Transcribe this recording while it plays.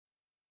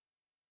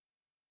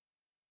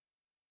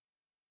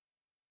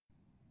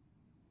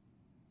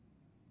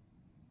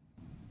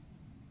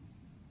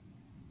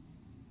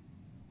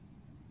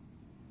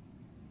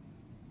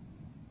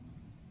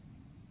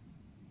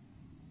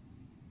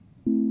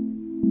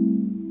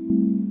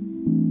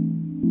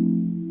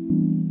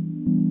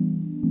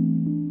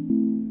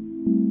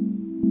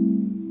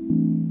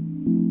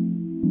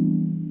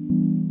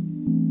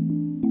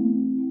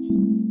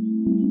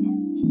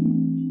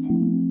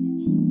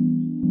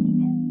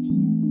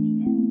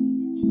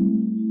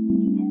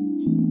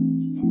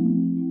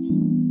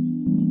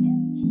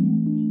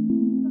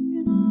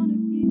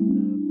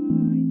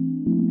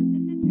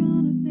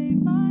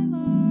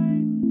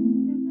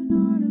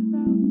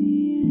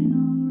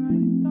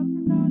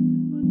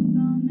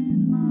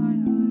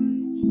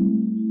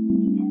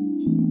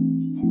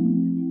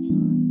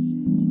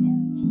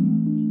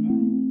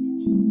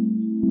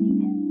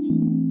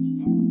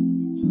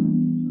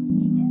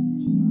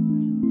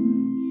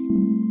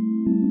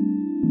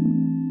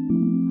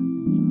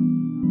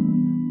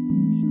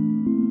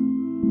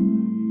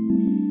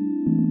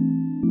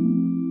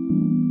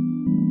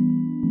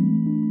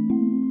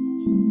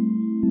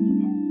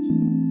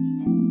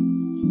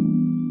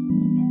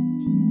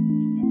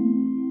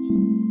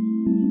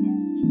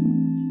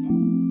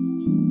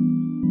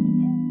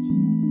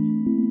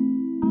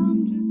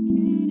I'm just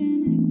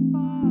kidding, it's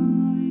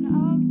fine.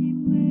 I'll keep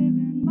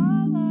living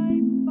my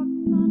life. Fuck the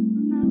sun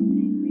from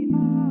melting the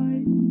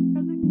ice.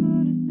 'Cause it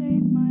could have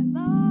saved my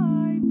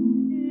life.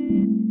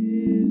 It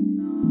is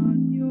not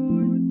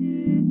yours,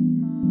 it's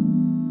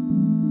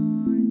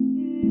mine.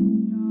 It's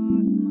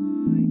not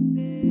my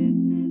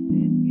business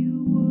if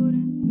you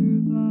wouldn't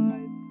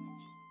survive.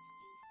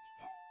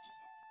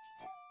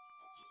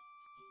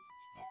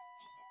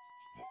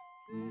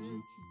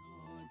 It's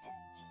not my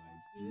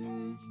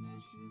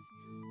business if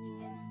you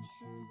wouldn't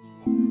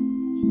survive.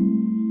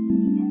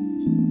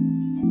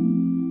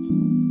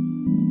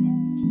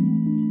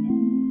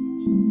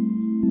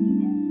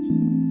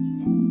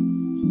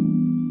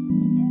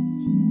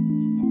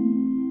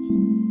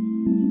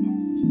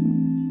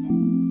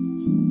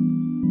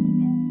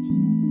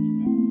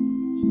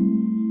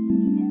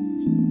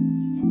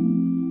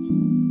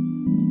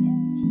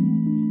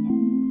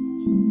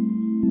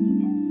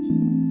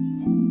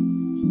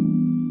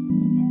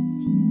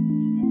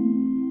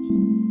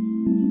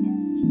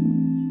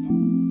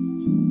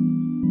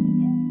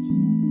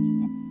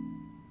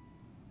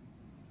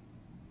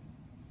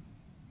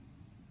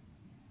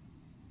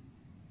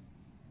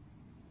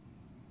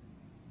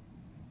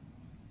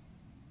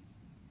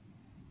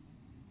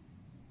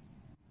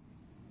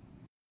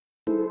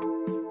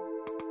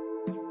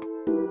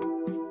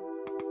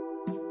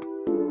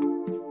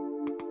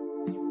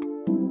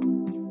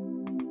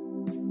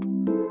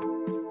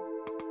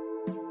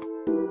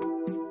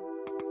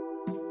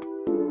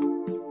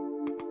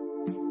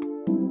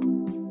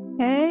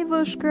 Hey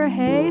Vushker,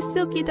 hey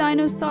Silky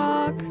Dino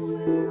Socks,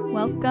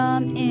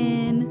 welcome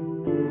in.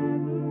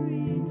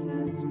 Every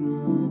test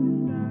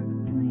coming back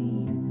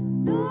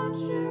clean. Not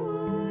sure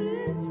what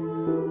is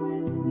wrong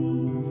with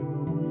me,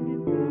 but we'll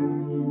get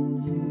backed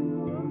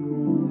into a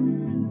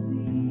corner and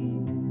see.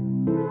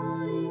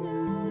 Running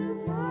out of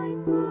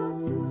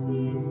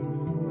hypotheses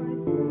before I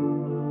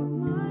throw up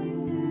my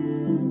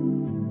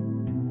hands.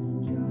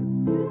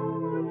 Just two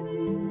more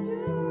things to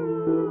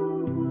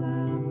rule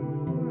out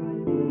before I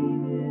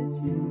leave it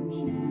to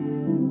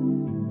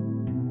chance.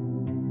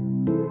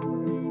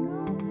 Putting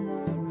up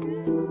the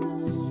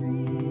Christmas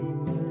tree,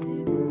 but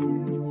it's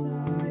too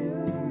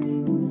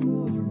tiring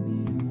for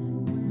me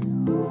when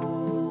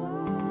all I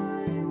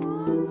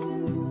want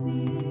to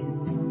see is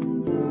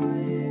some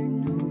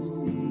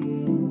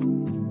diagnoses.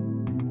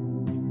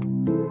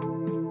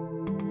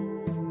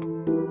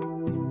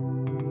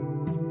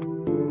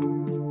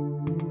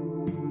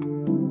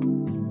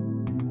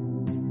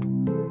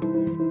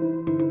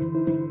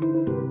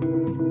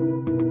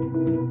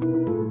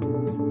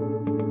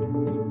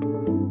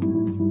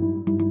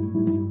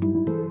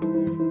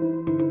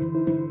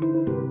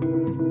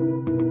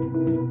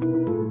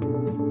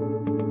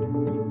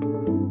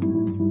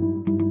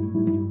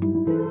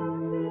 Doc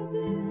said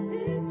this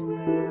is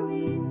where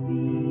we'd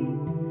be.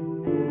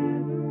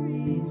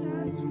 Every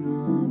test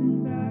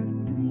coming back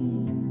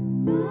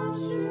clean. Not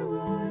sure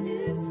what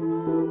is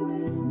wrong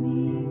with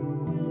me, but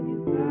we'll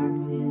get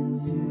backed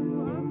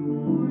into a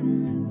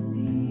corner and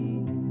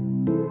see.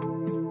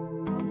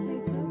 I'll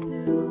take the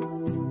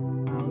pills,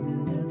 I'll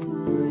do the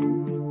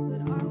time,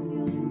 but I'll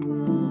feel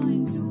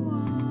inclined to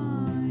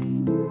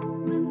whine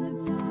when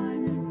the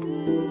time has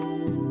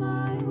been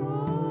my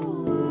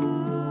whole life.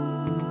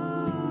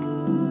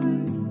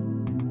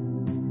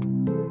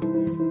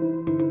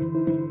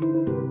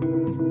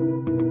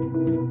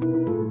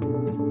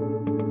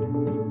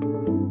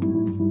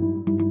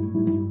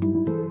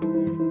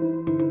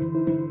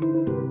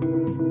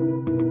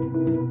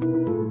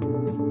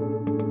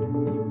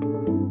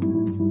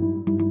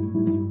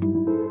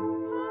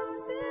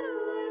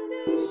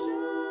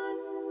 Hospitalization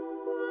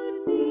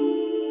would be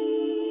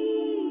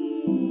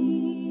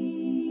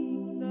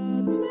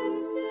the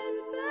twisted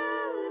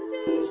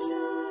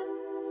validation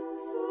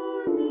for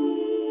me.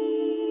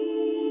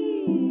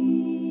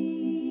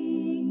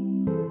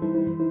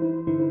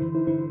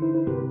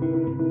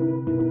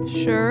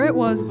 Sure it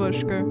was,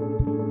 Vushker.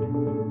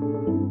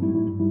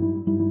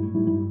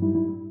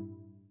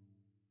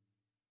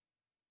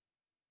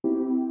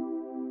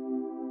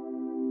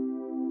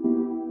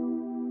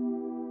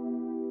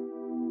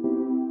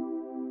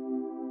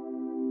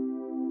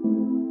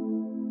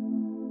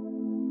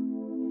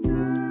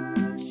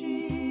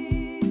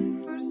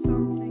 Searching for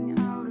something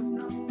out of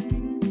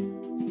nothing,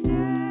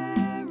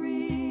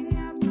 staring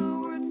at the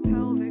words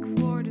pelvic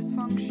floor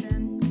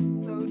dysfunction.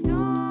 So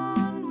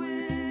done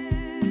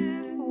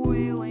with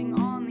wailing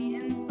on the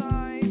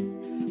inside.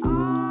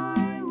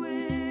 I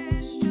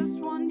wish just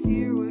one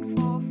tear would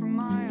fall from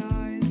my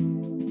eyes.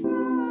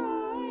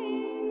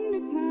 Trying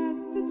to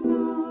pass the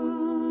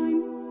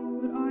time,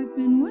 but I've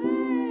been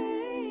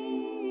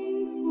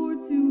waiting for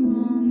too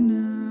long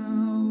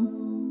now.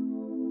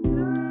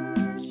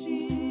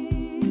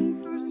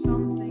 Searching for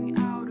something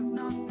out of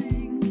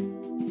nothing,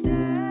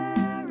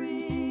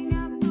 staring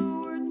at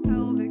the words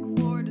pelvic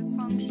floor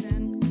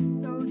dysfunction.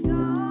 So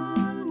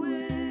done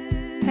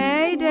with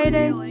Hey, Day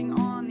Day. wailing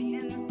on the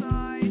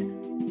inside.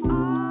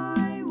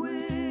 I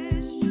wish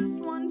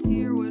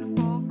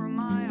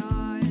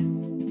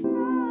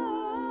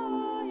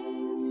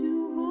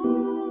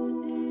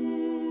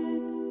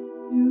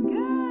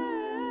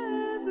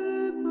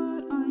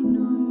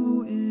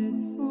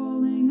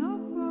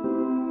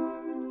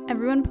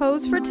fun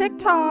pose for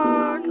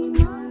TikTok.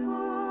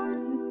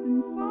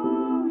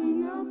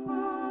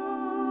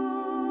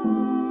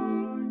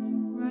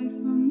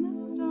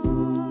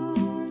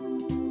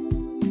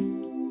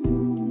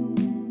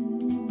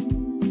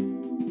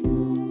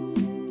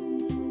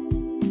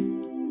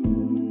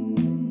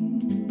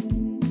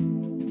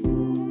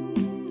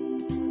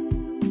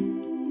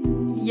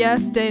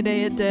 Yes, Day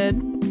Day, it did.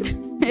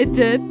 It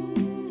did.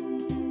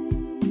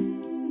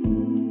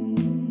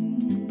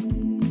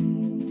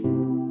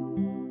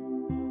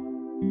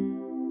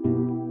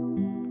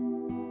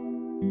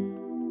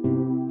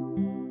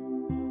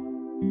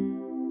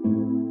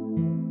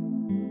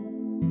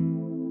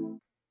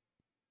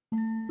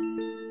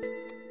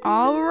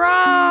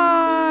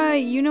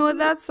 Alright! You know what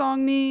that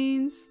song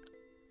means.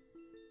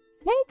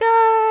 Hey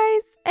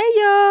guys!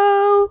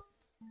 Ayo!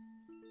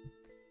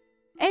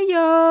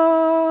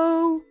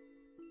 Ayo!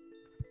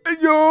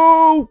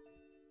 Ayo!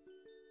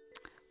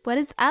 What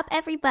is up,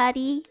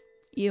 everybody?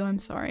 Ew, I'm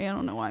sorry. I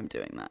don't know why I'm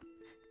doing that.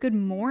 Good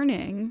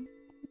morning.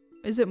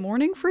 Is it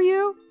morning for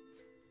you?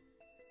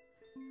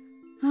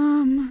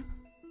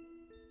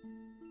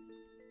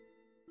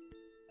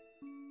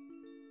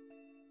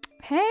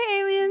 Hey,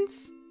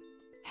 aliens.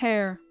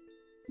 Hair.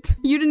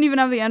 You didn't even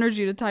have the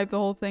energy to type the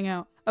whole thing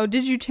out. Oh,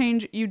 did you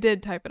change? You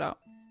did type it out.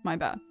 My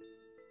bad.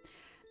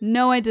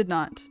 No, I did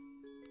not.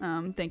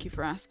 Thank you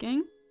for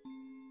asking.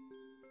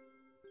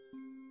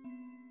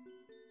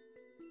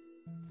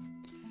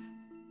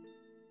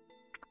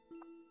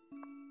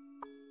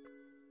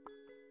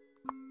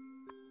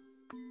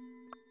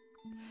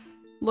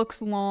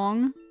 Looks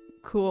long.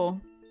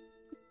 Cool.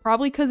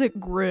 Probably because it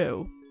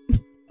grew.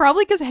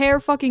 Probably because hair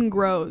fucking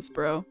grows,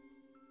 bro.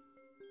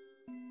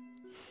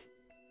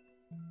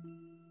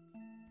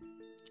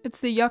 It's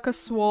the Yucca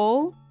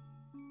Swole.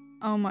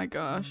 Oh my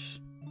gosh.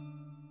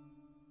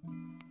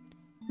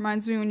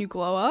 Reminds me when you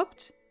glow up.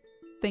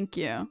 Thank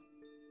you.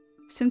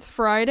 Since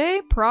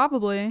Friday?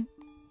 Probably.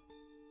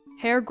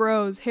 Hair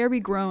grows. Hair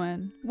be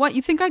growing. What,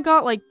 you think I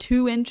got like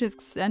 2-inch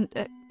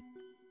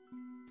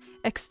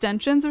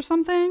extensions or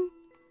something?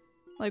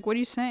 Like, what are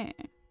you saying?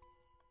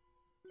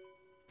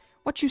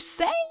 What you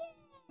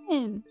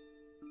saying?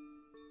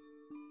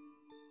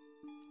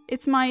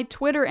 It's my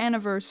Twitter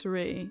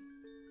anniversary.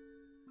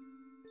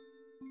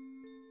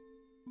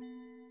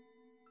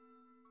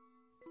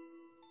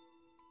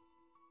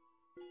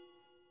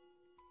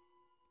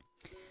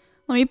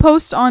 Let me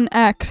post on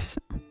X.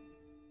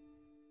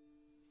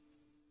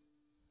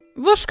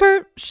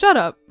 Vushker, shut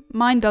up.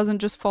 Mine doesn't,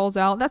 just falls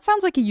out. That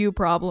sounds like a you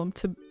problem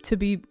to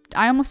be.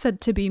 I almost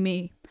said to be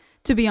me.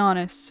 To be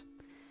honest.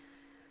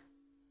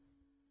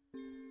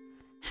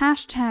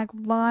 Hashtag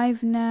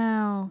live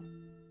now.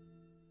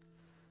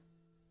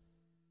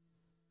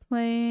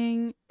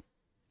 Playing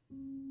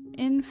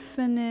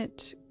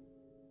Infinite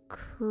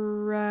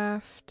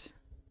Craft.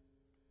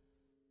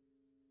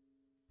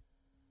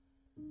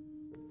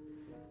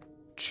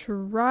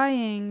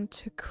 Trying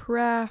to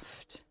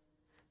craft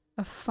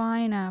a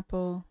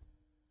fineapple.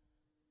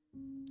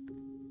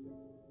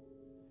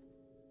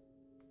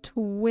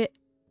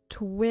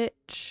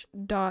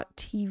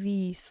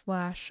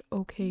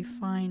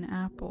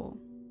 Twitch.tv/okfineapple.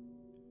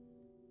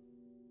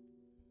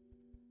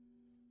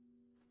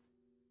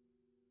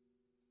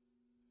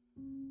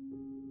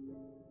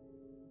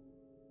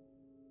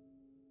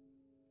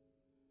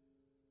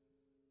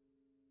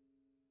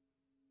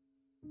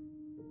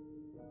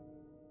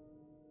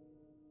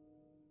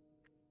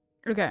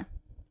 Okay.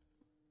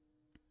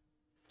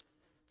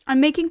 I'm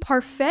making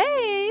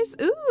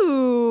parfaits.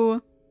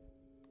 Ooh.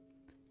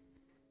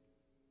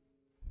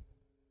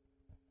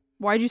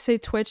 Why'd you say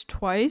Twitch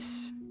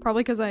twice?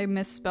 Probably because I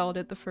misspelled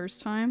it the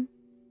first time.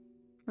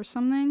 Or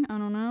something. I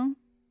don't know.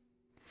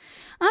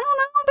 I don't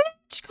know,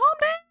 bitch. Calm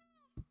down.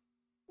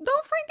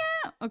 Don't freak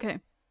out. Okay.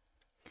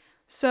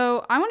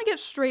 So, I want to get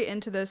straight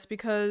into this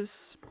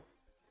because...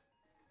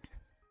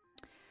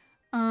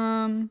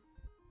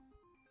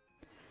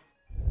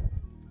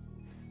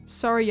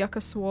 Sorry,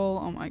 Yucca Swole.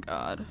 Oh my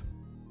god.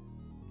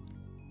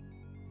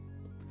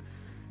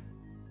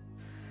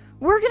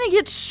 We're gonna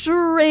get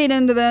straight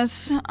into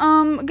this.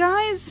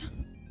 Guys.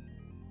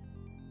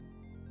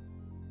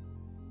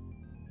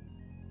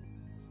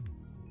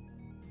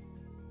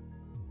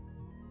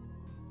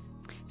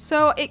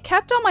 So, it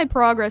kept on my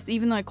progress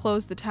even though I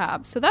closed the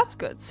tab. So that's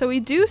good. So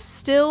we do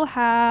still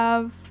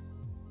have...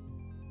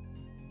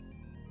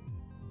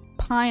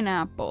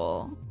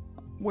 pineapple.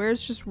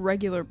 Where's just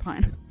regular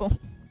pineapple?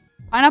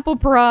 Pineapple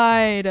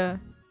Pride.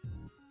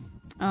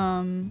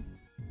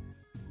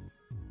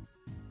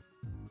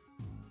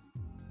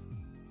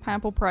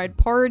 Pineapple Pride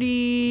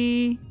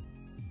Party.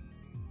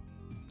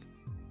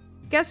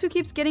 Guess who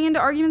keeps getting into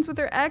arguments with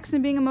their ex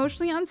and being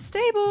emotionally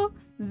unstable?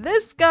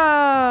 This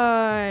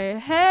guy.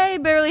 Hey,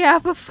 barely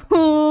half a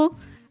fool.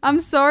 I'm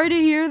sorry to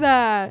hear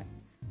that.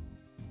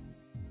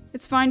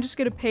 It's fine, just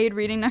get a paid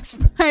reading next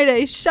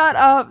Friday. Shut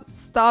up.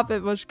 Stop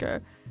it,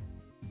 Bushka.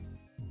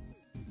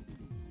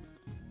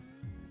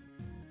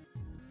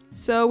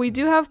 So we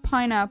do have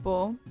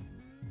pineapple.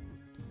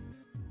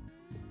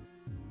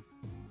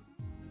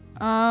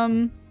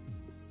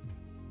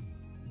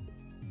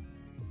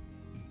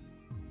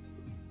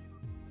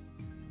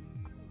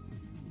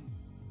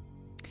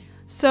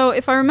 So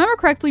if I remember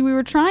correctly, we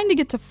were trying to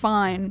get to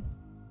fine.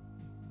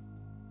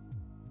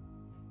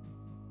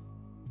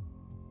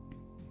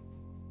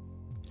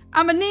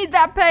 I'ma need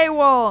that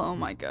paywall! Oh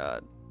my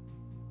god.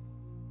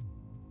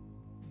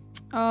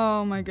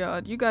 Oh my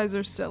god, you guys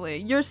are silly.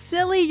 You're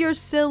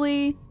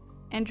silly,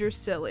 and you're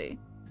silly.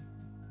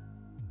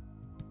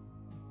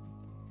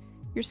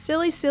 You're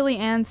silly, silly,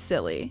 and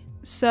silly.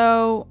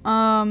 So,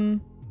 why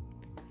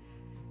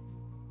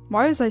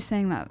was I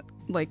saying that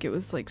like it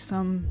was like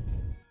some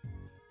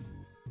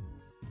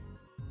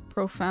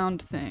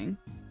profound thing?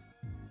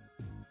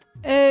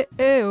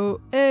 Ayo,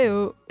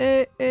 ayo,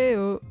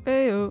 ayo,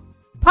 ayo.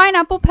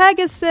 Pineapple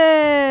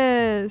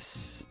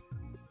Pegasus!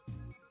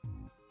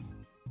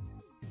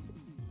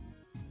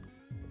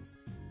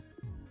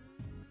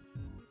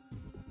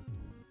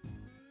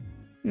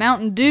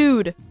 Mountain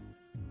Dude!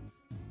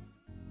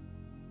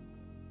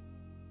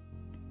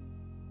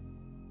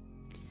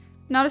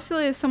 Not as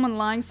silly as someone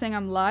lying saying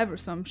I'm live or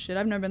some shit.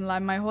 I've never been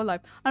live my whole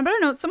life. On a better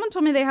note, someone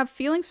told me they have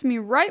feelings for me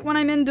right when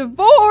I'm in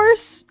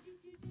divorce!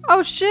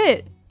 Oh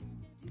shit!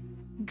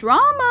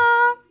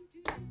 Drama!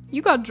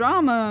 You got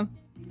drama.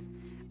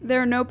 There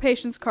are no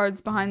patience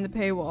cards behind the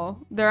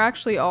paywall. There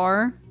actually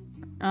are.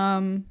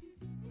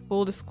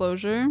 Full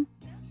disclosure.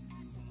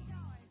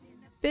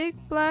 Big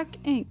black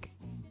ink.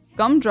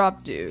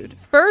 Gumdrop Dude.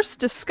 First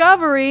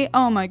discovery!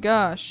 Oh my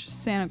gosh.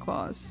 Santa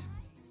Claus.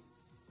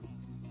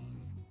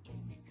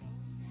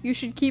 You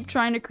should keep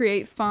trying to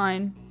create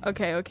fine.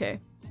 Okay, okay.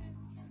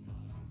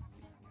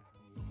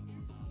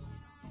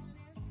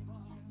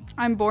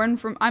 I'm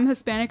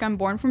Hispanic, I'm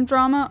born from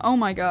drama? Oh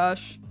my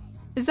gosh.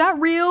 Is that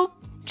real?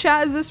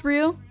 Chat, is this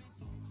real?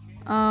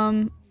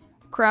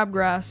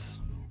 Crabgrass.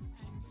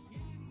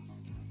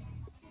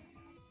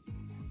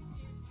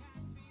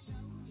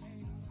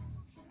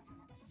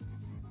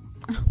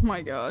 Oh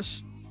my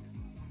gosh.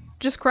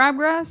 Just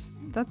crabgrass?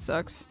 That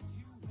sucks.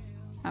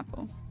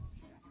 Apple.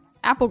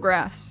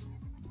 Applegrass.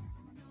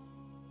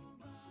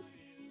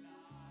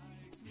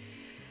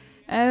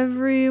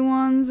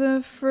 Everyone's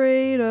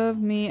afraid of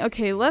me.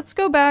 Okay, let's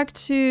go back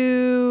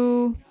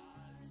to...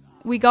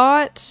 We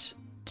got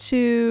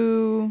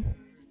to...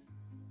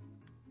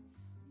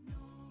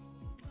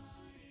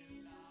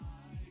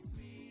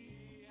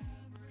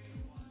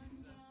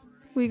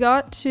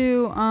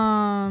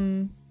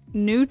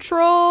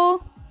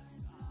 neutral.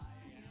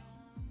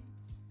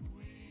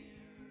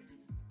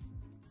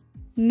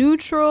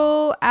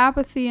 Neutral,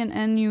 apathy, and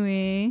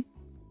ennui.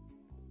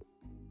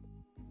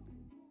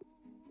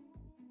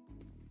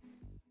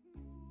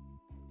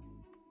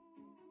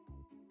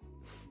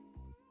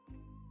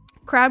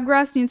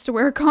 Crabgrass needs to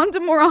wear a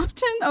condom more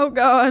often? Oh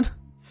god.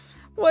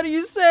 What are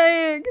you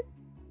saying?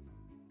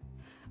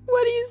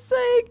 What are you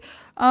saying?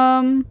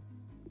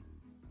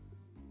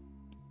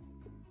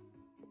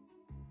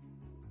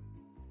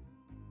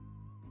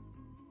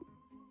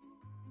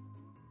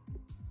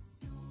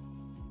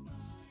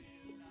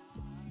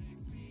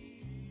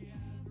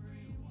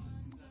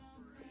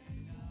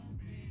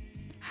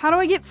 How do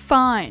I get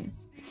fine?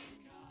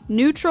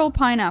 Neutral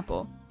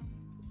pineapple.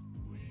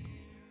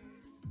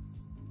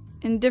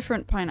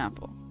 Indifferent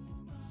pineapple.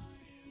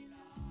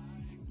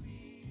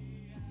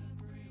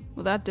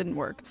 Well, that didn't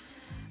work.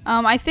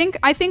 I think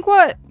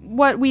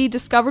what we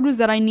discovered was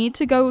that I need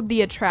to go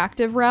the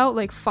attractive route,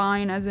 like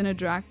fine as in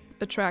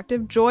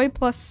attractive. Joy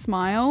plus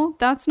smile.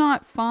 That's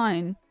not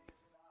fine.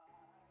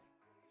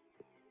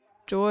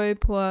 Joy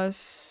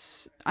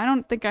plus... I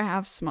don't think I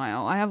have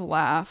smile. I have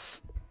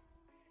laugh.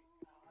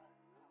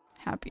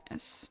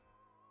 Happiness.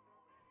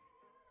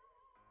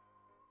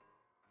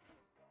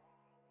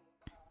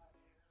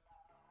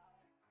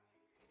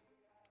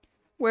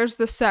 Where's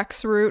the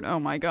sex route? Oh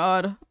my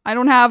god. I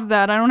don't have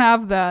that. I don't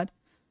have that.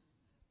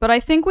 But I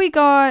think we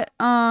got,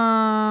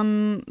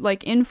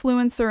 like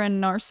influencer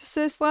and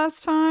narcissist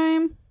last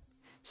time.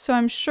 So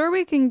I'm sure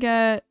we can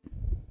get...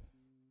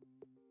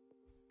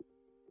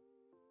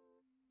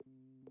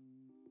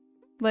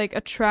 like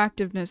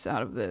attractiveness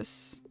out of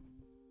this.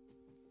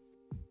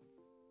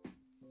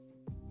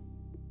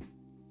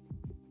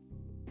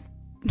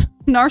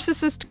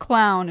 Narcissist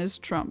clown is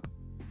Trump.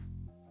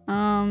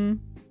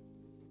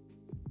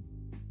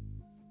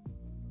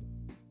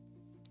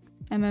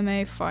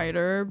 MMA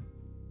fighter.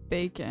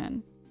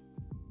 Bacon.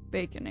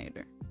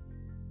 Baconator.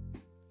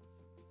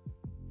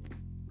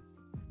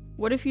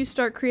 What if you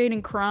start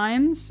creating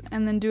crimes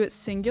and then do it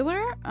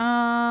singular?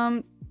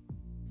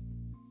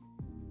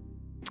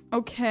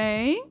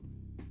 Okay.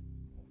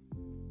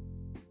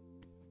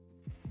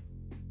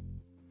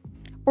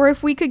 Or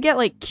if we could get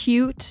like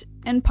cute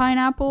and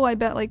pineapple, I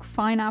bet like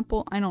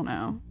fineapple, I don't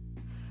know.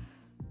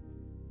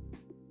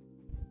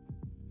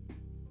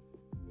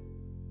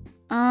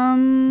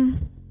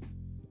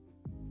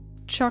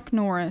 Chuck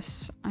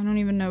Norris. I don't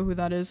even know who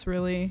that is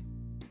really.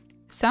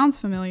 Sounds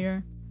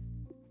familiar.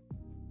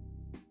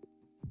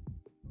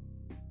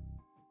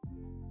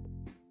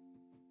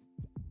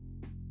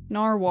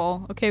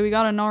 Narwhal. Okay, we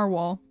got a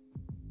narwhal.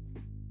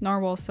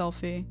 Narwhal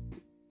selfie.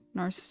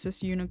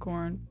 Narcissist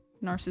unicorn.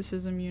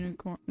 Narcissism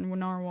unicorn.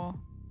 Narwhal.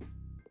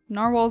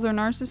 Narwhals are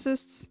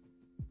narcissists?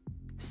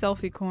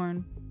 Selfie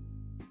corn.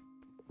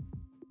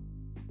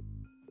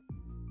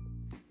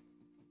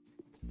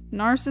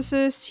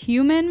 Narcissist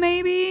human,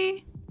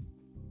 maybe?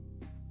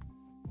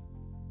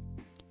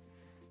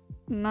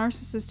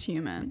 Narcissist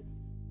human.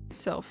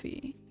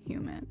 Selfie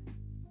human.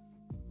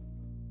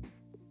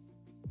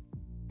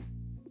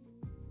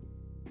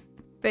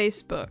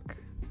 Facebook.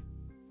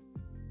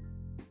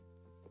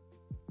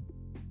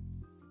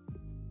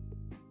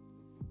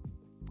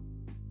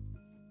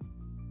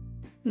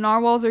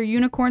 Narwhals are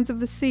unicorns of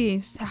the sea.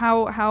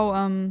 How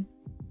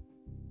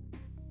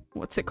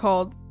what's it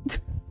called?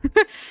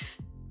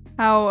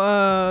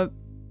 How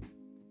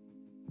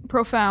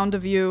profound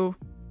of you.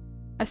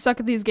 I suck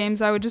at these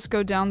games. I would just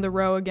go down the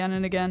row again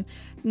and again.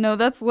 No,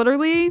 that's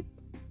literally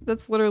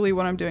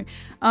what I'm doing.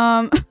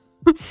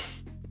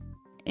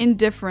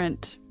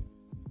 Indifferent.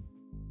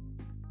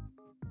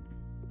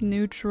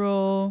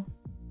 Neutral.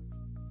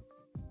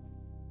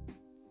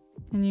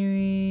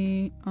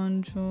 Ennui,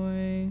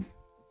 enjoy.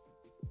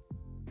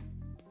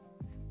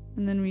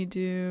 And then we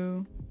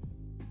do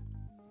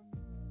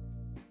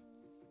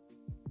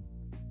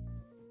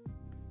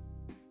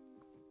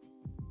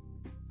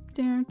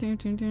down, down,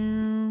 down,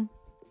 down.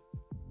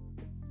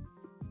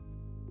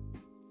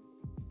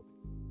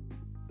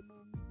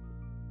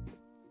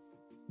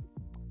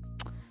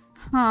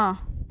 Huh.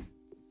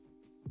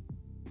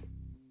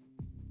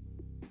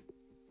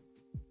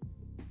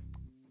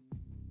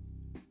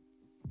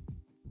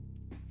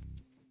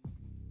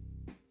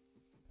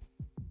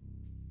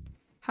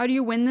 How do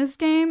you win this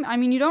game? I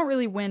mean, you don't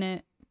really win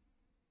it.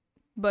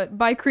 But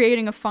by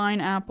creating a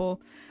fine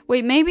apple.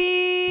 Wait,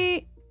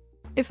 maybe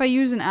if I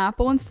use an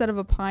apple instead of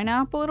a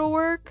pineapple, it'll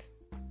work?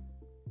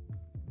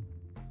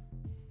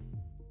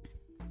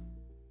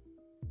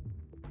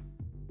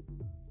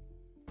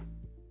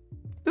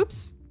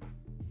 Oops.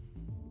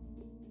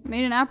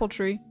 Made an apple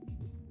tree.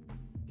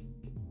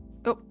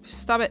 Oh,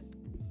 stop it.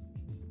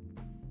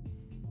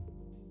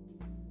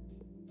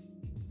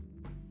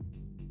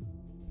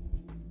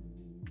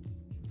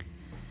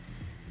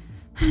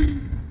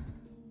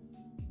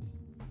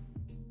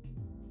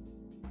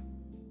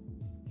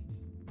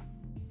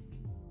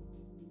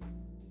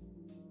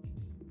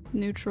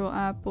 Neutral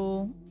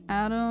apple,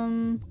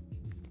 atom,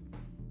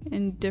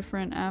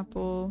 indifferent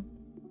apple,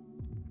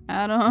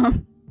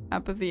 atom,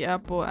 apathy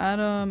apple,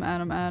 atom,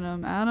 atom,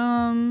 atom,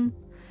 atom,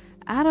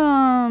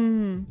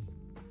 atom.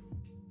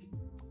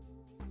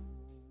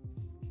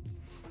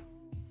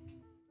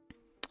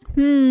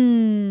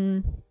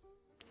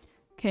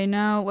 Okay,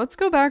 now let's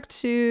go back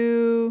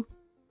to...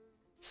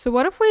 So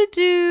what if we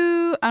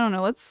do... I don't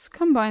know, let's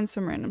combine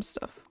some random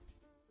stuff.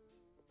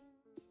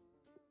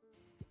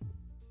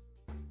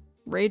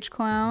 Rage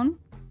clown.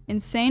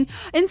 Insane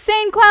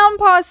clown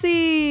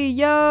posse!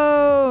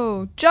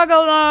 Yo!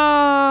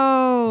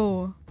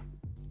 Juggalo!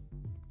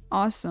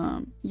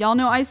 Awesome. Y'all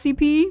know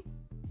ICP?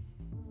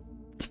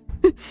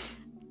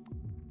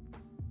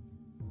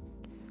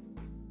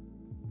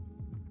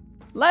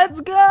 Let's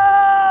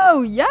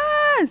go!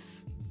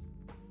 Yes!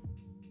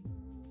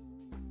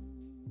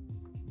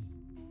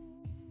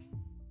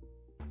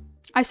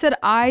 I said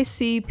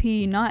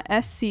ICP, not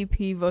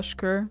SCP,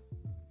 Vushker.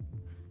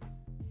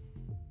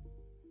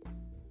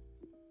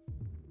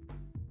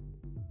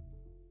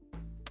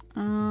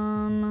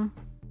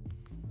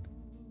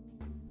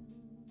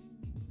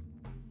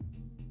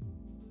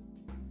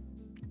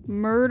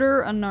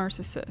 Murder a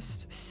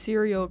narcissist.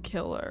 Serial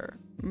killer.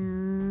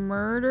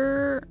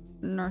 Murder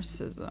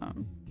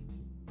narcissism.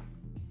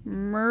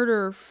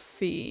 Murder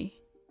fee.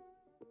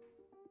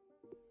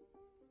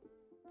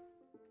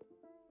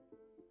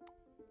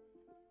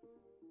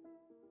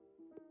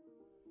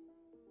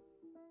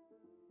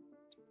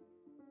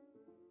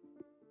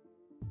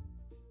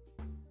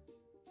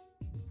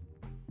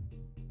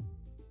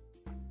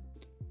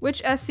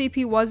 Which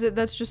SCP was it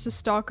that's just a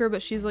stalker,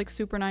 but she's like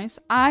super nice?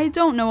 I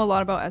don't know a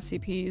lot about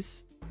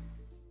SCPs.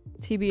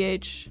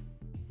 TBH.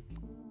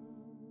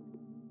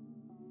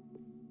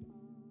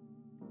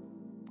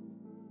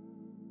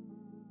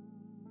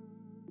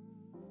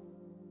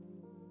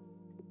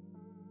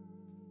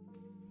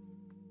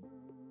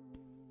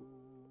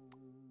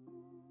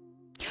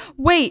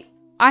 Wait,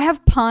 I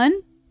have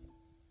pun?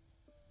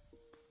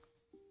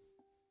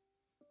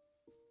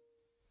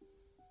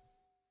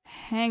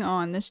 Hang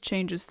on, this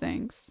changes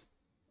things.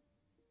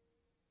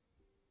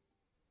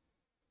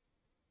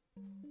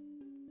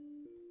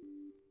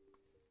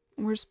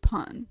 Where's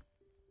pun?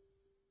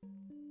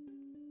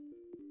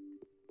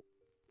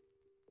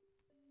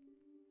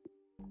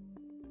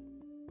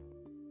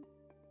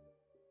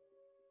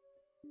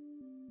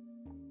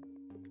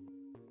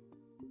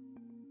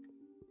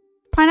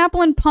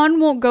 Pineapple and pun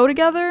won't go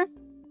together?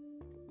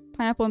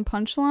 Pineapple and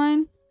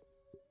punchline?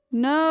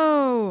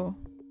 No.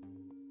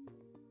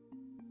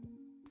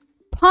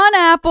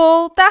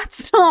 Pineapple!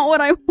 That's not what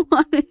I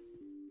wanted.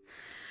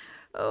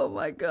 Oh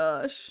my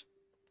gosh.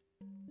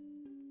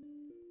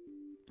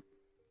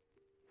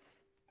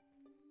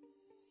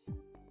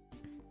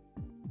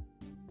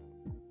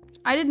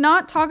 I did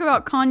not talk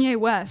about Kanye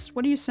West.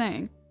 What are you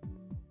saying?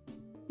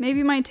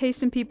 Maybe my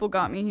taste in people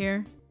got me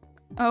here.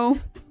 Oh.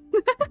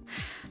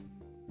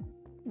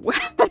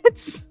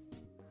 What?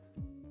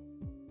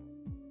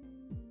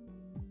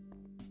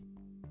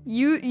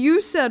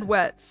 You said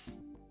wets.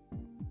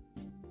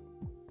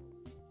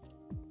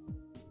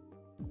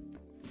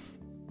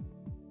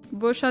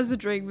 Bush has the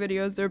Drake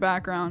video as their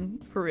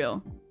background. For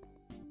real.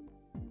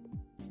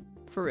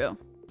 For real.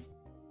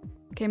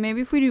 Okay,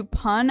 maybe if we do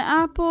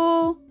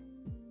pineapple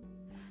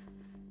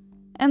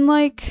and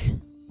like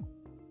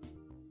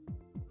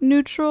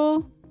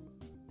neutral.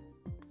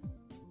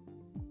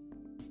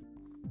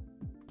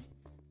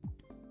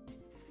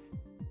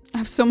 I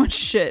have so much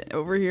shit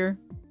over here.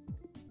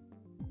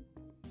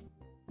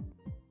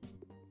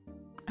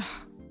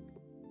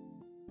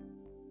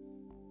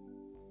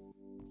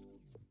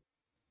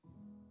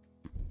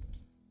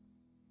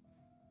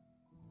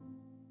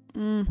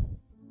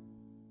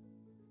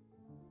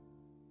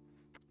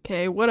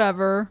 Okay,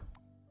 whatever.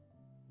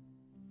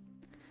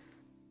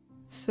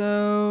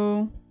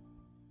 So...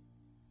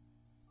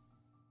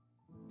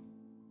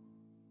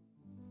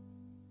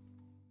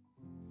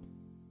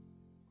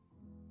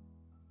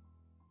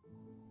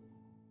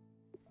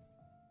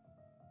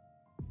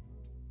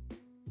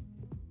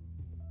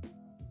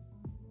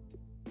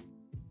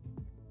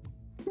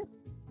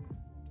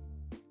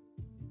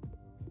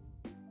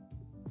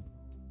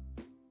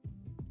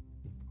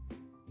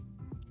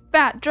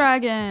 Fat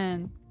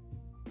Dragon!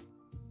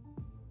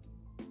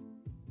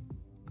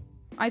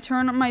 I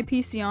turn my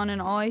PC on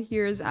and all I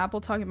hear is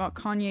Apple talking about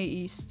Kanye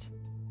East.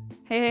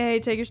 Hey,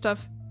 take your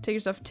stuff. Take your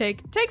stuff.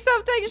 Take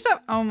stuff, take your stuff!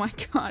 Oh my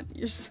god,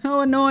 you're so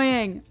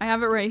annoying. I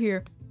have it right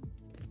here.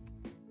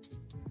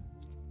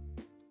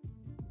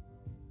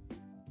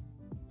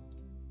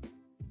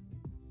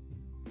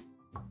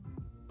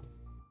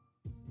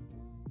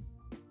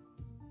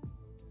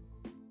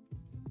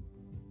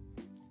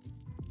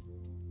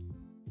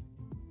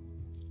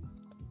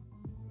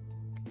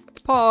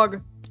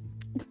 Pog.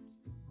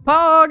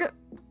 Pog!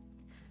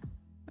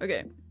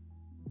 Okay.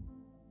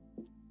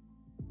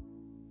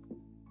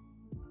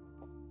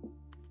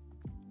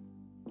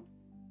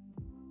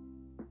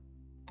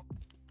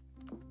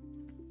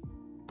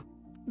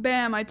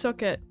 Bam, I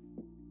took it.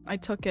 I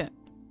took it.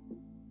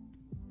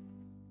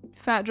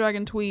 Fat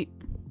Dragon tweet.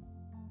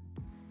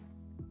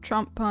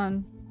 Trump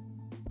pun.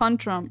 Pun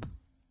Trump.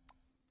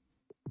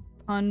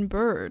 Pun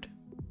bird.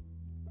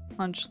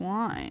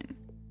 Punchline.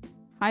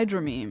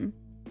 Hydra meme.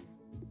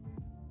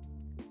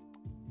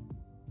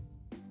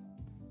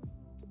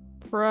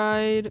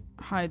 Pride.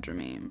 Hydra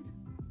meme.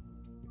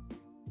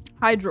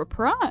 Hydra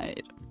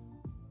pride.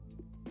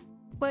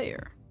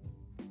 Player.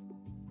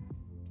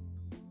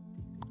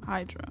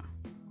 Hydra.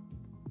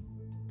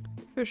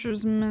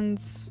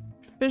 Fisherman's.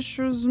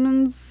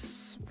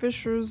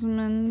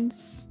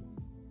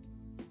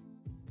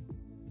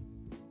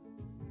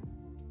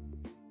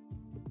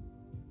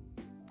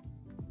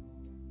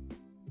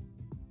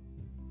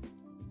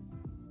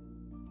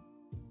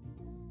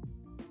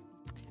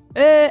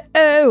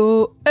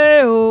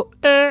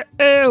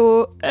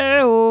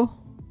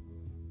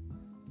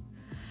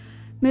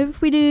 Maybe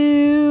if we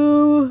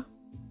do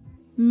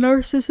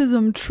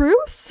narcissism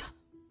truce?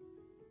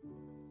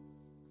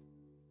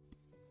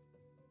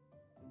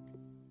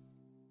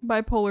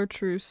 Bipolar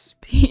truce.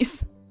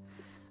 Peace.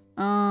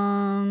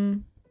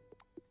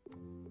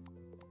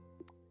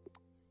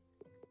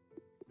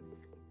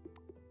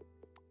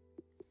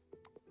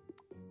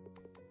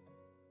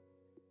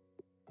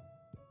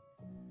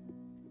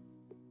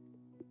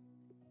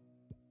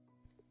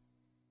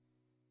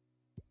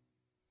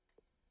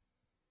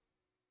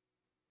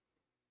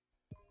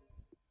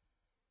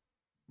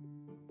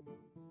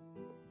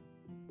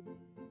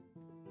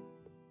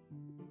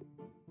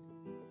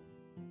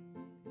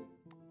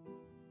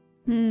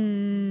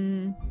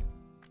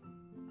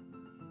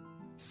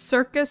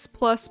 Circus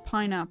plus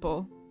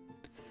pineapple.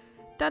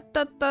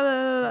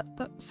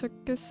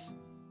 Circus.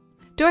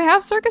 Do I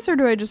have circus or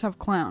do I just have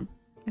clown?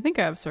 I think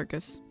I have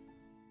circus.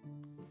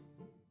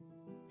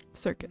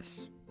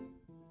 Circus.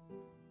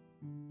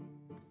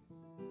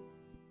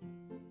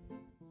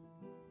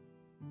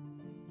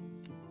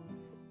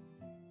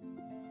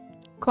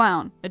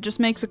 Clown. It just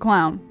makes a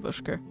clown,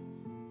 Bushker.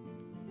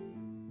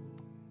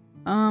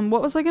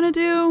 What was I gonna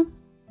do?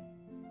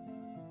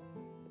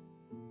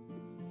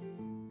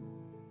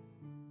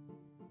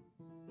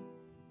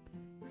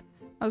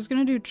 I was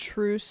gonna do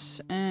truce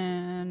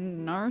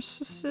and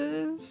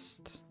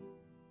narcissist.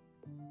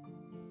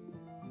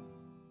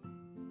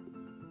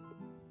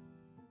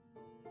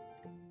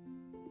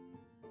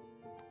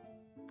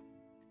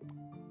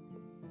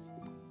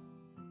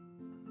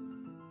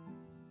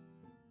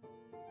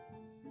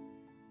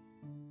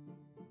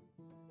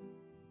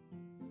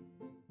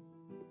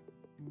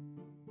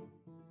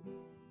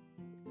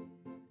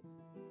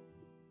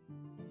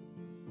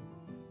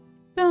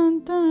 Dun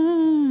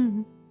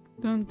dun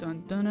dun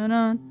dun dun dun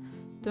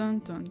dun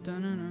dun dun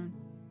dun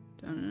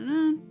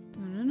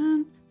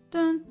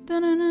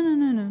dun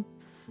dun dun.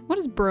 What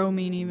does bro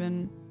mean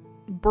even?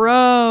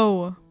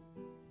 Bro.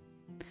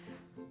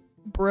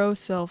 Bro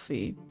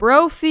selfie.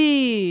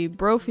 Brophy.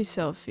 Brophy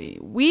selfie.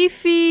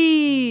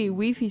 Weefy.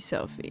 Weefy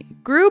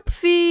selfie. Group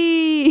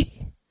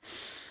fee.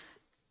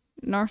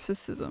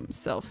 Narcissism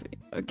selfie.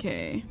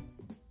 Okay.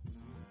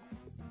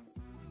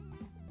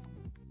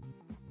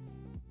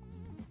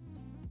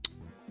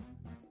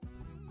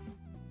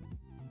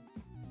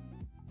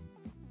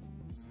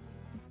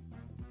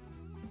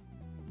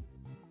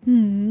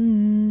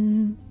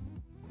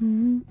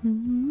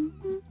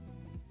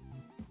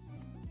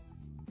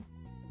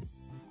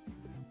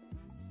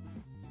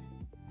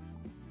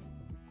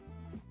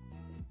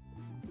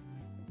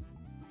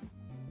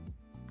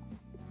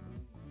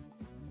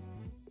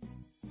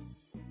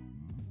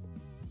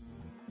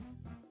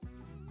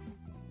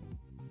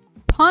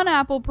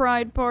 Pineapple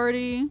Pride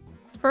Party.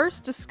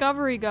 First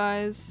discovery,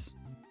 guys.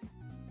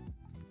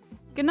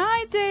 Good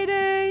night, Day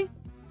Day.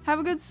 Have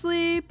a good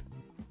sleep.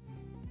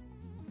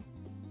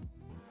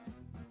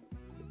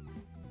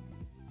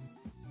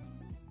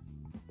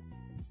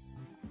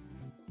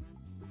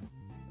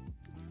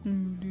 Do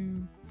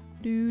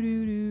do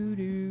do do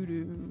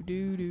do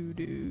do do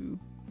do.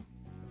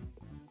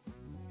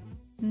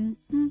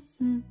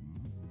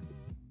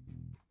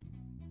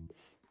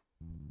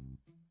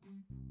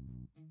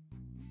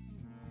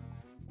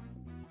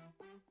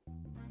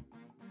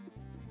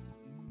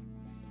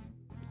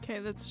 Okay,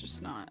 that's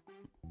just not.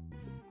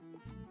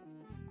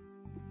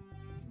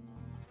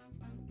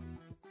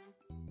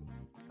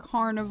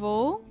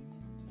 Carnival.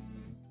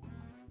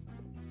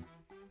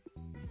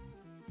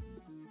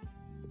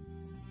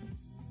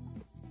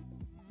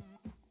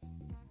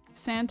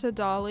 Santa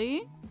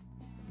Dolly.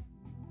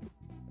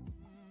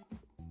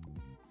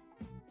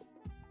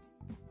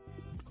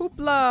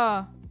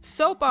 Hoopla!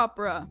 Soap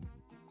opera.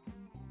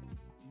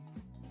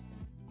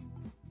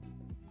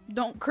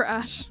 Don't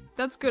crash.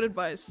 That's good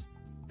advice.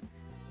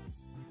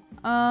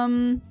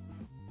 Guys,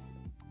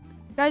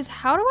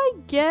 how do I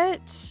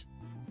get...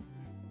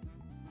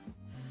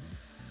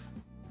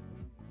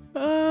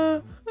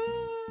 I'm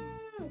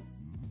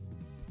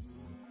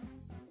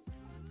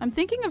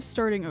thinking of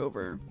starting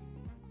over.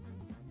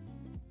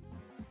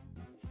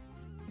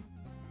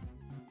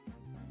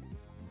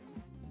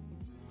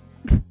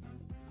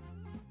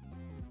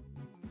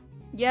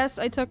 Yes,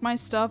 I took my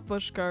stuff,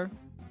 Bushkar.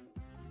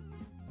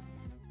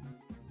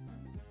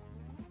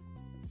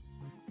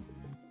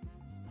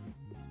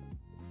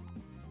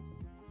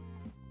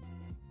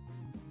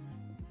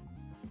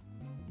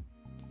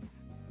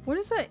 What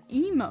is that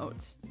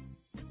emote?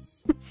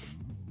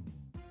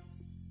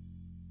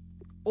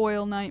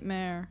 Oil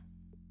nightmare.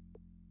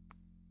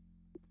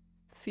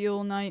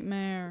 Fuel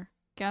nightmare.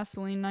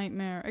 Gasoline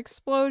nightmare.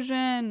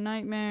 Explosion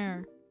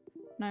nightmare.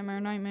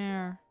 Nightmare,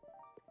 nightmare.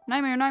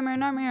 Nightmare, nightmare,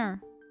 nightmare.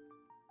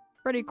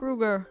 Freddy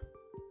Krueger.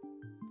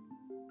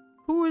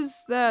 Who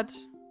is that?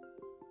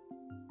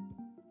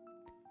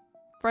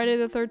 Friday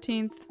the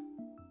 13th.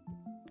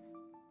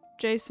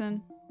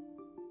 Jason.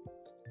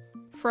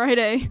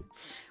 Friday.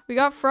 We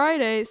got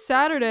Friday,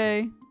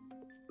 Saturday,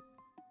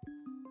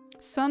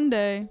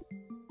 Sunday,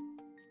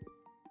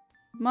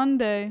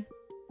 Monday.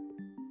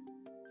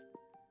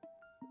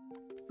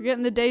 We're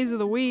getting the days of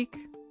the week.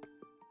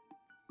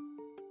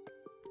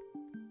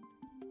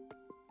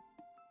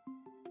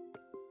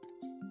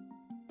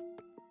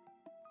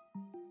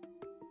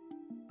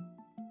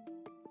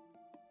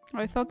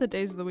 I thought the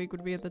days of the week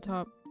would be at the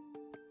top.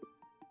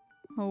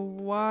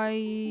 Hawaii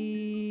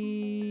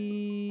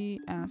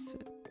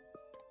acid.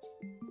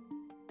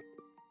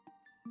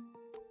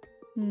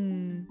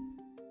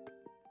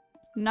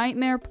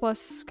 Nightmare plus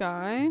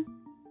sky.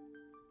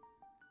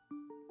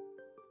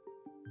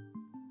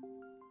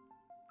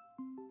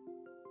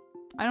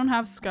 I don't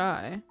have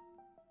sky.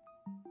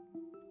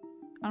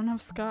 I don't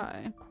have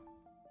sky.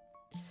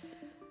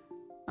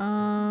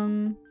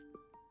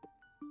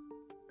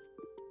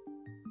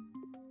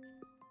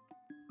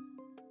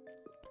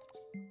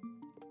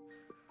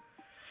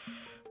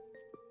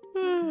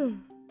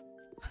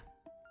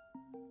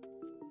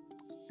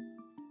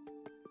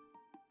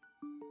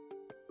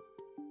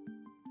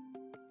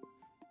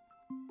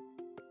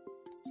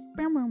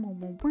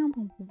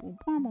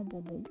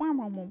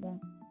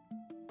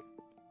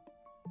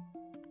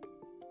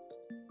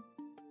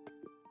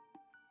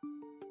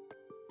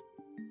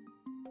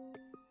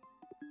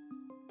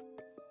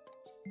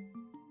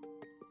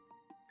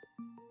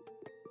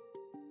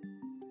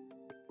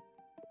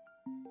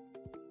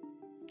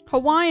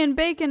 Hawaiian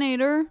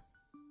Baconator.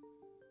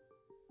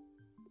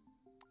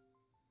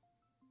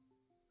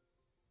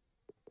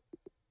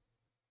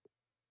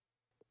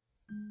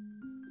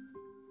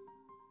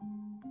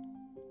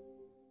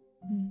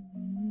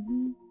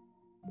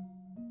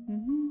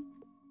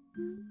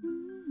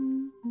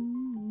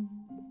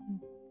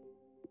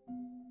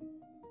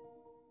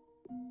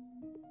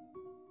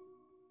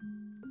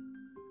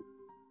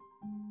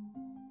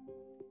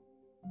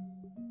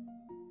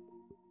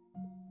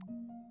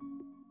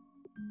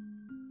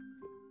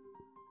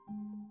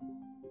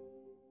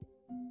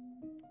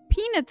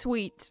 Peanut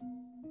tweet.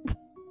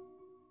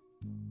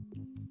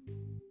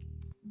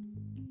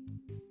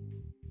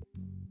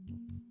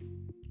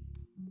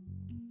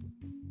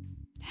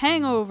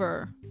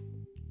 Hangover.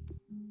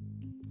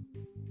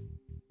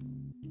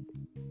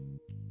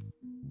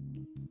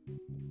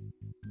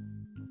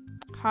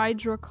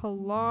 Hydra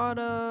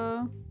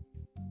colada.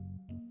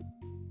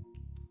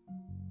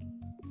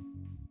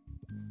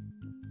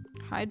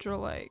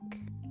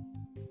 Hydrolike.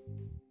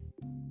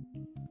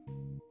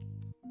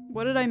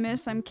 What did I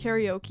miss? I'm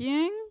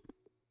karaokeing?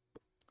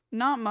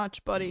 Not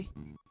much, buddy.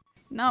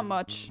 Not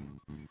much.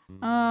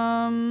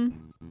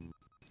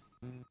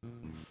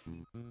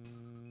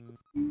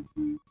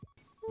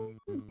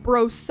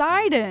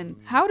 Brosidon.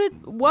 How did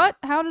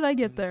I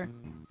get there?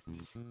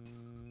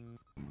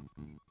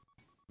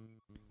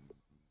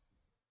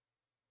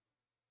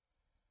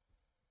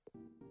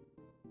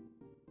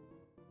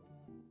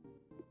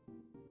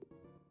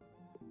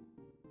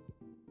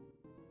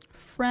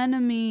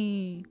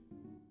 Frenemy.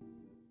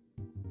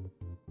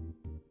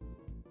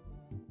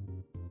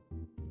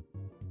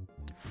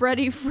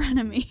 Freddy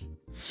Frenemy.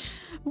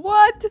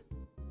 What?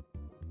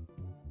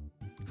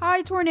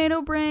 Hi,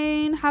 Tornado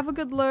Brain. Have a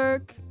good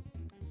lurk.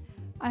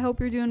 I hope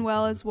you're doing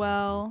well as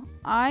well.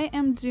 I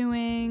am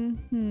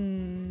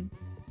doing...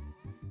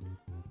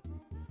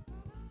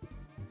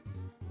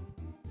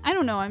 I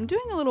don't know. I'm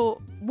doing a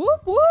little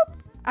whoop whoop.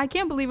 I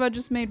can't believe I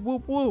just made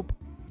whoop whoop.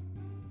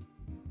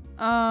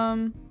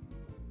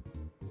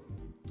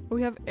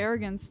 We have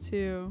arrogance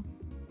too.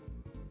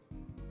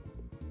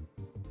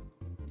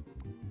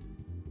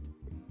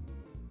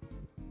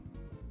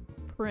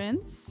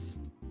 Prince.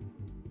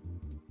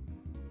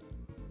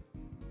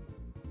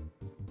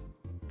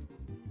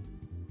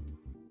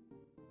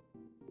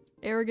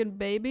 Arrogant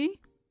baby.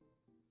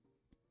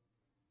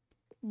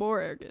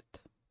 More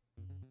arrogant.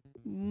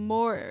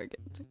 More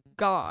arrogant.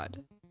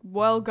 God.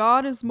 Well,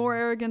 God is more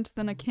arrogant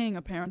than a king,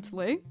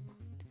 apparently.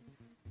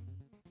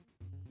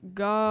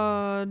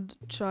 God.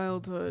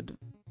 Childhood.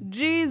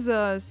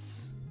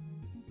 Jesus.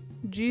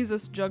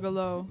 Jesus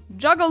Juggalo.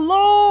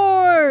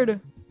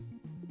 Juggalord!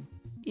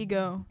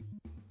 Ego.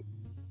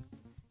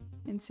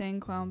 Insane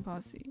clown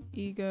posse.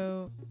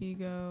 Ego.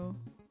 Ego.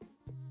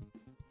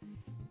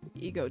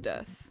 Ego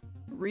death.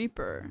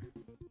 Reaper.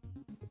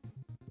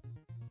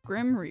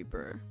 Grim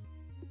Reaper.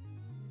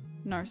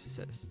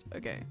 Narcissist.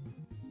 Okay.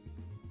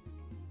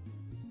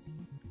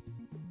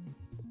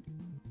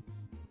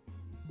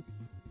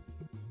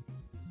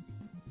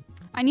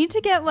 I need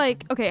to get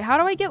like, okay, how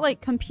do I get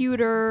like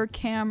computer,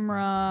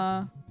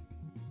 camera?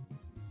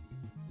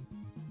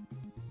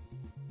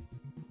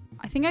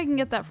 I think I can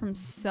get that from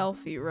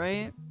selfie,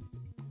 right?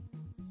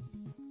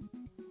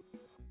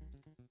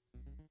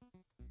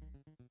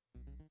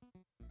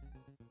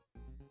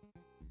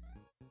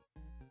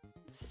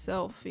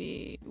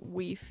 Selfie,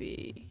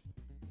 Wi-Fi.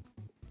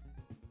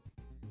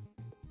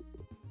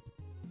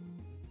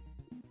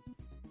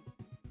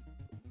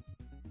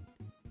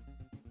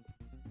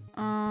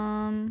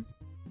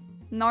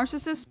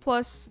 Narcissist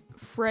plus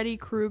Freddy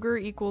Krueger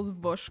equals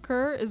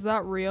Vushker. Is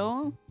that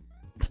real?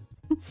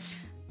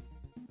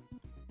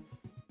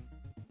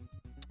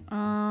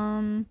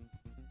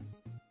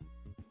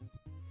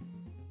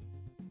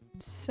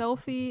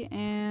 Selfie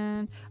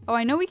and... Oh,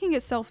 I know we can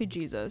get selfie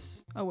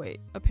Jesus. Oh wait,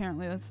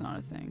 apparently that's not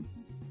a thing.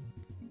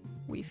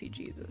 Wi-Fi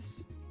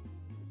Jesus.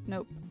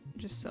 Nope,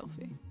 just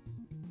selfie.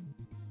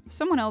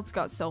 Someone else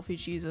got selfie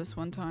Jesus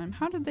one time.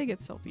 How did they get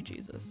selfie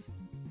Jesus?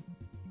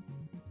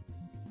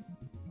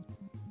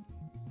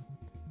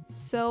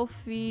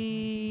 Selfie...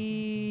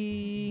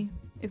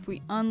 If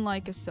we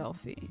unlike a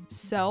selfie.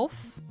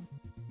 Self?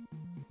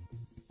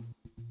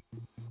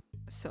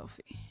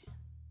 Selfie.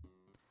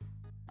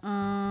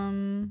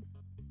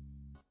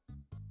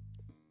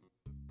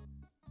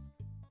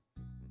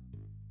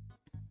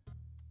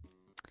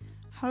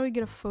 How do we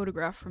get a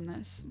photograph from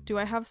this? Do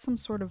I have some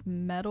sort of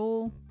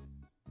metal?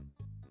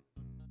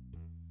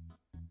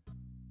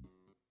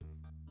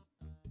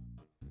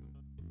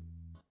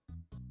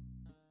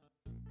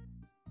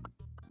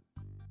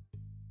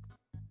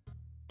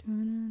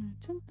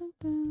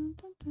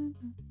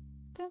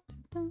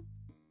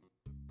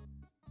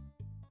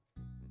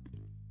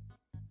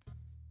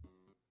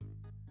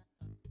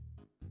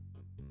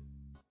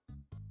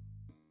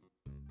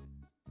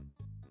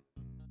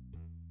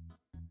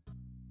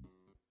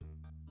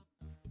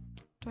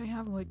 Do I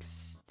have like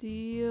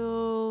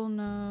steel?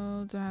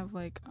 No. Do I have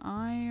like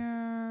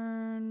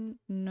iron?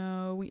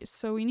 No.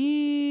 So we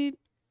need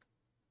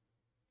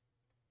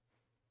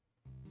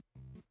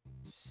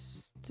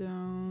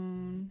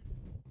stone.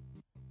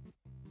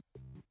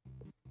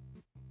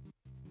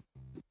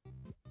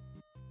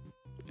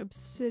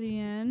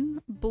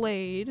 Obsidian,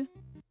 blade,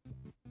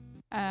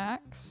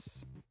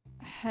 axe,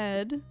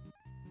 head.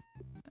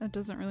 That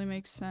doesn't really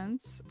make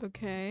sense.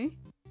 Okay.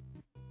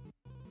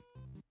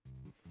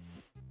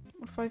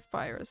 What if I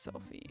fire a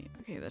selfie?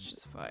 Okay, that's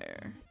just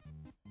fire.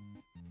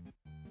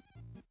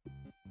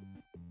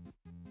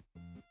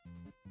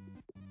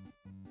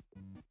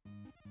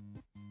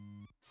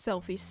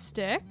 Selfie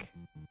stick.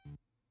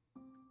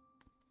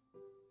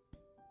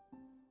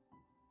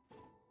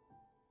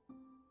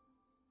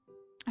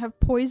 I have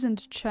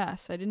poisoned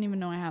chess. I didn't even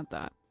know I had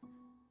that.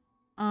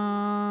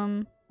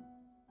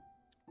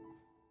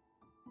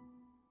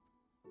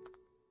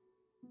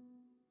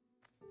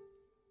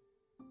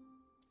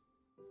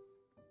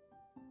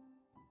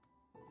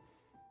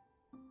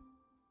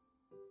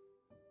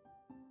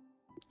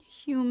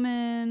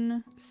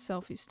 Human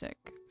selfie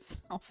stick.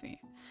 Selfie.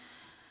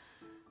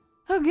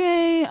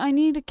 Okay, I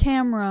need a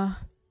camera.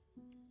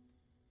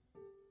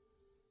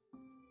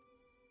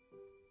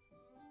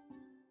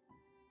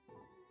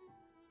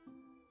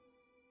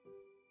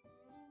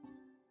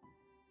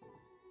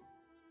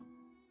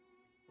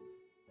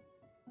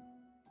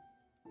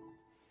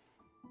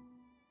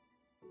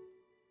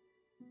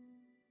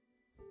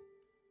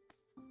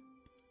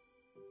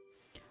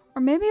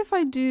 Or maybe if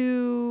I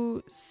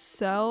do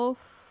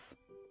self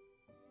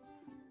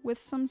with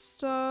some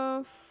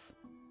stuff.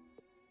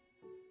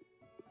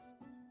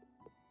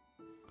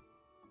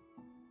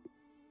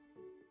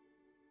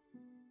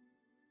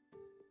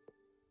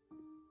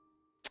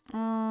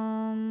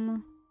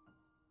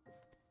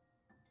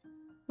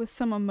 With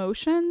some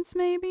emotions,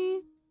 maybe?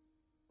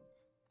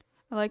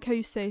 I like how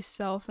you say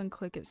self and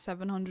click it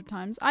 700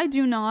 times. I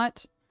do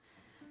not.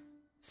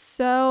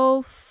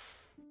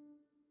 Self.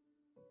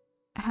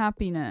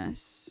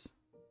 Happiness.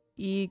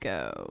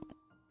 Ego.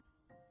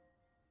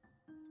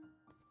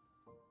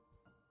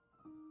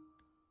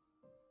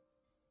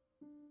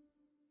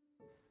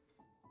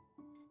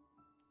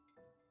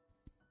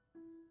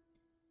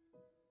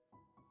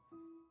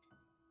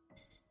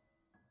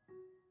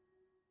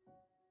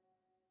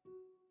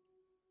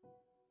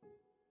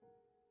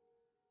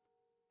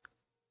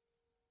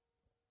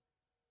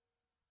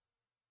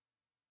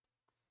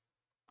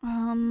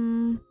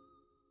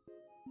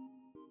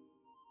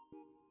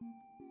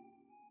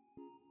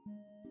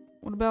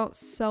 What about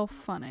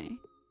self-funny?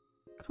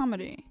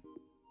 Comedy.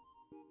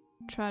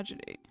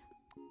 Tragedy.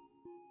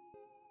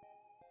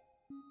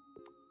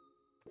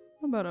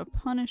 What about a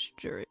punished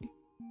jury?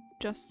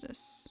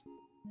 Justice.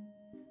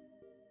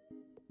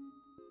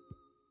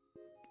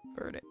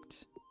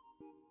 Verdict.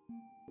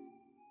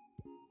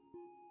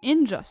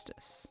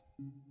 Injustice.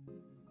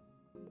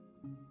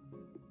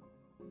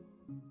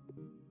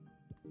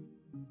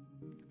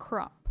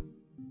 Crop.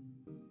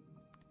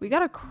 We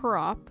got a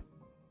crop.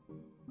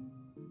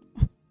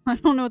 I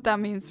don't know what that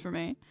means for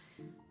me.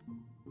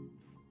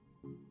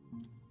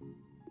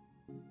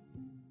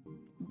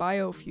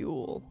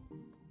 Biofuel.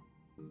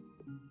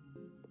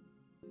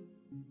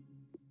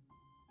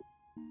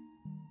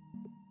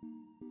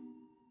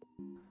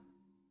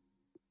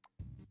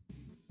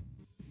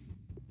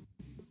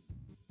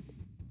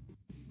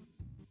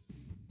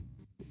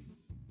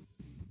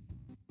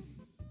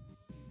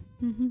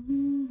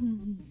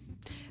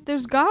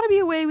 There's gotta be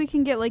a way we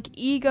can get like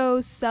ego,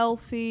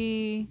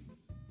 selfie,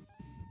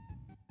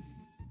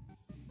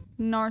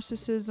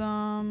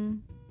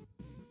 narcissism.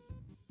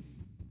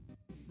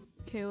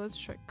 Okay, let's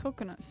try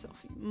coconut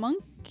selfie.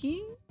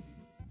 Monkey?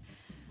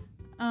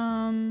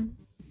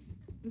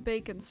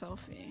 Bacon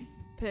selfie.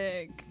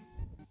 Pig.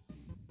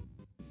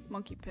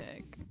 Monkey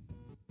pig.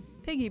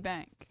 Piggy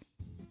bank.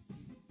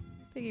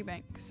 Piggy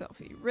bank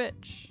selfie.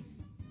 Rich.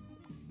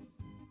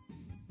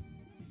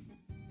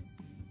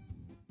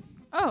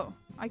 Oh,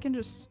 I can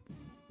just...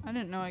 I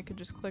didn't know I could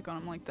just click on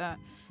them like that.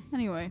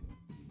 Anyway.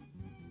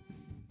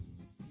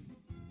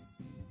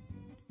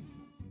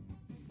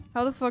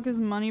 How the fuck is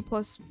money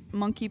plus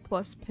monkey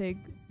plus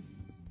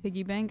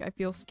piggy bank? I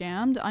feel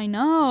scammed. I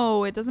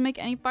know! It doesn't make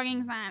any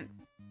fucking sense.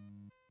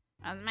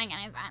 Doesn't make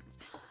any sense.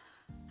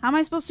 How am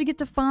I supposed to get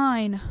to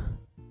fine?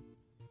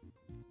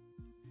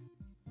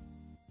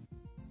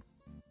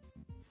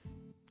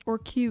 Or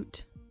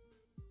cute?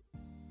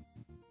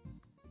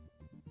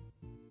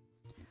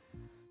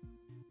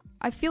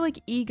 I feel like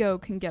ego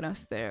can get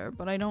us there,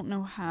 but I don't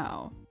know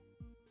how.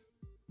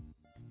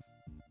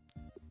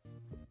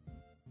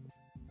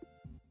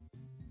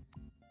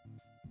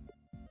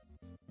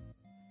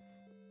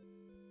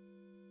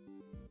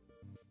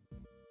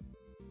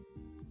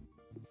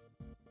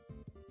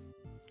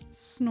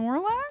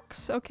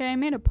 Snorlax? Okay, I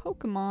made a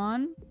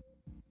Pokemon.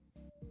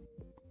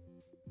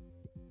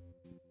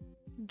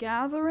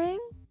 Gathering?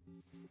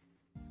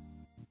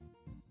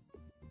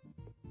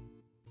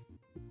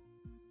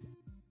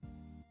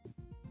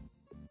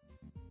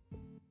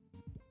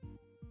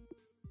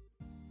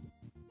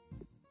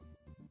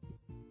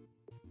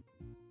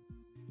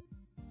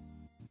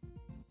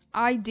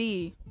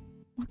 ID.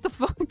 What the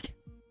fuck?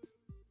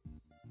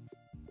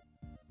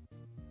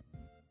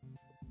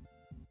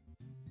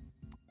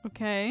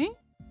 Okay.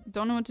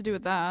 Don't know what to do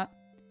with that.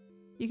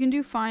 You can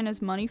do fine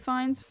as money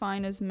fines,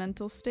 fine as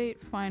mental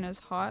state, fine as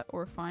hot,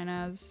 or fine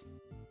as...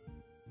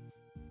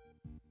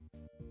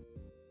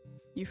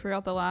 You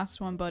forgot the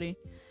last one, buddy.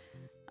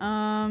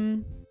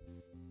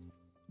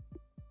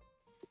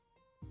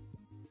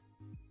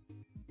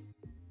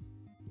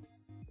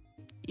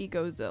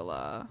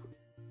 Egozilla.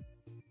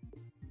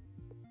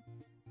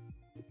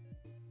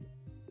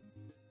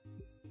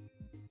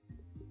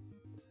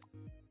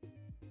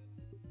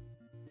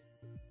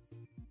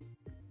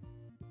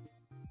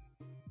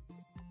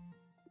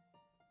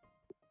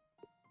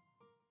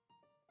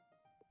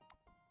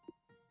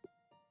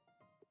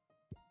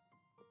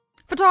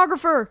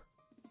 Photographer!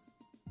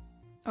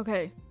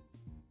 Okay.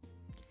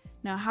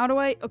 Now how do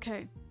I...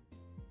 Okay.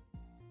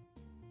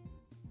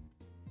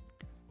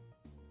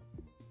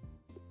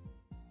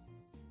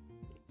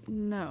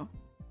 No.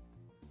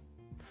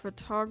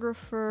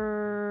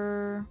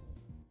 Photographer...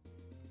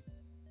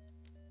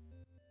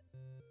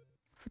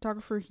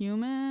 Photographer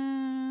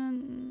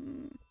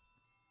human...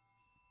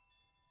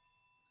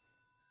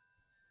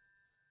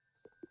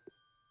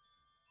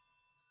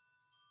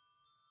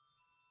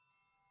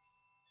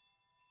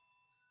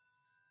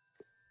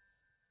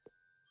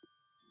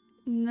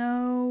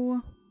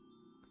 No.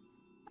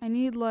 I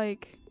need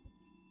like...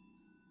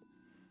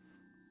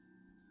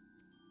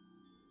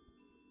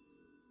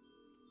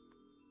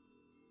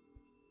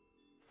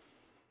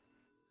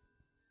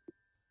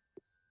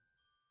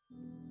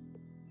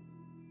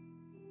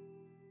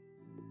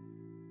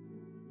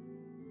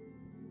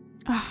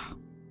 Ah,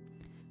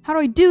 how do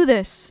I do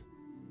this?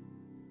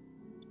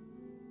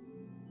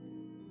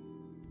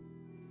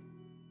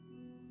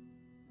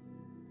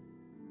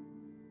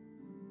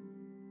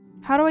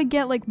 How do I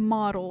get like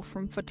model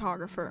from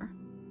photographer?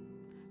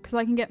 Because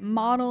I can get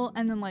model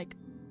and then like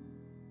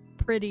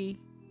pretty,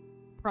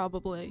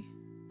 probably,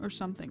 or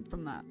something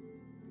from that.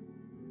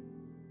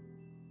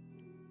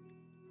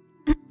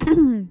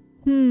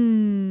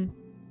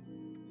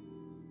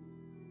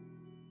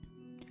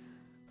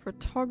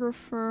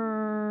 Photographer.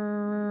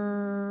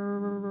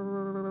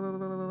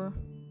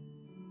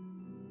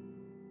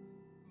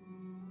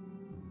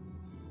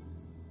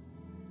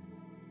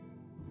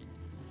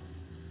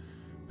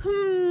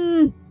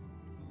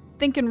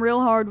 Thinking real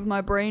hard with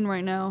my brain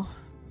right now.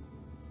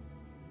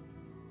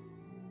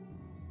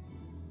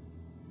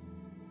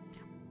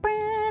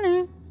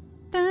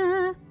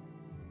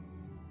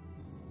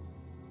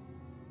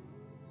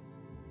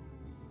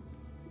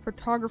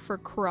 Photographer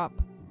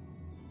crop.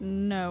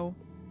 No.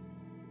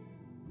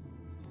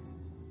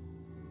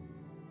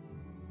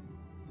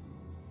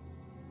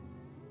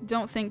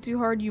 Don't think too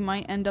hard, you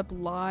might end up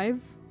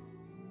live.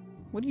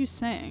 What are you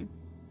saying?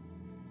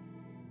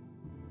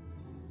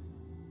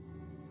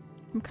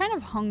 I'm kind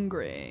of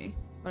hungry,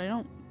 but I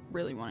don't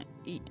really want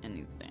to eat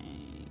anything.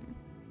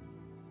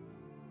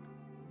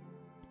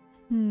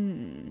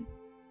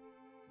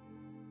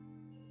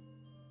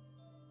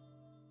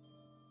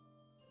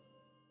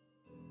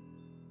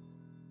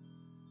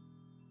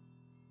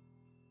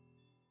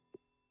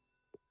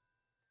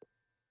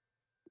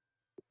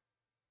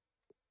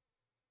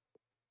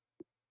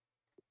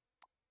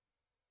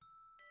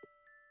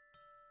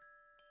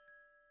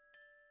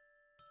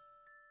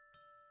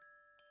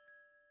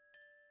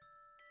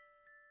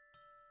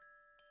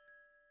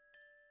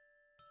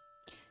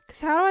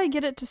 Because how do I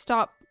get it to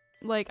stop?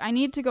 Like, I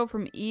need to go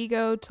from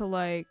ego to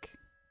like...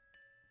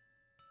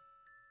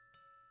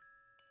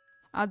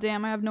 Ah,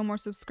 damn, I have no more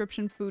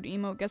subscription food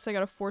emote. Guess I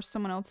gotta force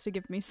someone else to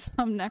give me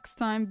some next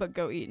time, but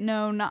go eat.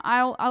 No, not,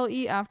 I'll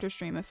eat after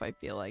stream if I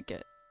feel like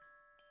it.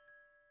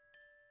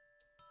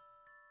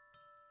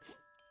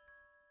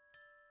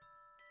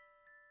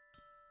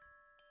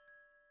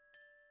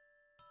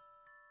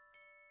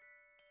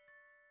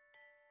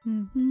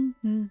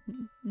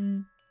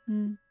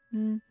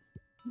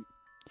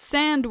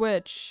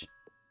 Sandwich!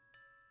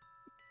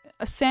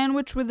 A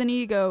sandwich with an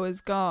ego is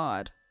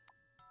God.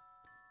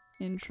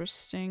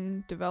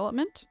 Interesting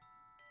development.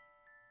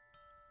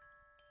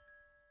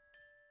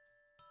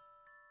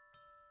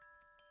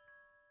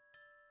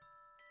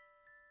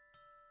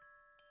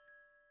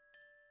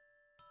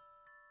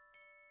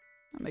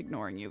 I'm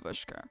ignoring you,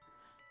 Vushka.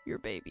 You're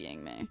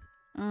babying me.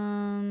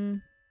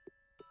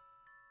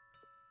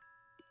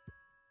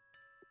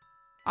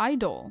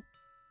 Idol.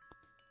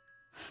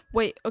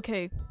 Wait,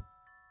 okay.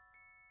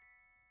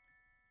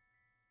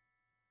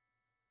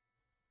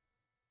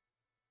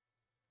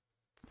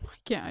 Why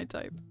can't I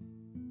type?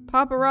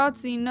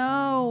 Paparazzi,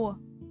 no!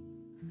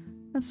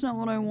 That's not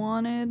what I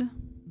wanted.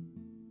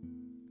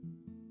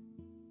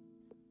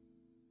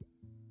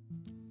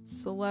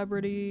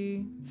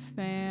 Celebrity,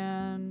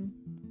 fan,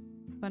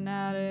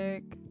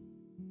 fanatic,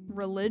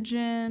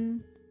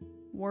 religion,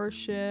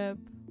 worship.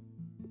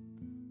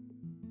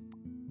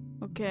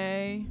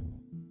 Okay.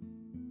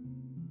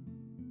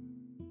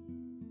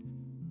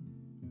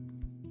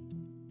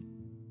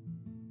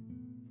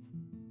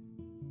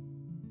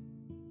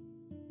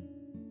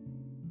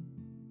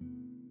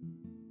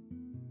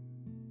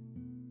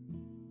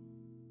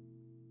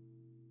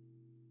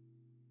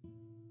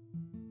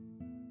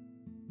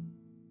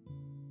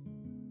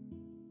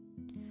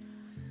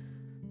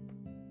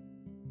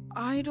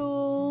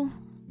 Idol.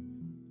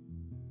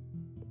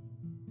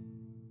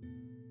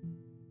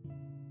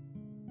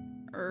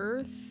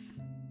 Earth.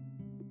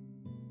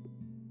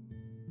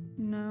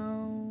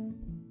 No.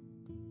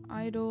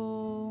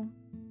 Idol.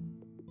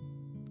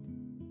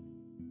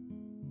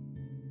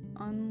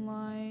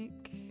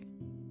 Unlike.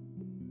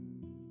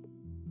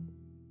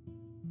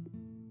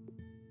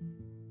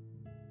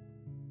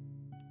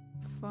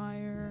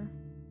 Fire.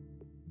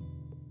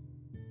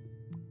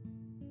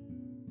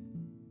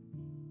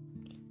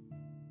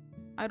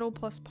 Idol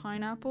plus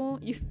pineapple?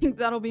 You think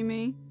that'll be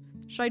me?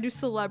 Should I do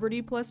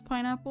celebrity plus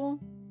pineapple?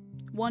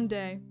 One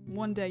day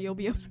you'll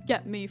be able to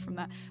get me from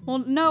that. Well,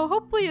 no,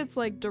 hopefully it's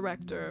like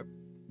direct or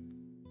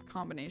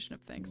combination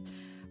of things.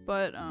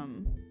 But,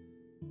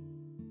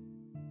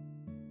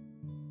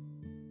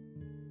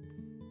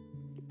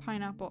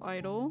 Pineapple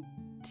Idol.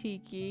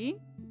 Tiki.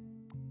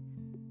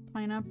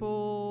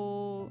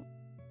 Pineapple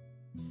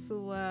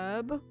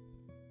Celeb.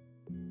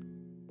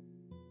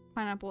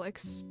 Pineapple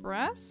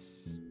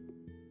Express.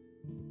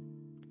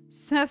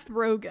 Seth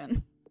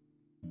Rogen.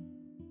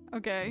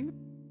 Okay.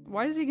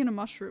 Why does he get a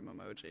mushroom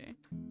emoji?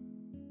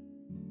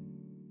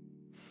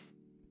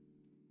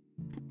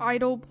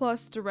 Idol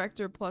plus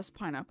director plus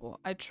pineapple.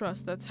 I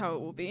trust that's how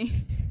it will be.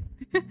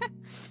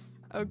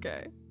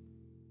 Okay.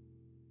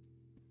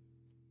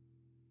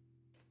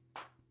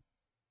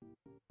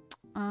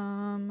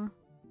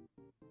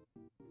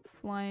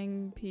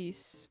 Flying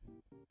Peace.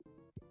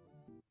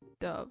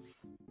 Dove.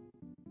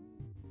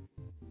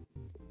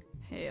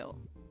 Hail.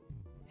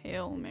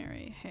 Hail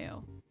Mary,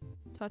 hail.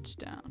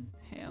 Touchdown,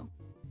 hail.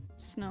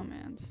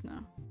 Snowman,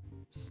 snow.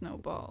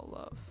 Snowball,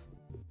 love.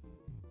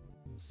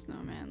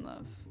 Snowman,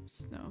 love.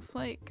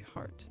 Snowflake,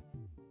 heart.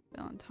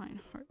 Valentine,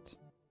 heart.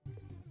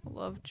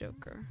 Love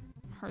Joker.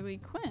 Harley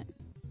Quinn,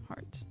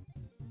 heart.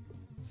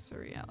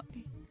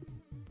 Surreality.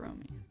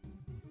 Bromine.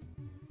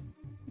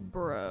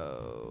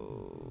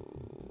 Bro.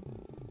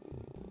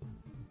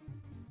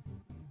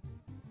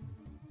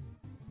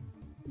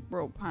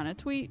 Bro, Pana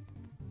tweet.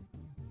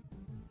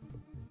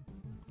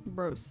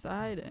 Bro,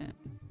 side it.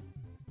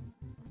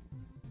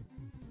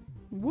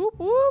 Whoop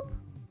whoop.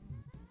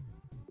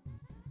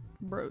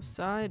 Bro,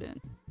 side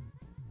it.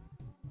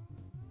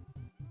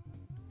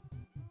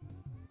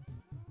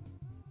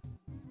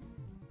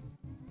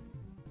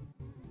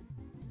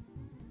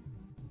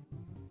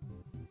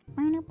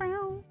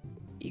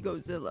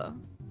 Egozilla.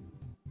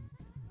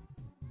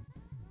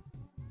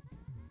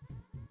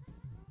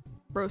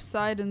 Bro,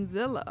 side and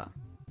Zilla.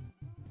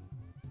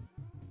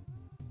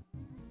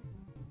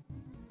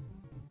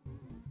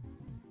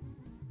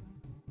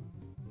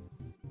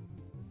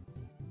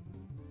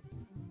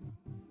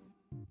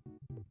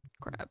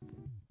 Crab.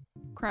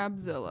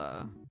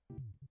 Crabzilla.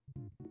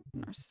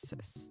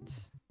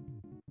 Narcissist.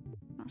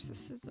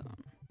 Narcissism.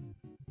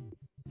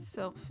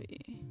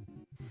 Selfie.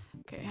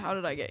 Okay, how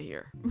did I get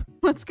here?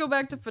 Let's go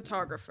back to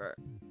photographer.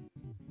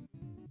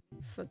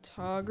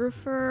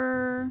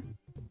 Photographer.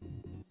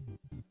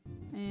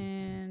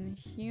 And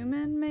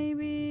human,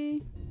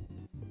 maybe?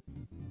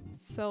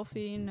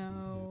 Selfie,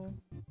 no.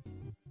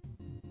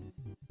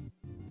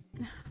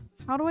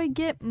 How do I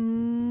get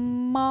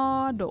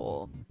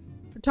model?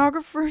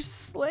 Photographer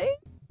slate?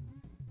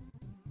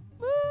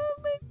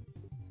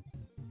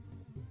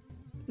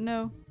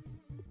 No.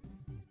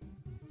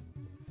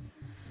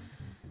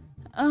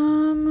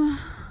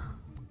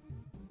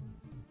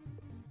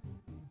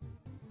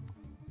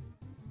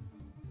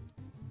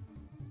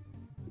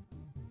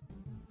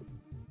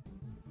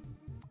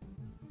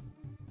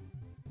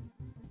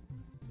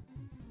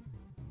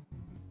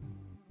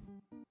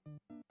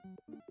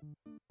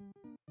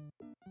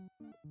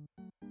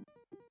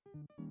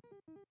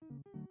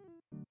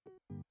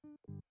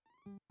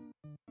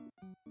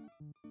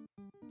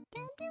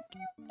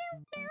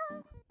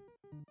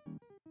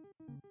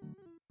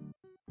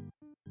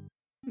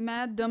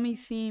 Mad dummy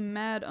theme,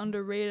 mad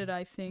underrated,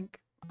 I think.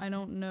 I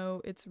don't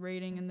know its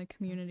rating in the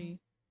community.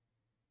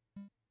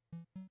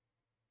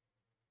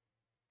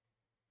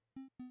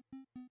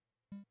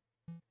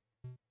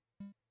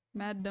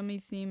 Mad dummy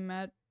theme,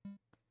 mad...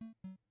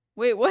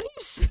 Wait, what are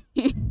you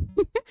saying?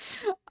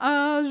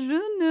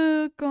 Je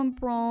ne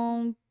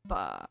comprends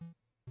pas.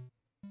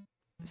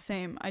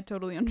 Same, I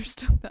totally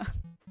understood that.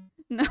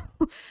 No.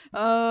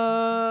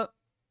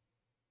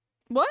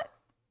 What?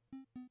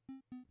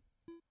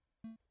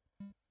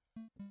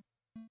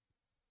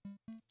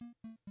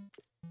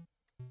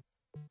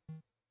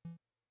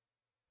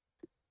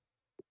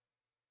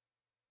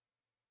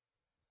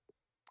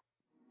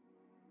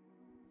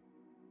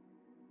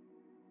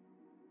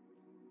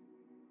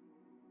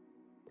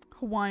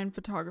 Hawaiian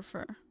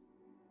photographer.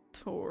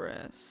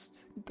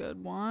 Tourist.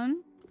 Good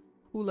one.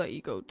 Who let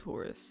you go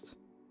tourist?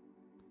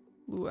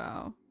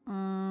 Luau.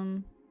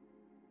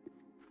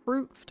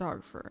 Fruit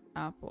photographer.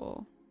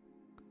 Apple.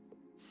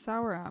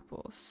 Sour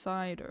apple.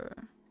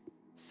 Cider.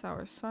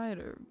 Sour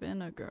cider.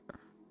 Vinegar.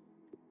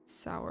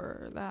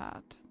 Sour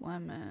that.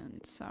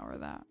 Lemon. Sour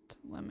that.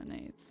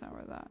 Lemonade.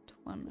 Sour that.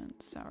 Lemon.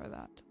 Sour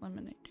that.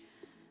 Lemonade.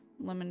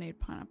 Lemonade,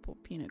 pineapple,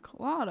 pina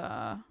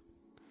colada.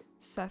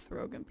 Seth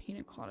Rogen,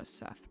 pina colada.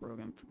 Seth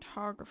Rogen,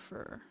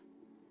 photographer.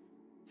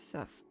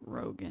 Seth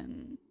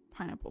Rogen,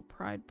 pineapple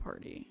pride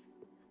party.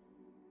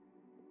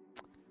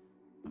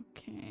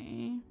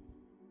 Okay.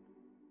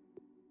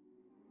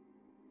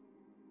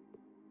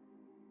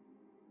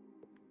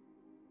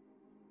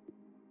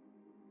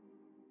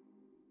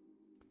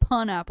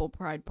 Pineapple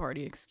pride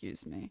party,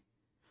 excuse me.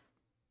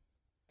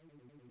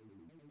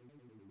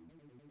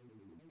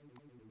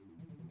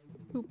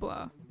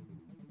 Hoopla.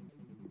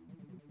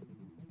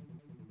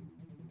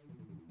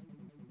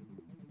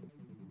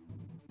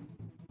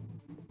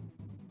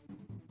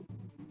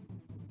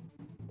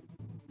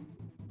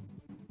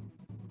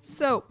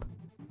 Soap.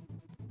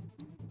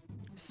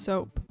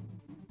 Soap.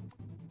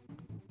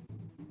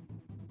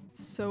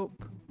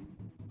 Soap.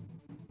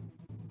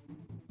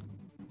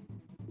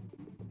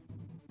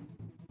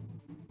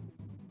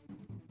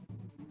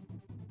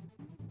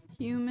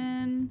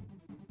 Human.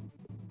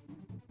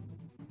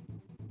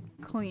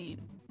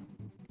 Clean.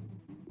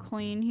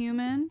 Clean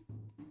human.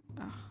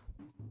 Ugh.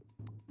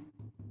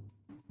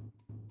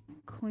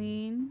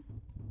 Clean.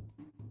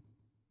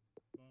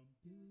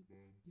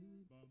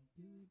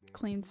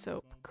 Clean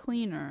soap.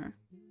 Cleaner.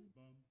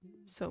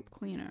 Soap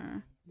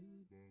cleaner.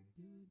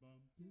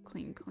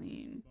 Clean,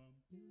 clean.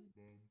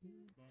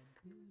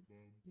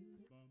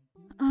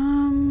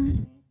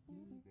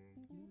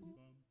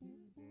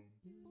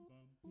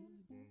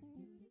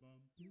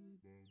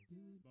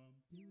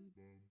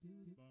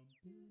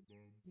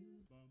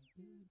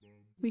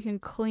 We can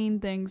clean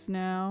things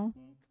now.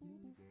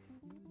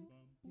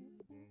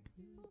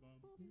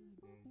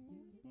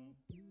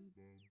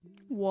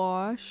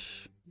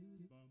 Wash.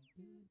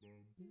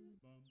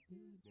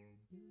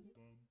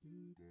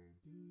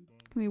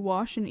 Can we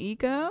wash an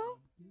ego?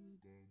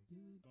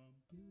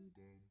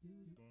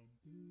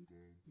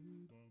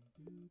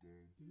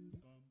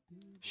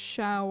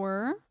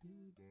 Shower.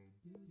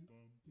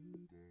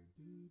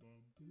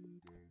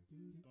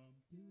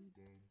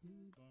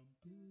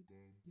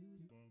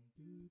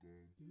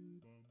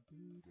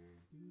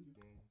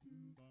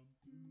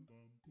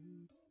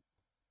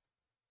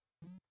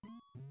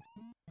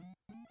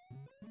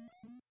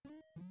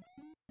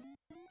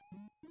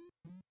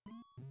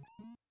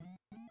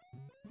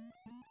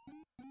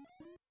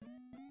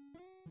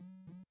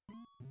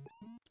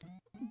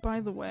 By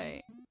the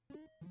way,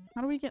 how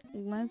do we get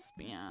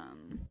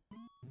lesbian?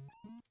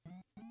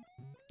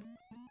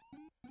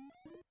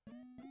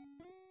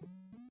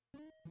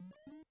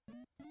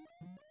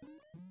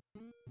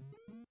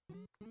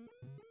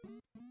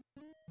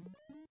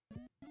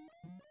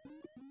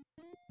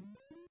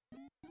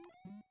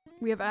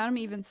 We have Adam,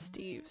 Eve, and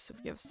Steve. So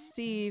if you have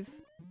Steve...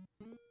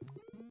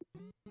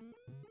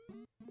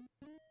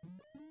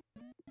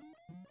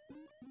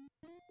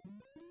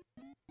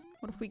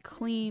 What if we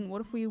clean?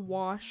 What if we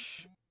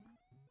wash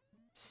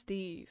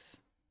Steve?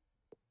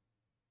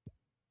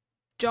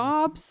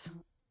 Jobs?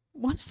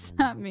 What does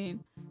that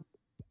mean?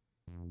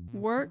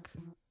 Work?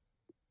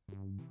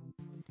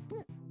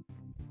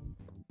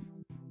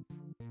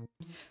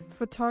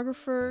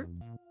 Photographer?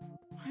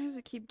 Why does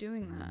it keep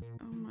doing that?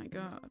 Oh my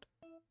god.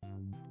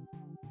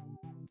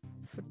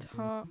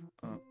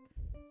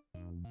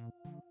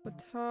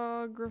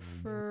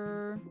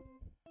 Photographer.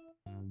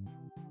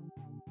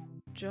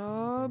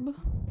 Job.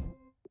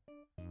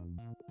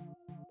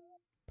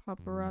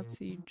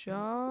 Paparazzi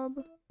job.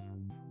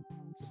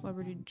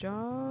 Celebrity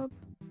job.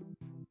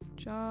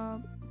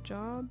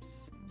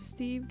 Jobs.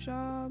 Steve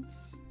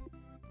Jobs.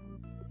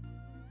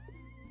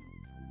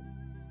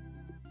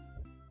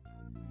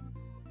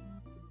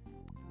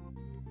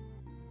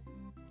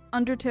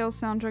 Undertale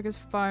soundtrack is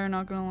fire,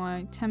 not gonna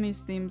lie.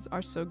 Temmie's themes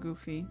are so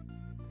goofy.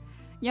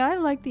 Yeah, I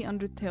like the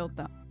Undertale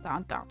What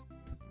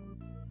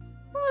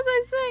was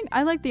I saying?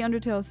 I like the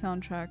Undertale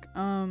soundtrack.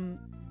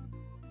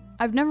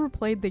 I've never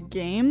played the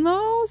game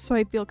though, so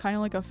I feel kind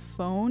of like a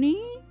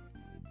phony.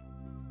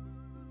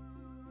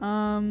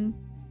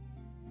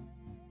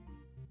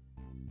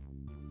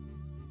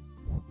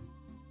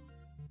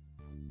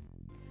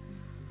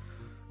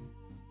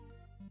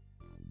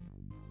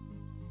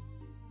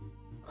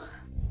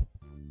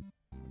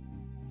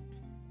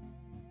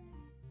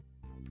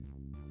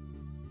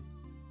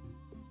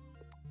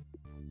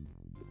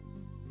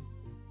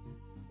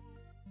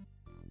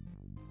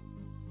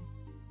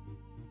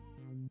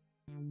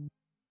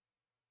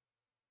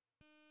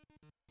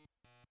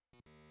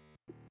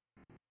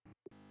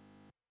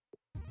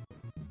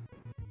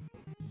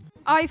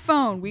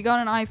 iPhone! We got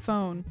an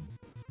iPhone.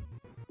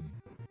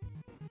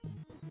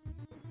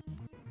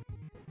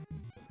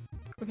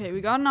 Okay, we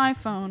got an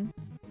iPhone.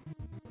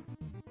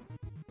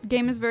 The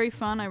game is very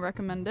fun. I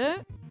recommend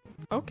it.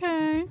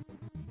 Okay.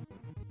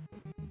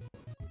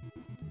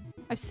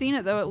 I've seen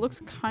it though. It looks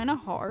kind of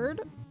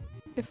hard.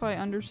 If I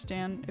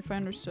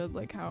understood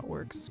like how it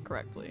works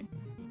correctly.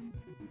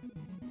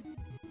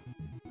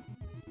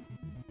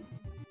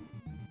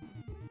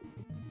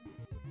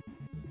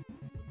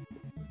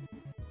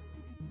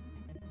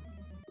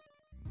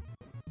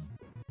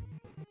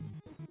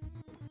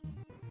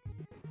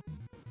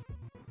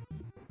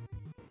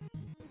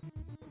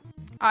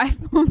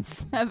 iPhone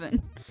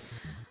 7.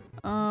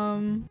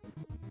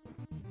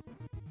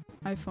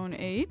 iPhone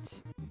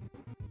 8.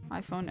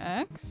 iPhone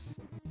X.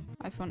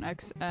 iPhone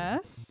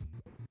XS.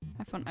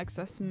 iPhone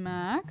XS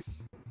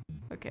Max.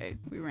 Okay,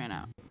 we ran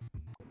out.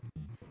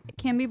 It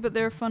can be, but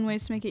there are fun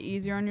ways to make it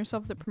easier on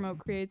yourself that promote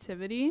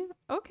creativity.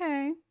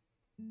 Okay.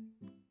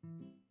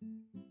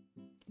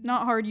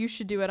 Not hard, you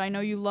should do it. I know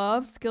you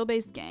love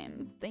skill-based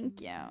games.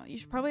 Thank you. You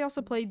should probably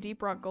also play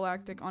Deep Rock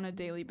Galactic on a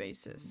daily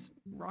basis.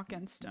 Rock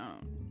and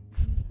Stone.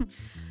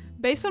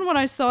 Based on what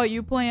I saw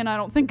you playing, I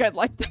don't think I'd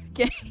like that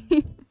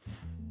game.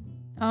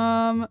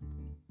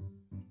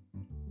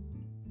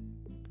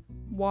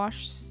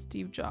 Wash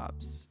Steve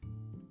Jobs.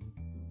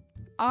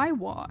 I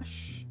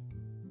wash.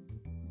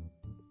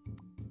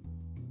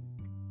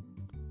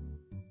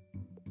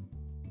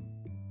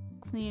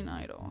 Clean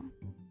idol.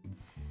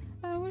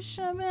 I wish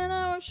I've been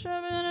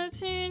a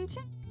teen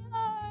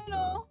idol.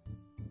 No.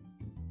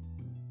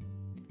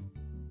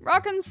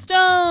 Rock and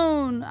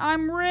stone!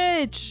 I'm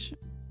rich!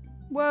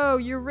 Whoa,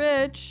 you're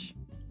rich.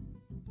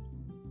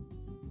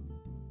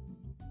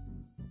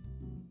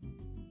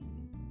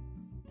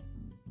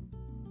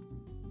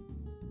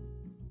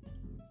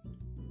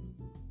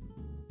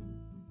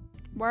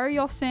 Why are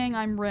y'all saying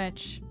I'm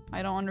rich?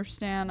 I don't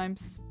understand. I'm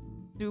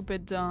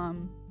stupid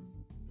dumb.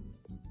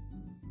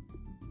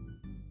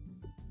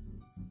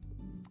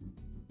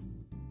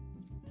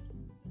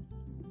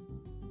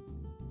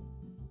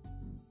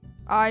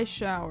 I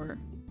shower.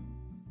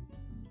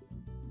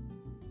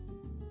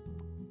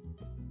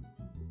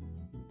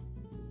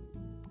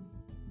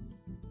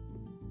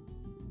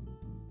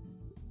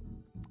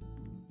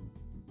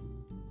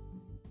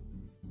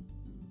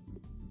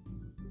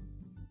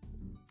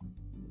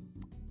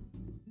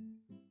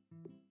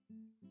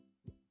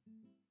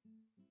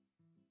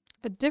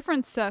 A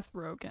different Seth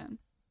Rogen.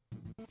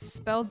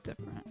 Spelled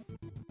different.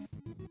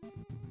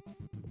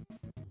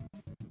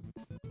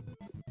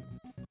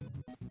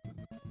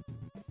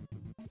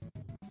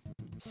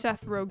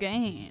 Seth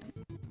Rogen.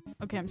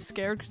 Okay, I'm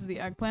scared because of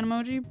the eggplant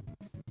emoji.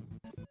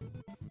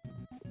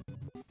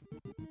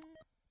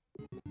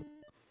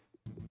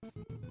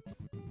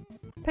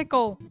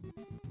 Pickle.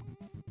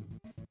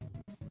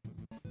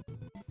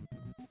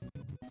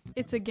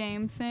 It's a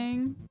game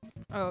thing.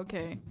 Oh,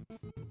 okay.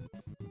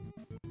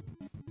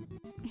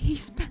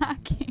 He's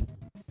packing.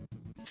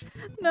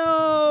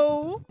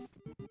 No.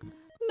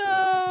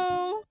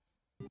 No.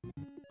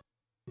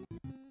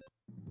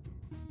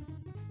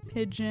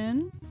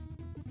 Pigeon.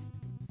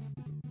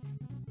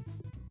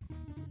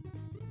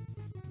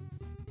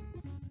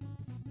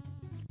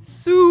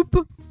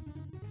 Soup.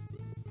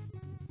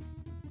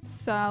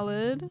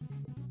 Salad.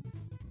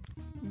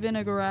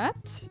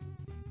 Vinaigrette.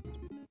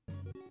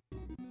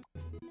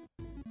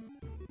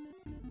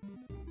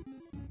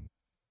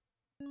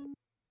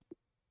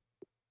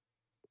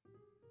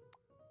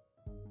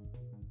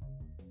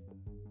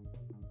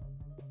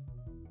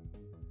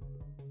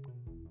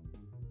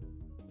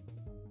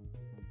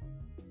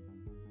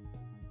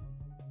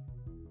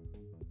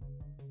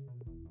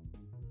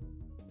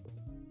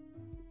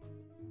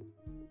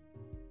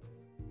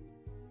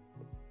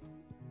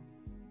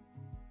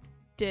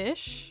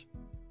 Dish.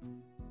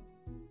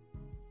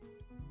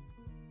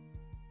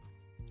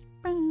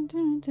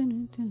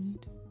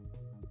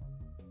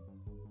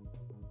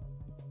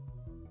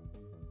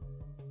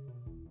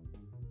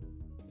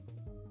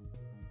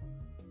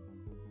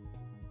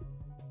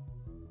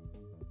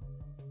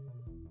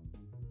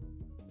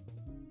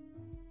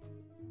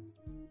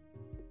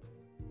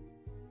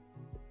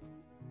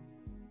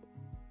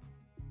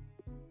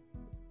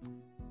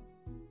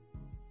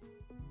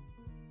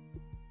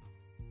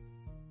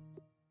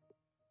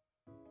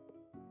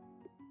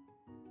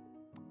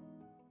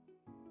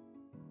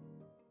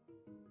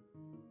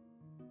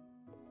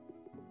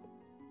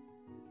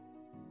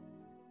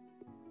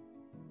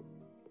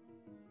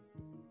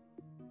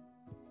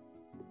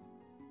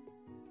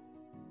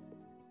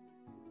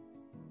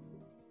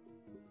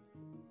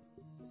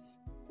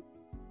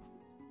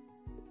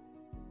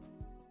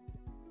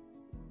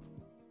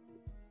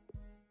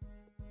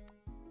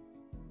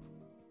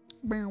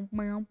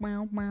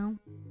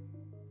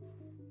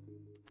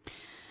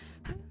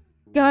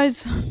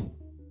 Guys,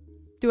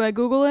 do I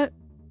Google it?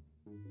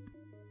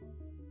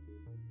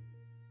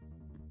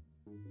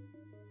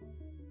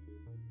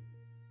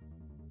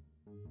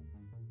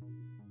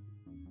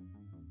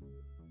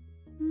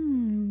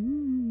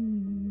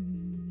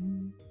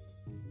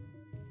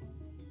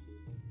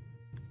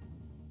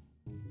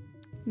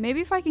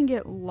 Maybe if I can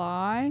get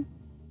lie.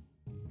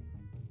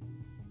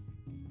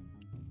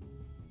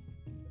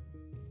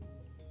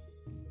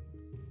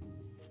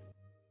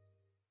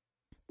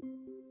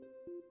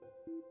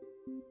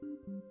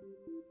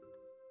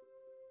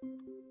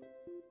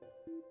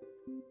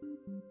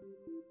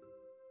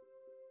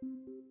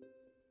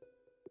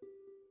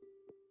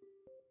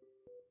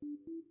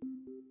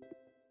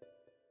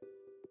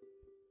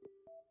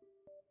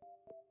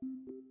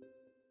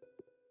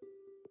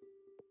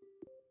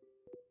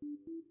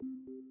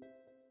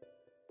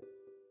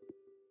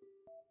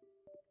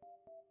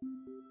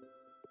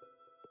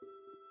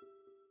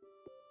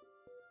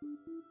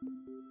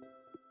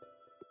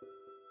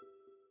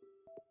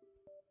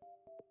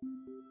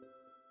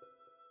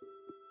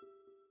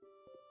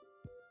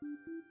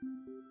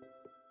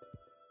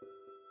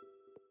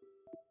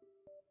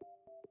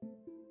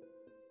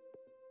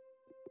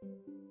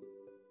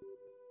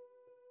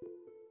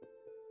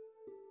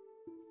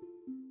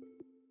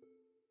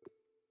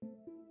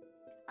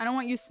 I don't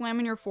want you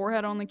slamming your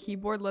forehead on the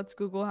keyboard. Let's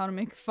Google how to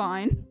make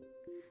fine.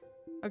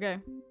 Okay.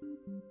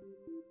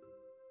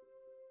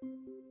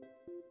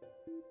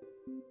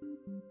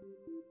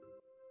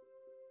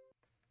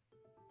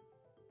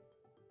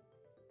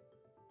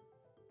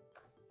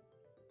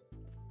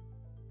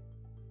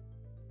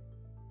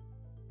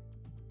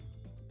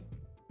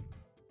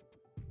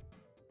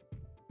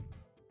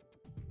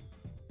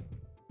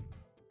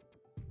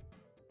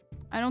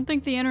 I don't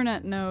think the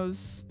internet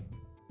knows.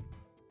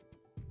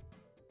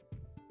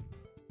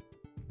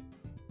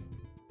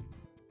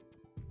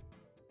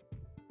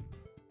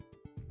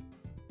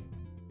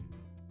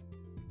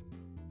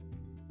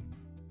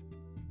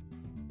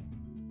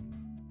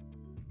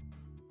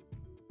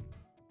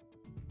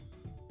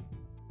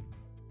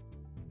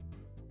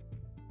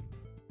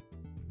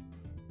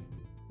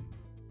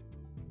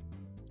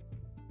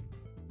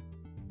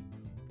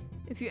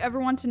 If you ever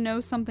want to know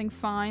something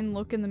fine,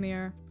 look in the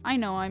mirror. I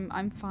know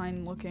I'm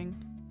fine looking.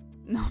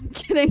 No, I'm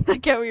kidding. I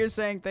get what you're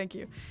saying. Thank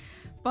you.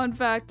 Fun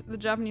fact, the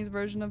Japanese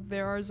version of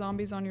There Are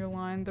Zombies on Your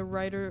Line, the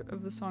writer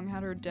of the song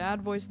had her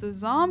dad voice the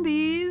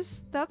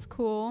zombies. That's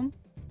cool.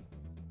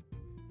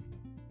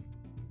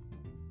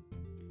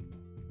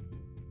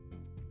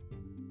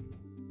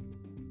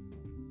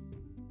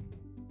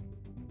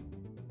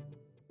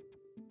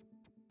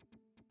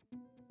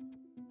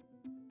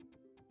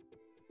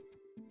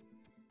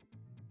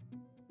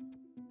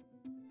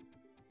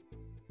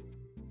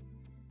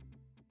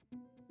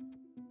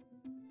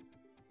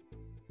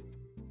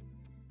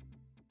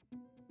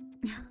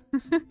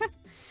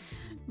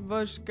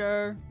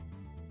 Vushker.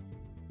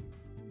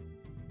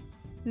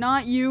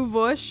 Not you,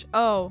 Vush.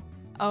 Oh.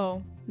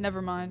 Oh.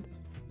 Never mind.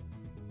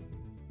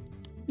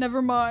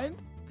 Never mind.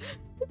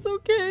 It's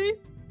okay.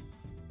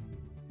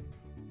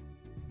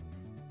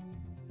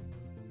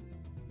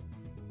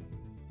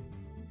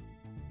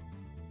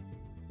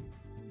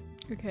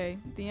 Okay.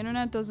 The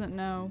internet doesn't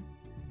know.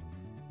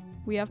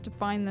 We have to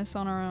find this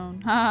on our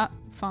own. Haha.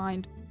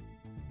 Find.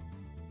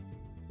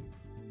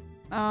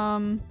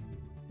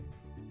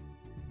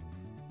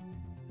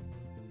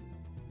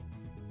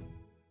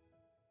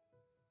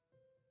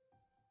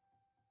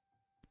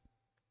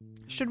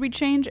 Should we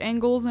change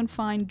angles and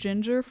find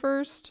Ginger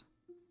first?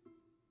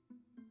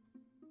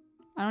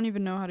 I don't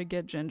even know how to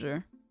get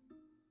Ginger.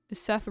 Is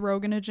Seth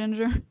Rogen a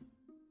Ginger?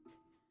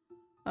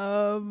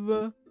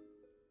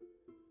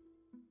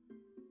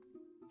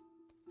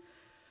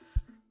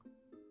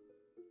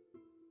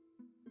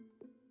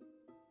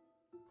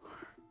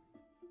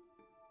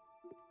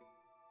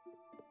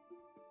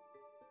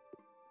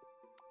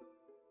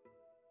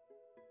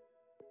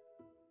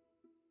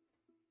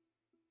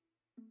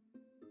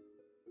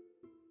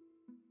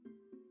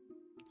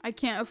 I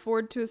can't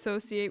afford to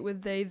associate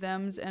with they,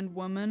 thems, and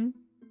women.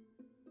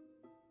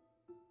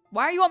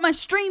 Why are you on my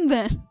stream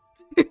then?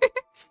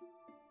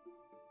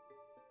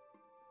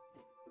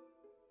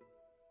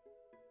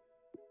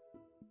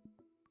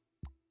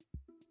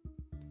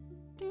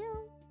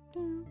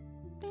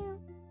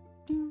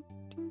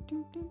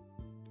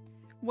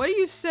 What are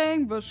you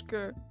saying,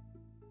 Bushker?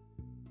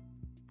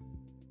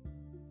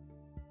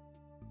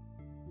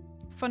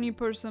 Funny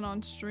person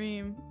on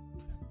stream.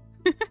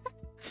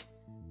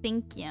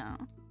 Thank you.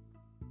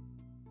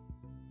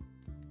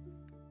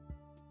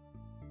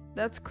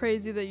 That's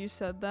crazy that you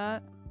said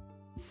that.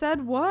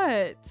 Said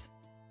what?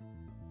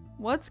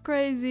 What's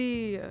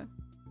crazy?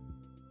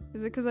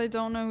 Is it because I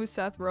don't know who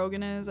Seth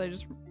Rogen is?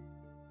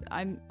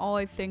 All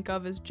I think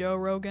of is Joe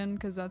Rogan,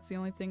 because that's the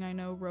only thing I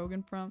know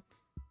Rogan from.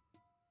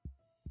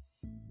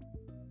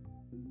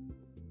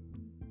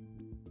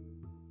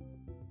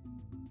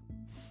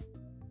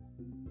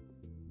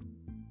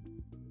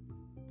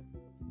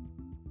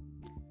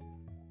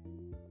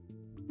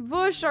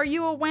 Vush, are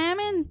you a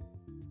whammon?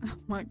 Oh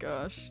my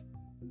gosh.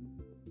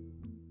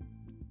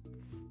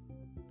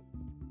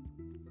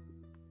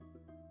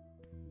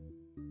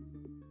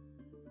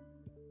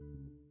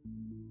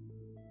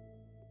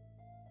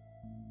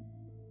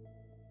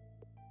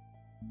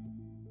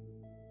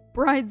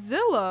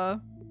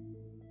 Bridezilla?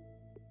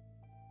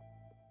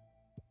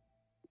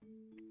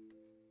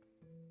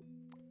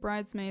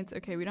 Bridesmaids.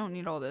 Okay, we don't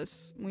need all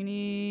this. We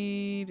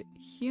need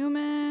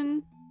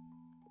human.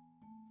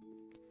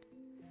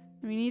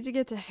 We need to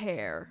get to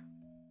hair.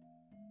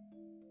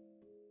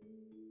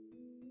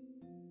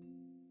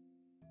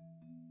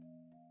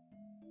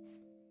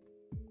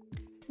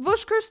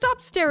 Vushker,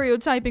 stop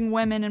stereotyping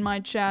women in my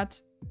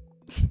chat.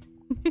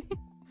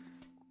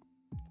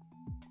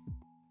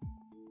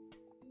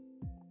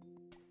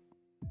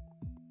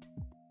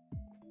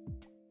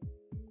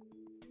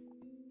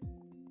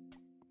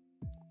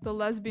 The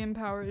lesbian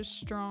power is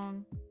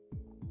strong.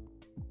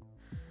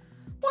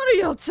 What are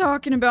y'all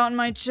talking about in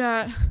my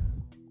chat?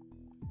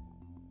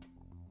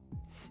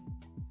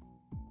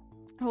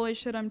 Holy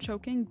shit, I'm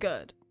choking.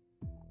 Good.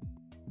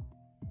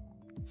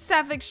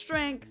 Sapphic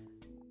strength.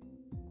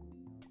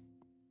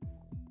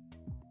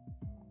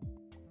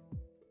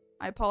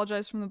 I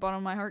apologize from the bottom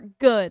of my heart.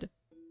 Good.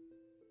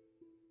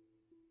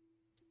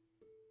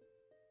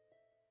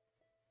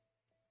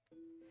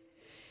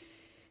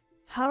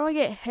 How do I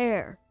get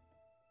hair?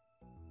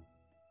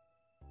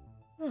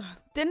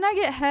 Didn't I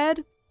get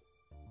head?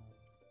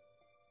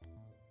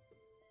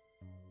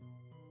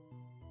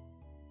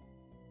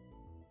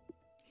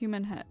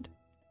 Human head.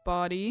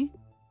 Body.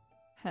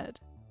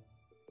 Head.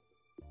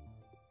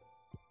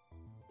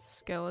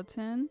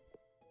 Skeleton.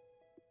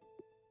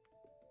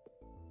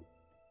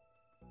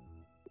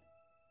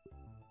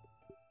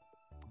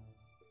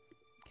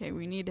 Okay,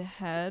 we need a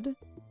head.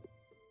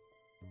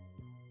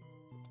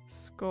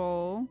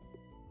 Skull.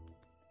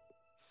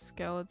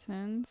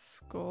 Skeleton.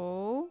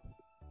 Skull.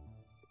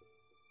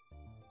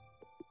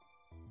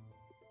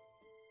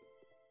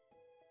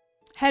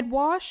 Head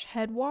wash.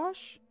 Head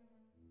wash.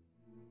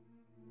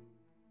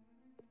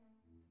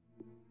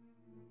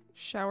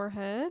 Shower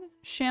head.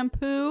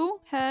 Shampoo.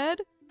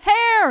 Head.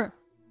 Hair!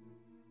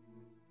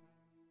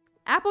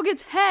 Apple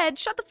gets head.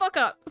 Shut the fuck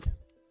up.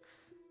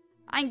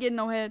 I ain't getting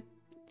no head.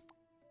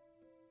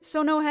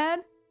 So no head?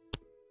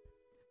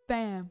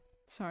 Bam.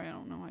 Sorry, I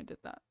don't know why I did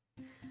that.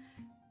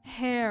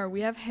 Hair.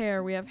 We have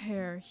hair. We have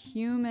hair.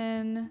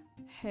 Human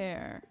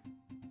hair.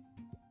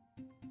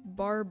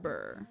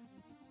 Barber.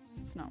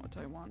 That's not what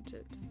I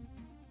wanted.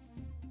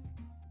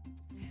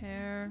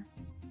 Hair.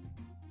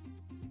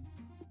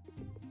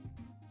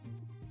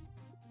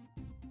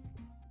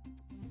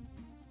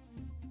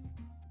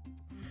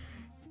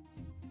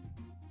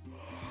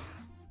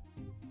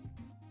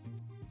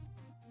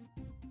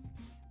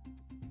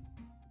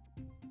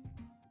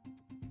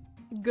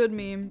 Good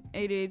meme.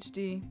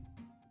 ADHD.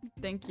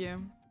 Thank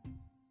you.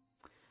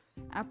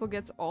 Apple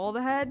gets all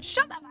the head.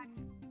 Shut the fuck up.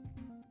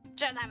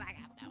 Shut the fuck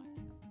up. No.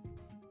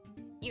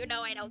 You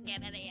know I don't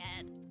get any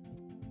head.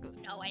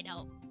 You know I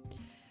don't.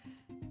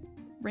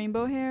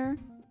 Rainbow hair?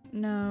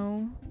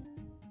 No.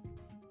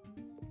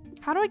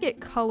 How do I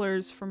get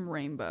colors from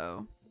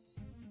rainbow?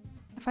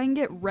 If I can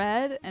get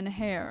red and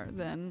hair,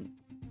 then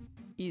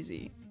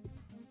easy.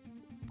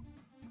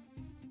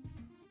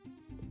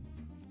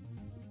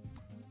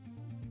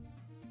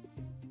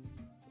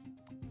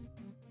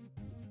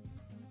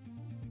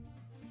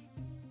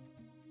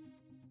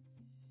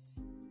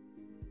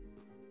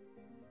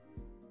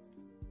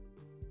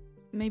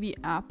 Maybe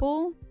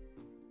apple?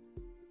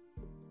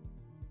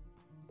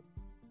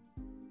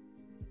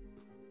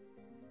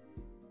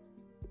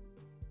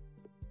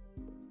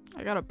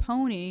 I got a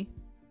pony.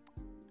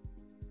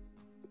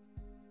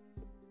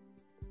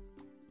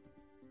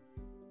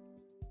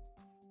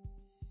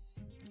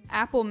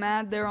 Apple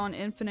mad they're on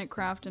Infinite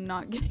Craft and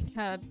not getting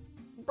head.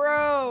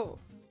 Bro!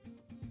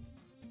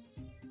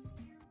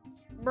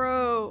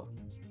 Bro!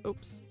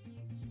 Oops.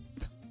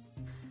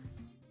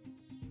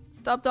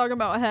 Stop talking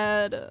about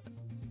head.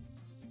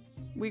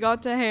 We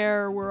got to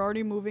hair. We're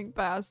already moving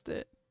past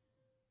it.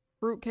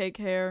 Fruitcake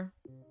hair.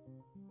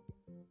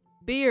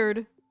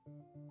 Beard.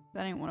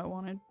 That ain't what I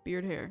wanted.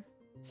 Beard hair.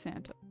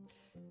 Santa.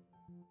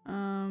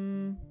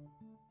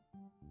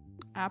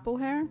 Apple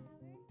hair?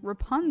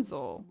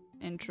 Rapunzel.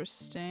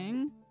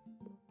 Interesting.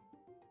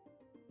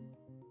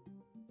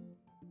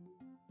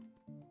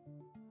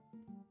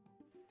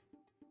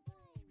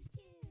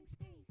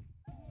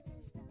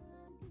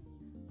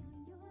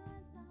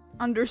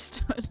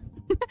 Understood.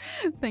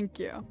 Thank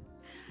you.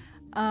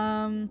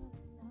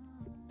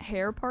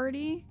 Hair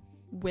party?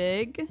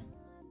 Wig?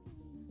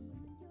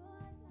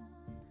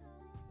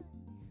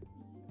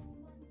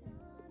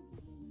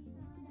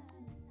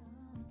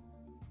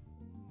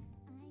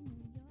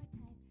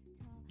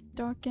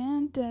 Dark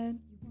and dead.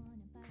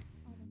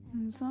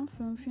 It's off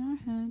of your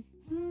head.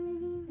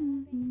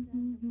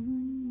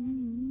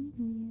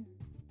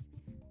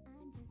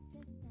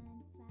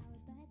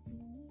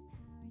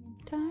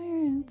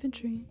 Tire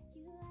infantry.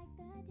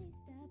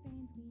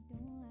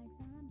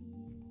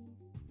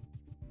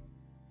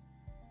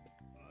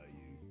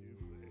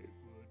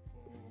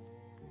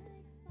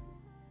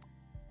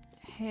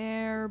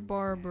 Hair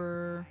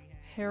barber.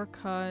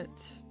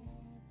 Haircut.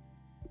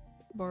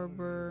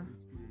 Barber.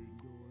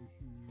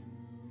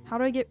 How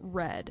do I get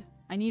red?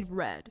 I need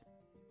red.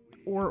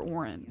 Or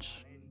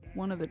orange.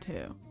 One of the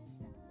two.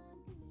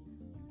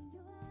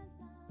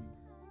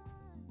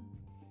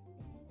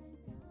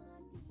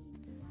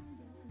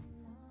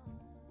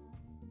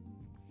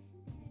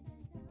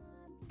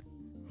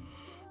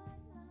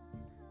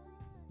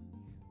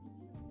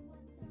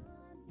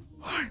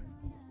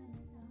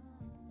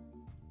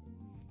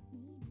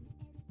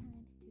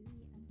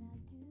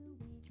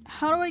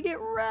 How do I get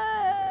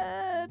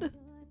red?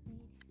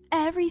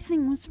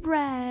 Everything was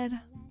red.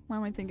 Why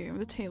am I thinking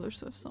of a Taylor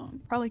Swift song?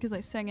 Probably because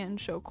I sang it in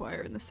show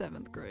choir in the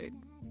 7th grade.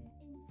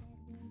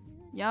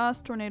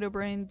 Yas, Tornado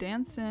Brain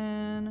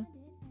dancing.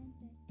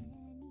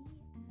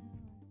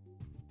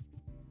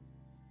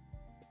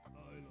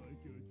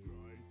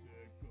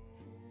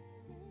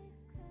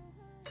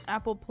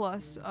 Apple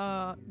Plus,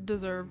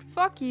 deserved.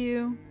 Fuck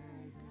you.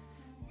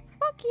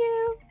 Fuck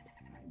you.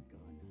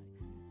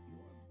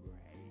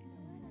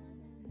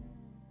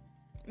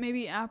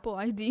 Maybe Apple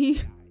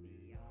ID.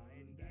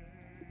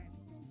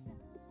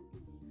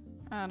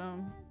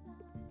 Adam.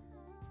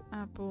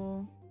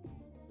 Apple.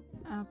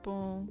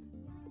 Apple.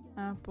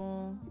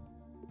 Apple.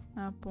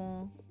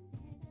 Apple.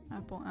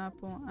 Apple,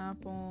 apple,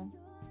 apple.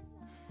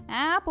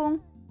 Apple.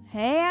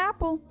 Hey,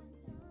 Apple.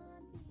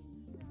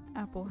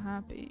 Apple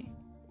happy.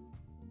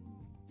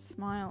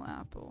 Smile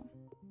apple.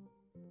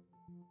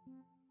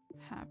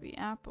 Happy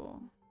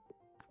apple.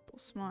 Apple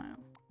smile.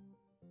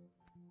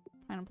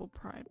 Pineapple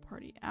pride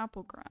party.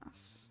 Apple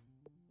grass.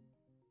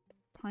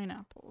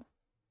 Pineapple.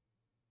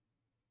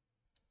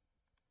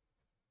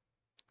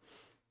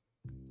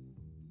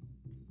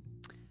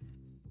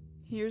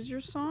 Here's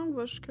your song,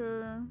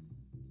 Vushka.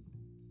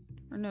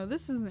 Or no,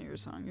 this isn't your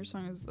song. Your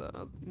song is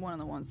the one of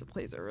the ones that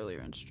plays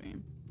earlier in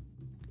stream.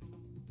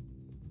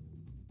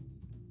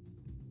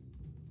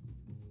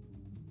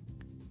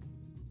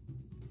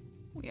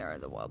 We are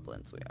the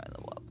Wublins. We are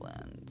the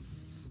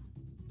Wublins.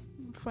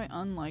 What if I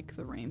unlike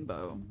the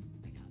rainbow?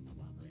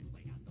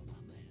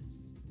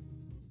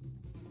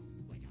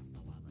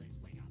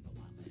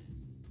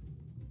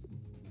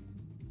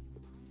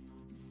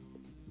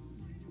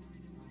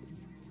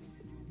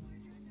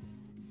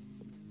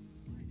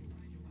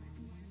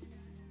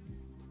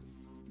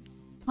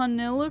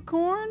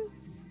 Vanillicorn?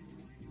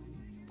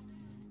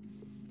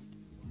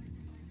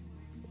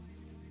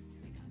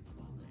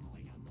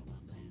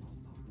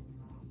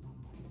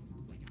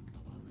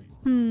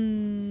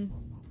 Hmm.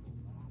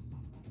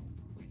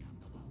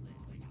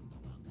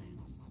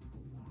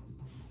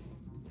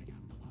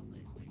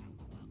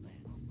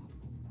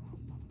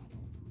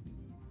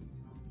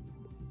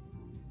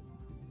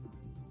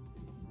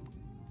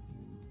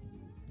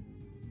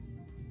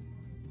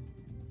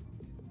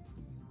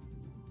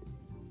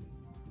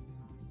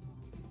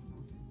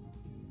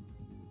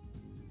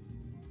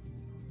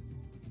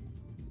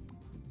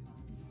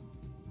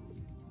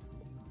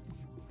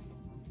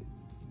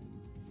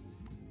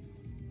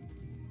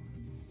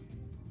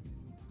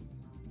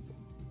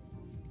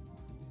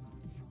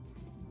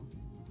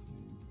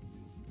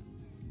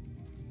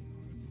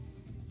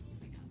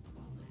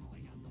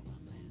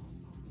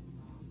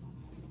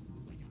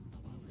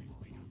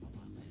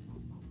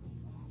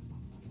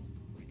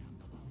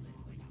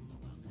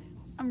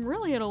 I'm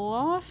really at a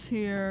loss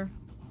here.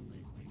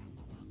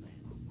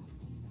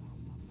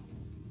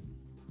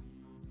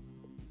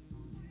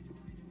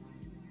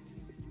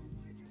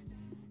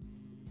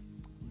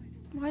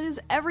 Why does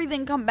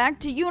everything come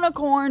back to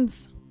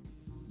unicorns?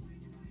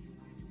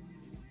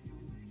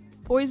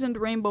 Poisoned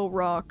rainbow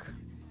rock.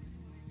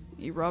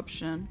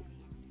 Eruption.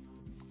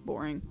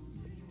 Boring.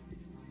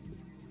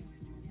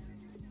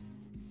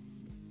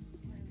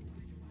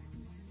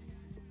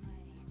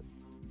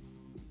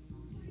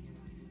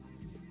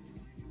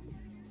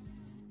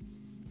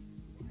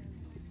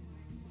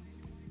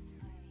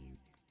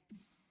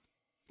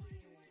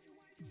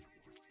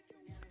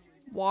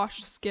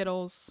 Wash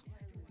Skittles.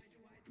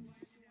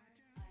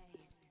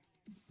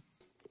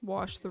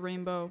 Wash the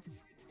rainbow.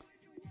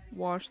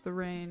 Wash the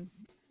rain.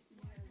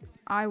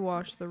 I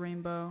wash the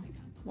rainbow.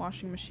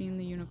 Washing machine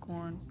the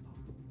unicorn.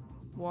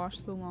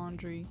 Wash the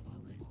laundry.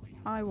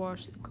 I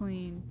wash the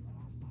clean.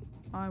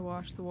 I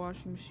wash the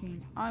washing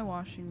machine. I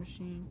washing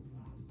machine.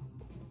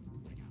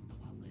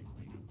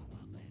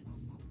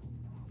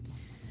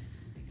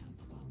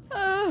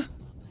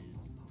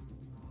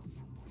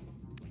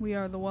 We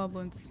are the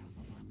Wublins.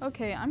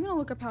 Okay, I'm gonna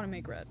look up how to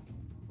make red.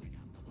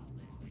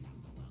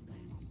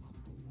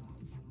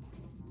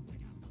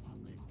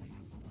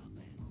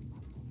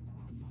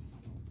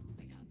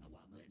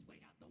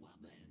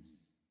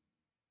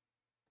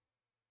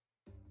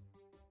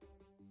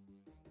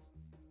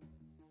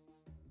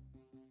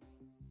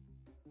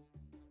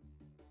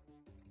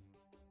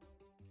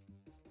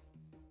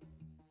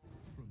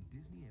 From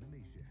Disney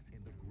Animation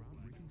and the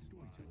groundbreaking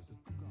storytellers of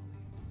Kigali.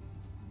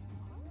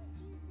 What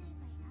would you say if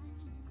I asked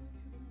you to go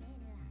to the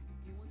mainland?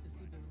 You want to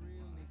see the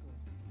real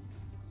Nicholas?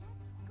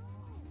 Let's go.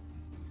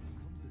 Comes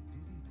a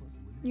Disney Plus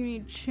limited You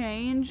need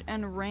change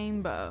and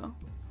rainbow.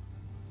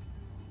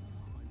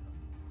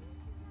 This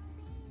is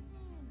amazing.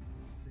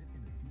 set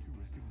in a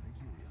futuristic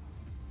Nigeria.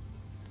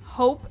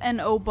 Hope and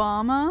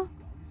Obama.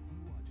 Dog's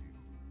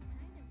Iwaju.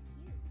 Kind of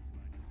cute. I take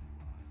that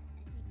back.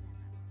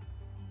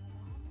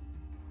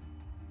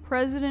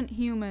 President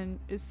Human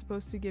is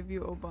supposed to give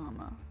you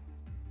Obama.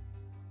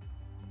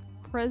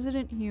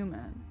 President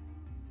Human.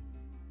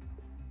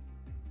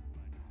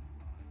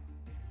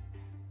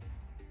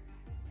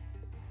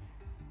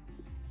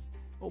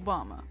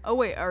 Obama. Oh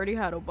wait, I already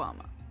had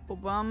Obama.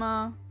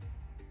 Obama.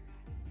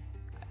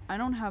 I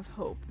don't have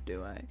hope,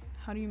 do I?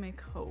 How do you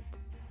make hope?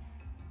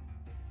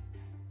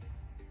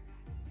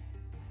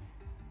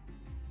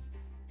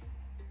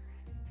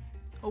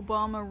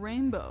 Obama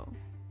rainbow.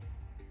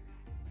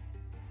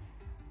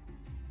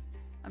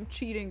 I'm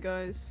cheating,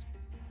 guys.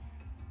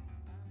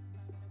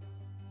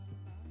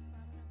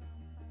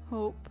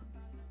 Hope.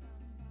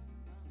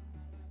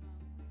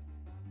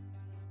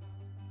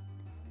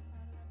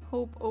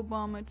 Hope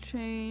Obama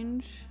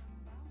change.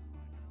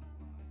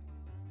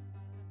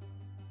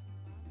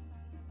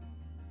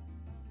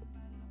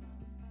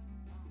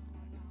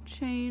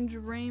 Change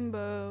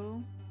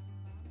rainbow.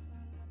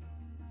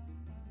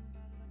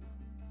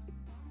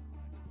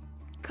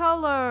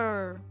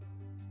 Color.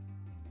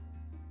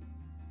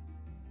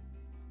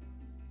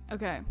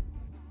 Okay.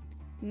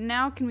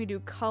 Now can we do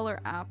color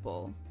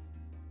apple?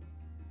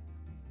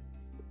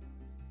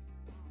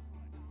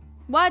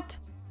 What?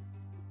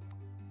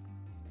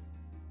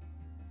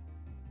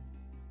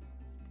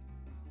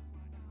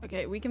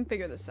 Okay, we can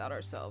figure this out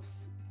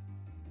ourselves.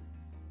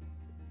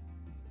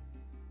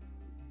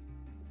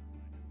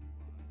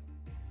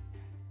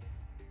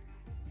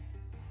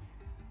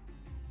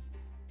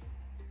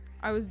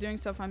 I was doing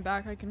stuff, I'm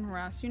back, I can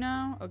harass you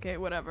now? Okay,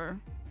 whatever.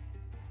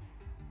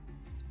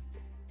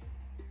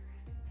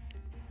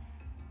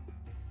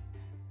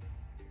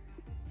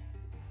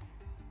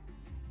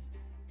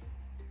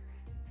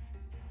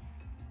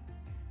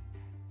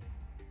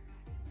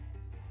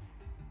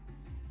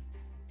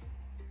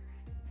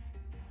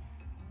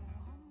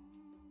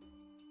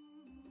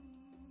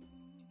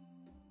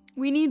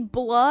 We need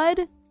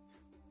blood?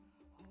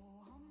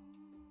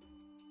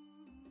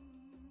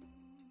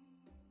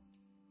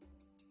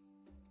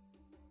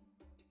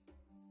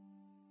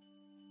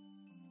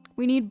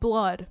 We need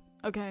blood.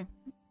 Okay.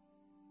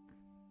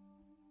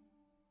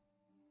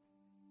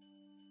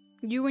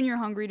 You when you're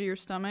hungry to your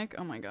stomach?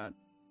 Oh my god.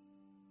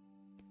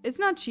 It's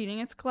not cheating,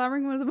 it's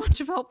collaborating with a bunch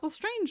of helpful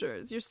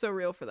strangers. You're so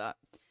real for that.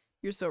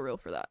 You're so real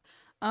for that.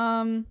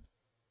 I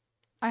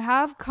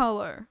have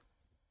color.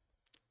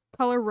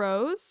 Color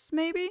rose,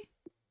 maybe?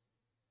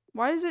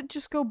 Why does it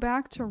just go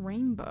back to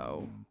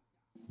rainbow?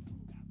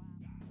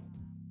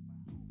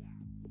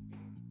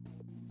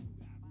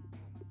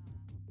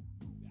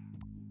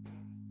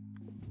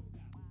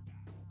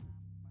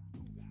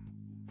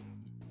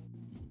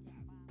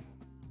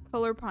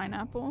 Color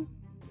pineapple.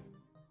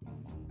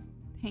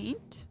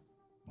 Paint.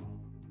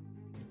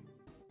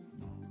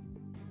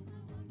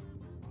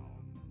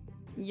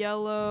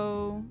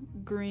 Yellow,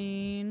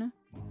 green.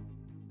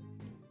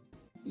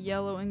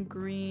 Yellow and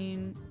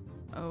green.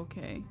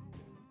 Okay.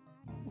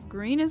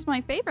 Green is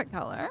my favorite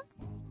color.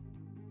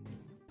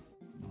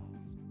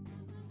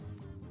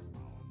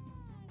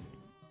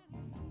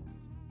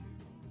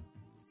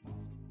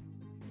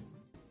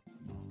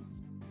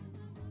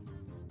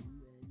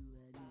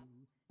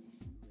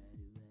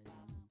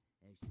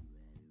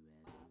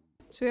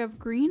 So we have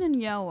green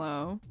and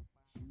yellow.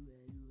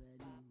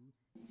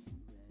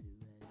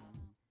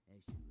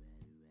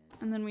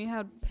 And then we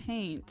had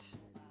paint.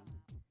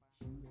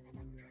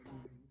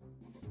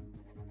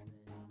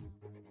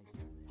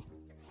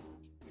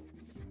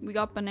 We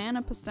got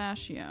banana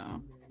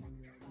pistachio.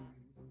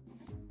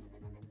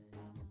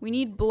 We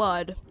need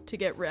blood to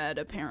get red,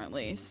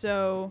 apparently.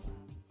 So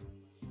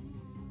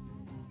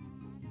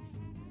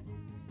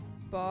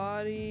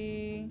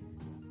body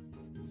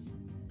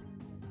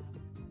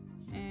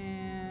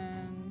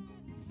and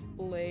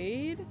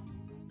blade.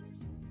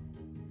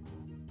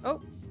 Oh.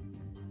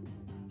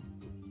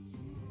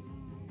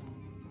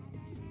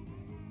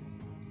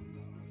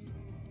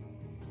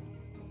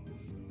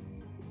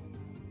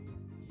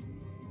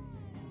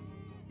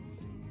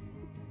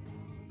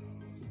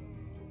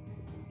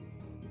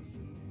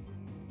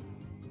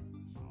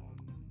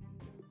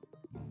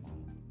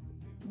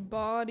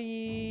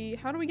 Body.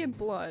 How do we get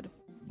blood?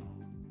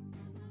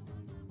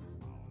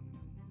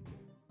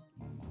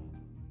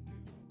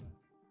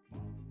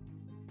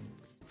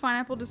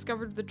 Fineapple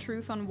discovered the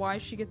truth on why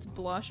she gets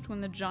blushed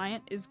when the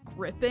giant is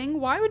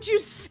gripping. Why would you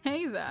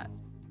say that?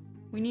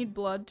 We need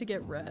blood to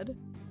get red.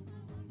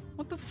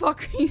 What the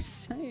fuck are you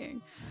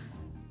saying?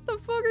 What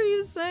the fuck are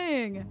you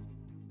saying?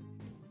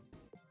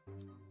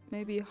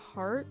 Maybe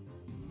heart?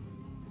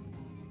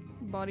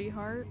 Body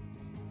heart?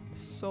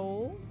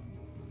 Soul?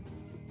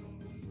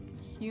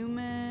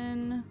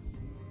 Human.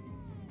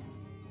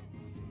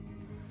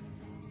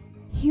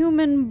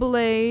 Human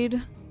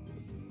blade.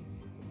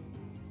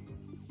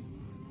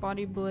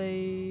 Body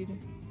blade.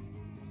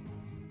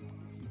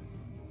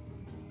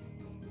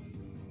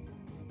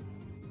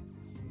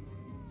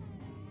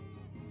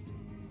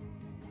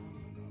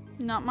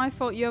 Not my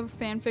fault you have a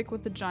fanfic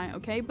with the giant,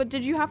 okay? But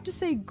did you have to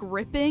say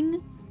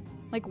gripping?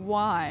 Like,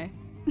 why?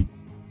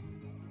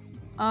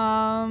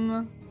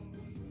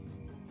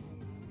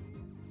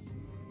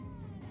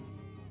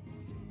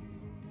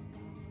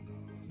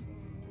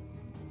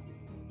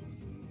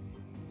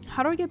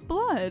 How do I get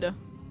blood?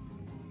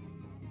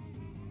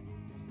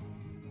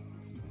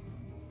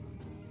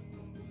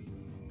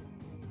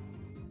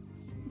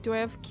 Do I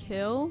have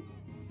kill?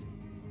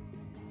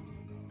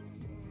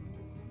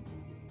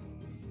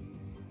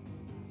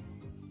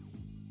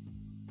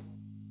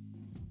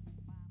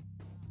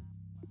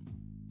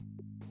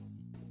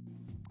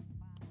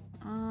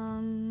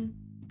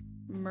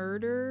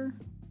 Murder?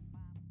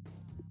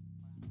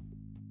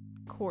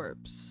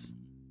 Corpse.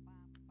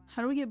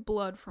 How do we get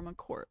blood from a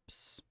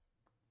corpse?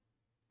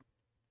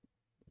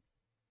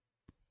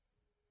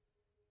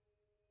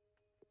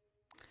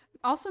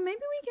 Also, maybe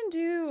we can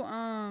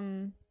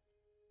do,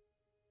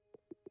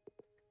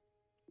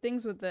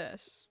 things with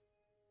this.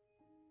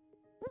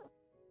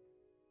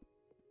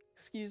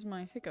 Excuse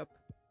my hiccup.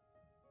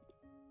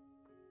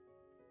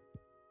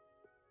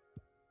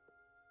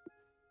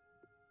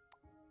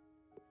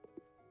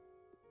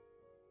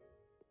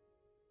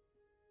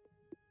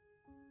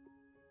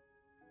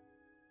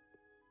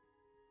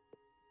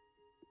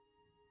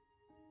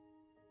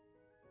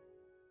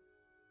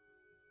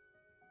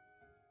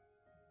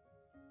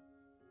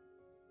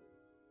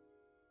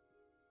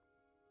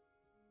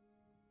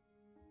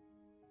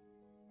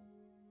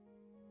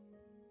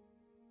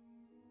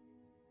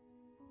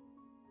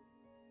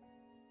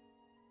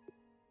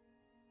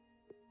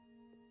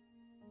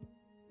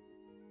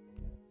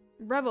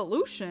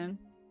 Revolution?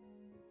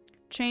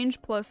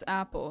 Change plus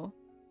apple.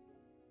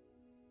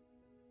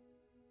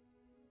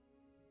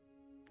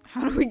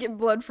 How do we get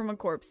blood from a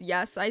corpse?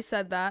 Yes, I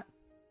said that.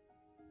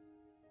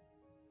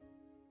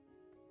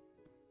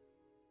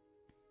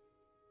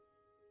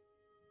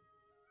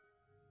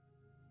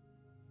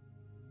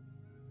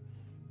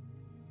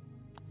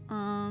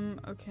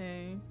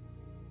 Okay.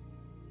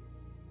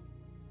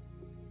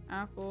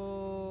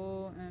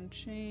 Apple and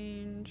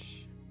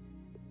change.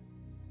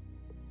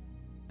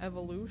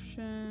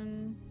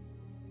 Evolution.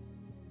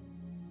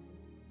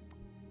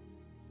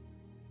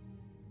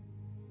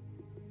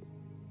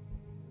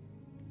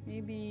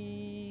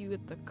 Maybe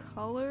with the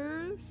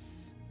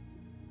colors.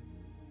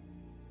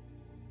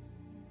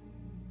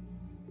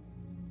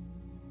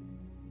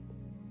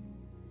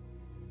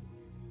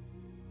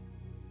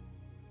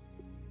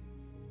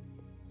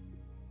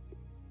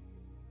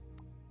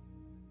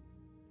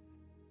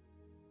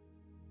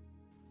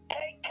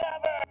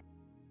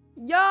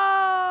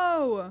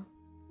 Yo!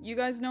 You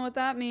guys know what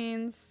that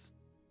means.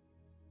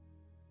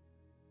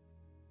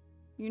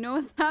 You know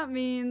what that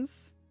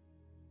means.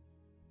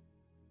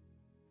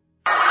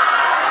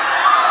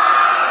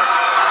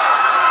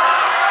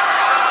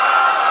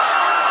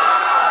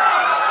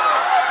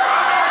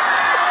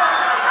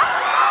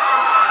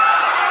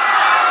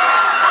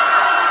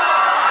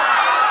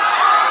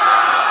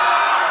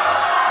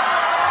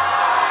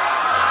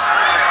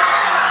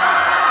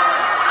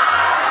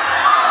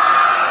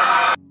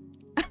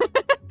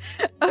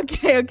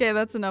 Okay,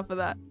 that's enough of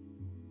that.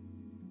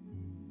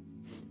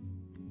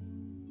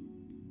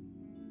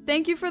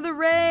 Thank you for the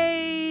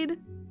raid.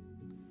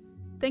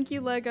 Thank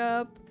you, Leg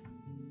Up.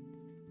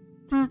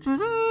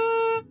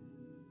 And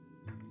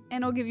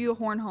I'll give you a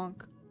horn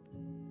honk.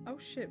 Oh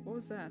shit, what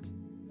was that?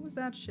 What was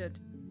that shit?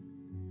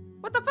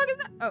 What the fuck is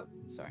that? Oh,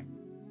 sorry.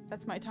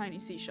 That's my tiny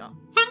seashell.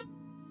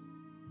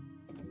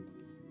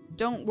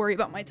 Don't worry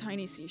about my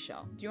tiny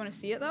seashell. Do you want to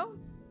see it though?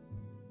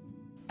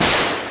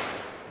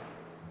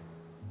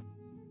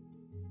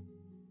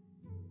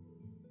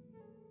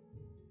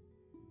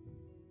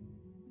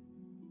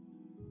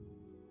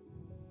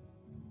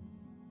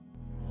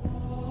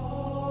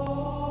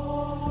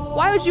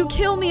 Why would you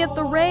kill me at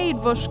the raid,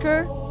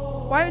 Vushker?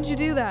 Why would you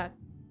do that?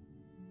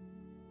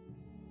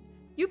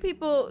 You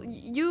people,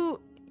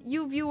 you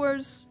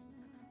viewers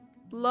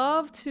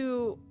love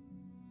to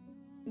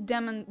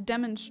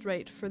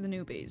demonstrate for the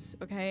newbies,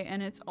 okay?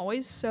 And it's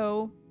always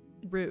so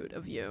rude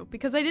of you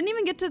because I didn't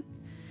even get to...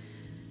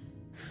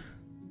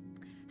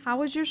 How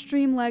was your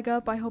stream, Leg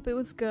Up? I hope it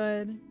was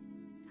good.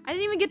 I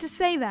didn't even get to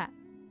say that.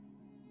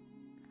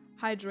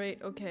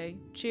 Hydrate, okay.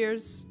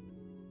 Cheers.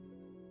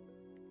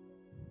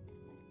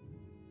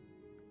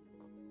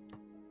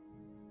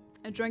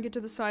 I drank it to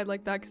the side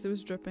like that because it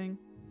was dripping.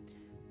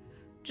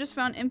 Just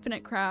found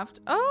Infinite Craft.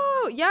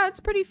 Oh, yeah,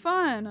 it's pretty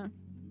fun.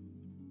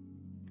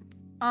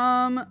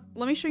 Let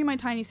me show you my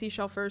tiny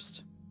seashell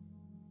first.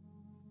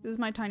 This is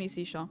my tiny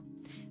seashell.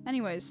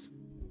 Anyways.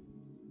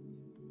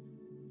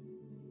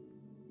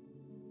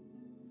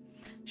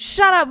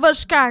 Shut up,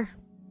 Vushkar!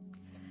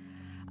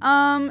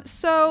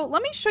 So,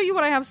 let me show you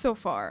what I have so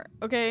far,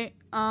 okay?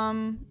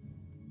 I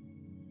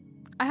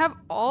have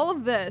all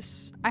of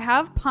this. I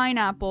have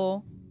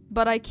pineapple,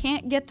 but I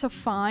can't get to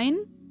fine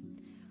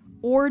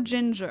or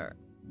ginger,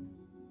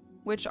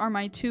 which are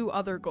my two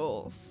other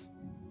goals.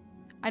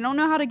 I don't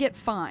know how to get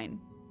fine.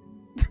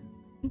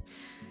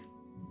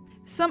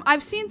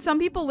 I've seen some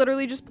people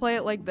literally just play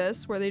it like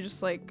this, where they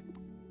just like...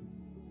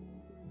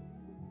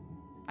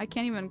 I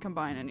can't even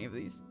combine any of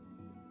these.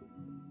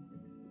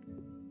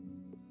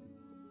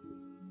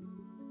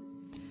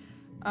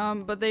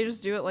 But they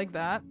just do it like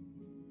that.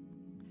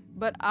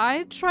 But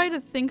I try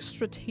to think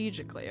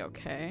strategically,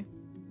 okay?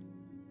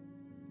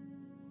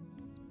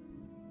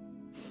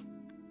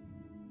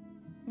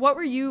 What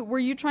were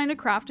you trying to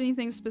craft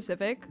anything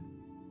specific?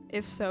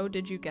 If so,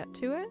 did you get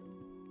to it?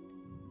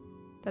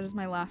 That is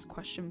my last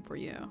question for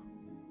you.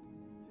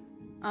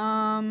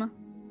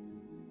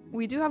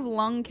 We do have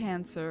lung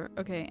cancer.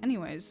 Okay,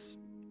 anyways.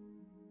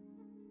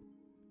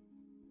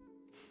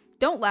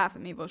 Don't laugh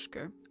at me,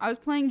 Vushker. I was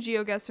playing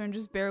GeoGuessr and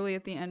just barely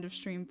at the end of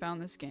stream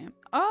found this game.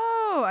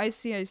 Oh, I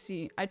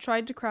see. I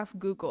tried to craft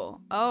Google.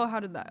 Oh, how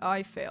did that? Oh,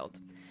 I failed.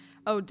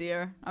 Oh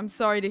dear. I'm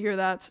sorry to hear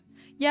that.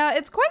 Yeah,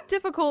 it's quite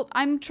difficult.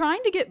 I'm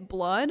trying to get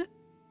blood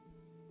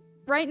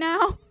right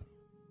now.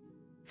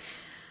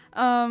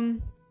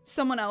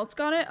 Someone else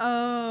got it?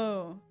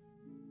 Oh.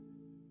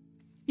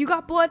 You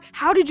got blood?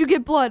 How did you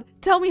get blood?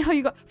 Tell me how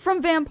you got-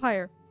 From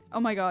vampire.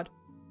 Oh my god.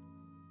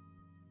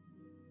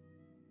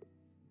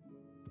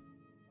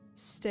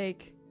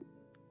 Steak.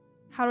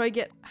 How do I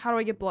get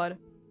blood?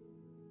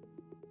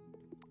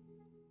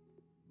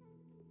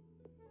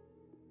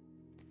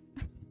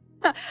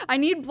 I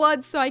need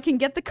blood so I can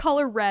get the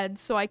color red,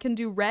 so I can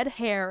do red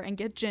hair and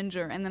get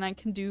ginger, and then I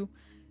can do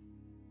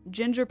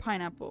ginger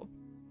pineapple.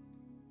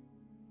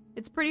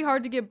 It's pretty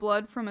hard to get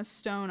blood from a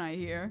stone, I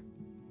hear.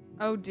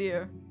 Oh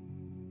dear.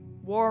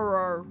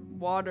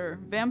 Water.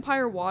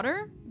 Vampire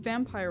water?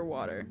 Vampire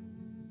water.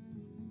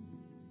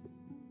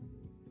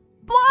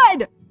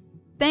 Blood!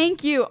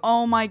 Thank you!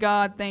 Oh my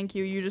god, thank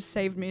you. You just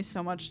saved me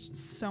so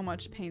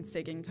much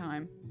painstaking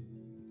time.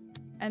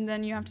 And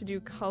then you have to do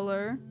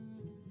color.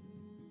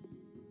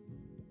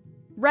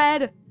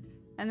 Red!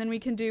 And then we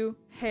can do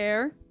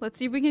hair. Let's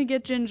see if we can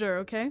get ginger,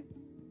 okay?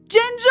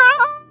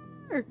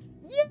 Ginger!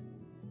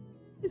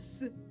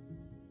 Yes!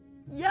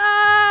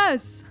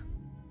 Yes!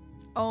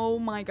 Oh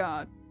my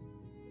god.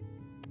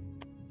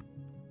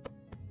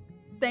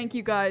 Thank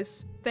you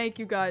guys. Thank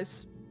you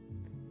guys.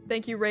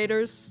 Thank you,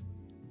 Raiders.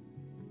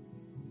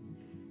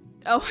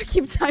 Oh, I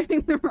keep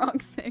typing the wrong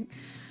thing.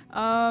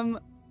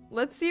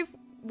 Let's see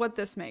what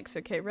this makes.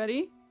 Okay,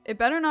 ready? It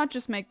better not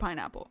just make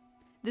pineapple.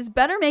 This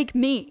better make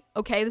me,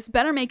 okay? This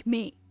better make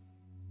me.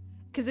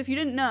 Because if you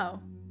didn't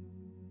know,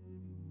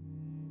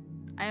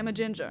 I am a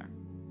ginger.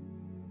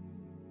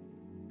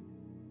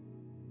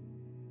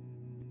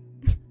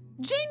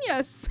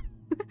 Genius!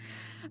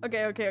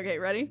 Okay,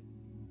 ready?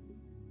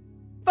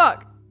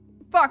 Fuck,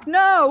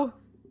 no!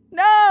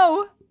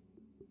 No!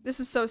 This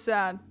is so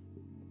sad.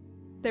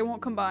 They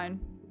won't combine.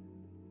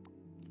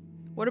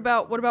 What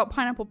about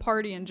Pineapple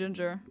Party and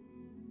Ginger?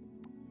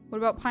 What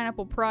about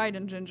Pineapple Pride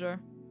and Ginger?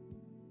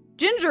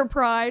 Ginger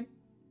Pride!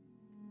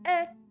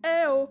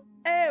 Ew.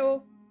 I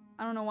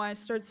don't know why I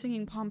started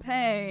singing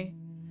Pompeii.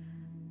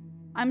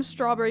 I'm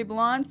Strawberry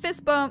Blonde.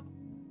 Fist bump.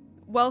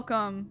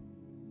 Welcome.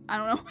 I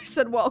don't know why I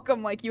said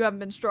welcome like you haven't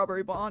been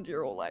Strawberry Blonde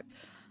your whole life.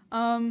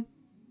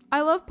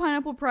 I love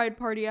Pineapple Pride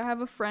Party. I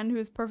have a friend who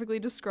is perfectly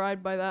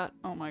described by that.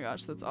 Oh my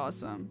gosh, that's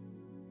awesome.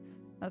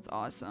 That's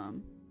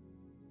awesome.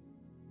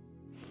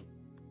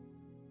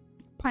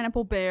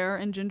 Pineapple Bear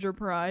and Ginger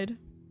Pride.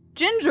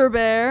 Ginger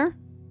Bear!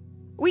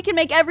 We can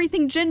make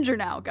everything ginger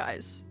now,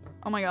 guys.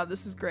 Oh my god,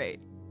 this is great.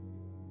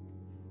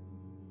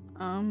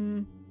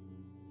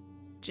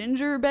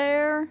 Ginger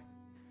Bear?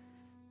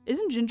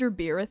 Isn't ginger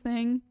beer a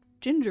thing?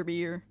 Ginger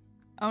beer.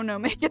 Oh no,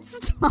 make it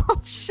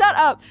stop. Shut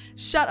up.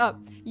 Shut up.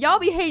 Y'all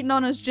be hating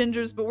on us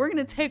gingers, but we're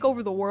gonna take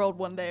over the world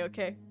one day,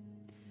 okay?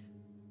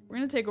 We're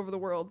gonna take over the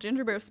world.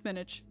 Ginger Bear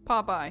spinach.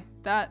 Popeye.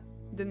 That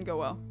didn't go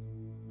well.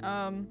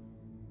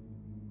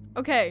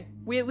 Okay,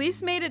 we at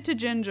least made it to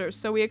ginger,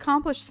 so we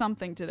accomplished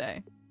something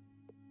today.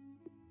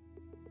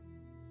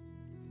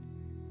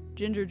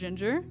 Ginger.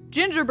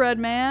 Gingerbread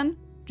man.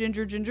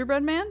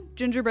 Gingerbread man.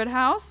 Gingerbread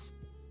house.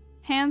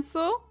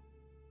 Hansel.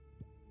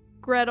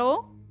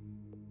 Gretel.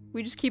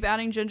 We just keep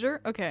adding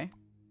ginger? Okay.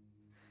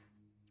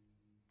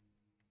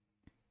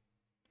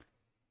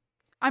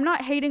 I'm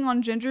not hating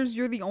on gingers.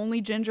 You're the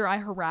only ginger I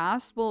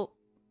harass. Well,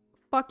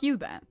 fuck you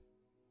then.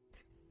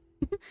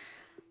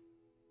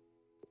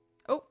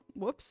 Oh,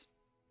 whoops.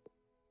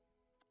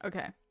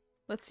 Okay.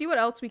 Let's see what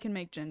else we can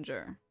make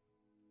ginger.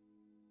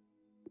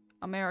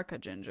 America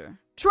ginger.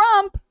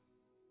 Trump!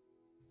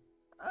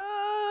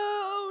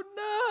 Oh,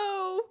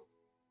 no!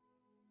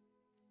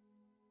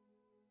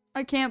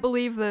 I can't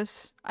believe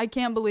this. I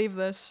can't believe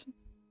this.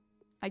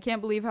 I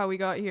can't believe how we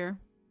got here.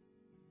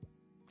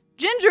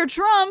 Ginger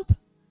Trump!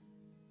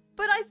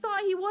 But I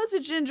thought he was a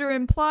ginger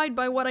implied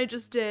by what I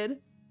just did.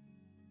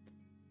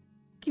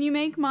 Can you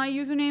make my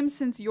username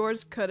since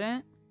yours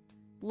couldn't?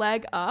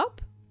 Leg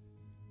up?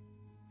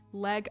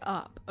 Leg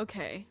up.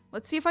 Okay.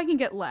 Let's see if I can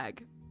get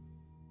leg.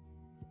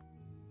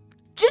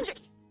 Ginger!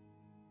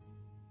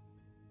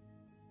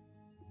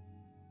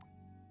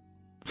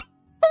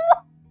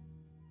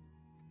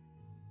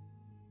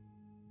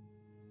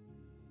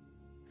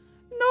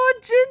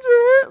 Not Ginger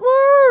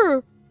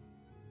Hitler!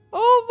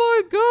 Oh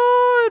my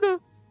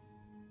god!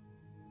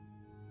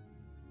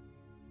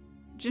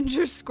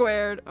 Ginger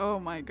squared. Oh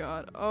my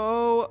god.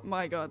 Oh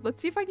my god.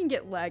 Let's see if I can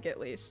get leg at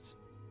least.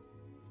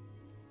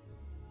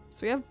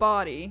 So we have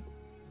body.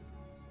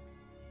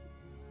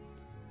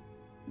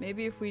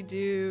 Maybe if we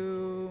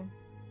do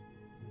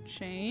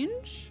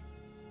change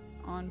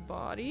on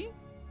body,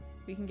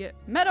 we can get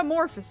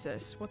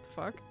metamorphosis. What the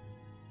fuck?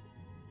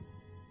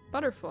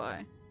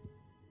 Butterfly.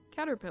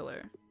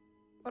 Caterpillar.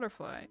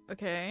 Butterfly.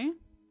 Okay.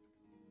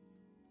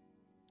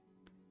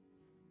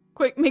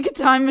 Quick, make a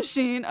time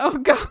machine. Oh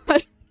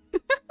god.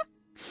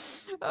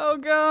 Oh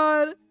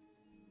god.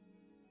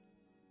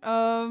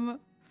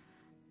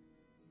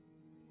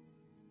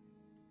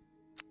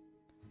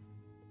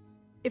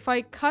 If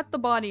I cut the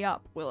body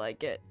up, will I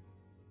get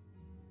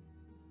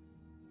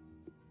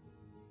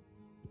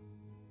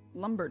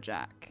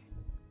lumberjack?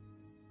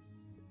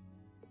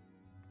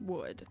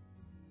 Wood.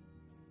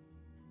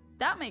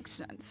 That makes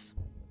sense.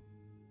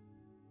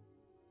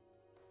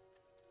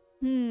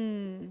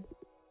 And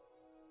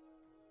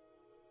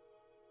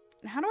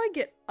how do I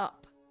get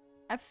up?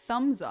 I have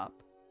thumbs up.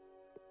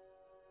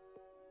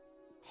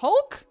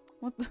 Hulk?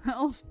 What the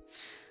hell?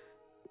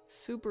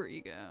 Super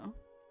ego.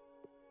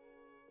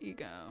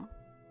 Ego.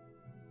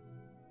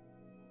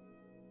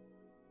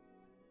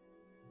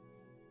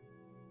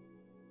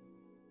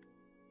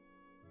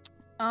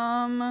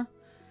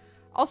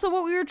 Also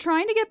what we were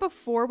trying to get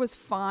before was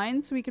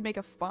fine, so we could make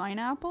a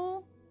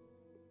fineapple.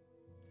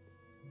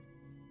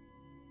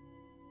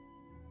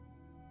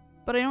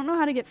 But I don't know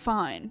how to get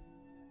fine.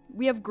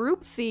 We have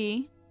group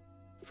fee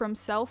from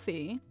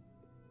selfie.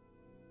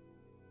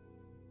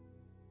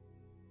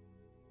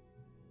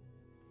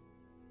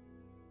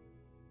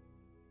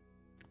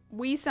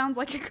 We sounds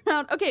like a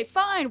crowd. Okay,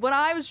 fine. What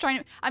I was trying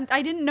to...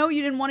 I didn't know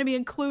you didn't want to be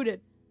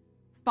included.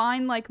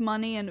 Fine like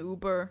money and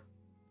Uber.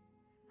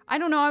 I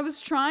don't know. I was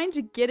trying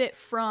to get it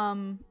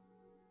from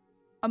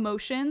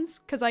emotions.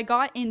 Because I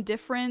got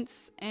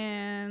indifference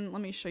and...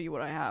 Let me show you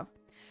what I have.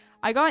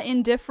 I got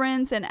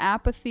indifference and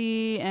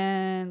apathy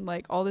and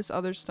like all this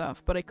other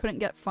stuff. But I couldn't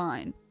get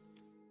fine.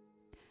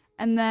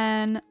 And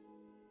then...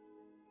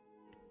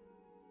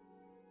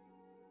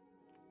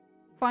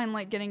 Fine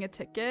like getting a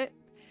ticket.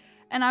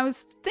 And I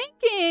was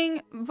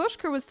thinking,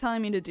 Vushker was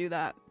telling me to do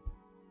that.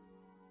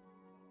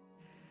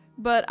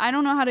 But I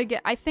don't know how to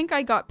get, I think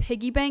I got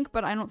piggy bank,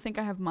 but I don't think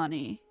I have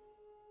money.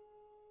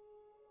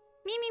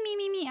 Me,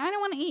 I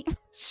don't want to eat.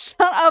 Shut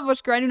up,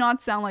 Vushker, I do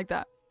not sound like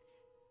that.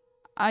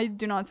 I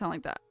do not sound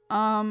like that.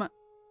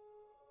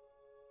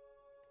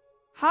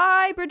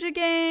 Hi, Bridget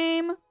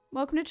Game.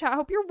 Welcome to chat,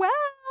 hope you're well.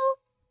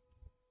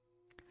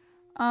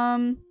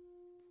 So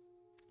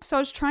I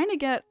was trying to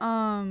get,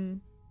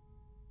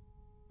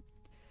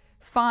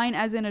 fine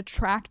as in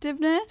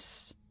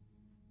attractiveness,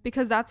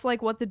 because that's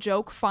like what the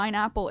joke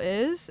fineapple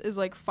is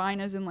like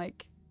fine as in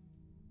like,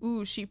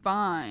 ooh, she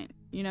fine,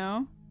 you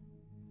know?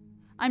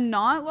 I'm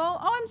not, lol.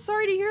 Oh, I'm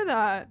sorry to hear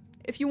that.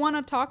 If you want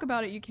to talk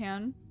about it, you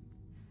can.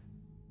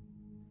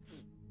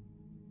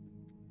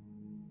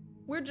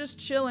 We're just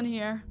chilling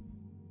here.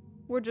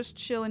 We're just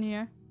chilling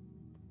here.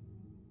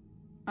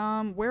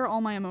 Where are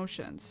all my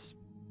emotions?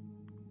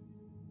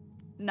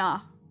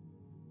 Nah.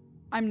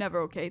 I'm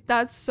never okay.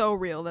 That's so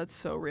real. That's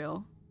so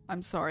real.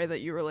 I'm sorry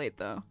that you relate,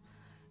 though.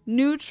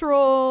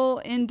 Neutral,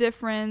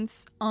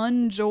 indifference,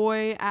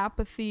 unjoy,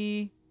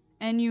 apathy,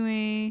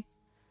 ennui,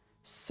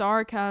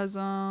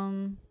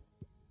 sarcasm,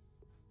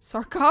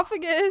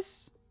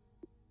 sarcophagus.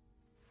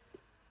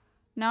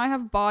 Now I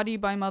have body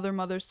by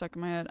Mother stuck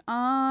in my head.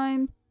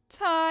 I'm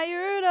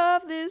tired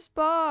of this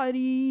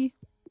body.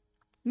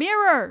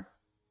 Mirror.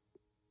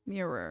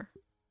 Mirror.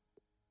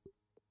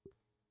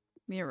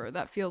 Mirror.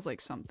 That feels like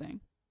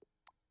something.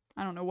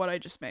 I don't know what I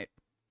just made.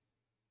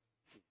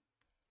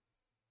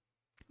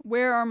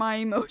 Where are my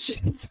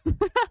emotions?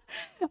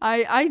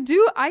 I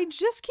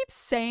just keep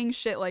saying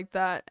shit like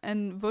that,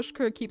 and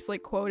Vushka keeps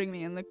like quoting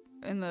me in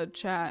the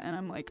chat, and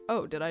I'm like,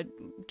 oh, did I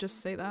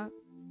just say that?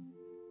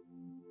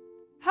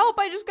 Help,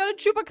 I just got a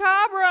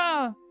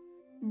chupacabra!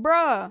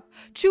 Bruh.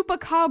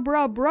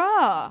 Chupacabra,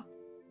 bruh.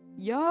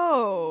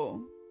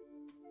 Yo.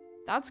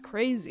 That's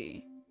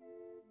crazy.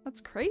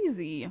 That's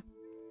crazy.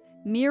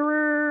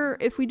 Mirror,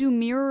 if we do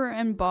mirror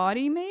and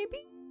body,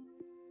 maybe?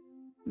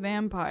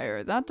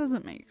 Vampire, that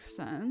doesn't make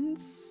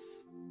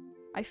sense.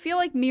 I feel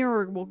like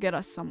mirror will get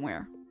us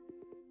somewhere.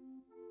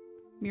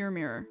 Mirror,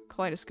 mirror.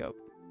 Kaleidoscope.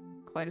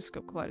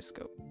 Kaleidoscope,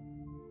 kaleidoscope.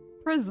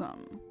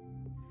 Prism.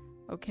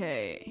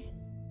 Okay.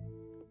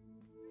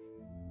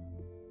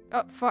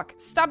 Oh, fuck.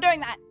 Stop doing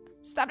that!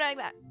 Stop doing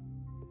that!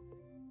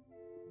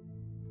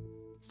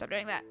 Stop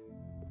doing that.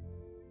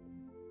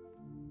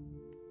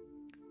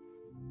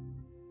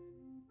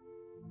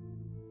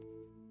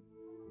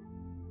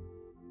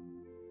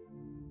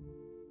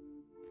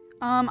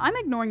 I'm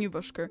ignoring you,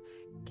 Vushker.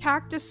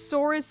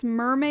 Cactosaurus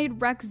Mermaid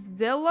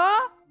Rexzilla?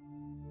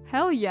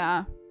 Hell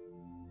yeah.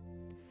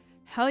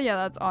 Hell yeah,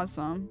 that's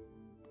awesome.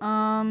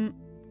 I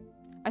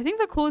think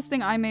the coolest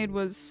thing I made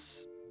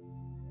was...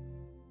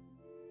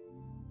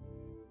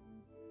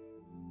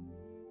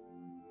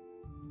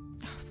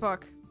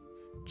 Fuck.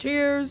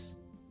 Cheers!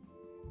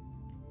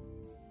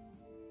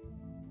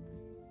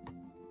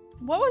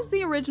 What was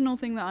the original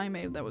thing that I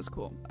made that was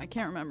cool? I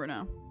can't remember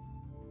now.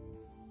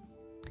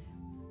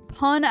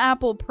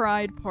 Pineapple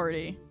Pride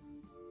Party.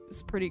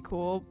 It's pretty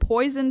cool.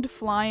 Poisoned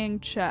Flying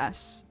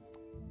Chess.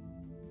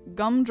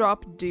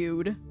 Gumdrop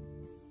Dude.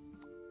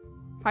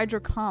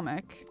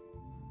 Hydrocomic.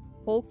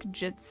 Hulk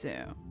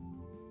Jitsu.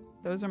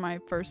 Those are my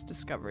first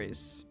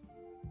discoveries.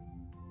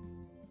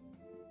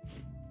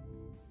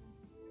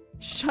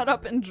 Shut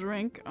up and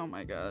drink. Oh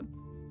my god.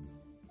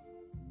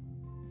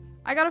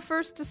 I got a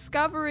first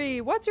discovery.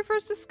 What's your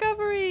first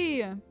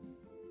discovery?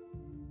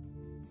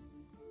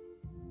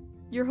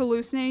 You're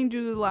hallucinating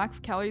due to the lack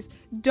of calories.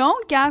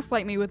 Don't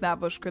gaslight me with that,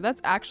 Bushker.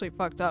 That's actually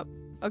fucked up.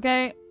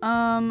 Okay,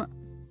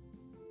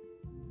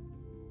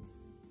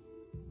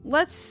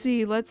 let's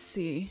see, let's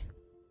see.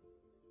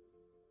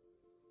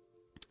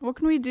 What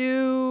can we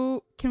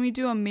do? Can we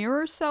do a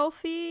mirror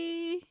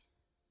selfie?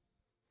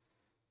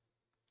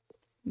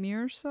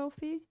 Mirror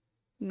selfie?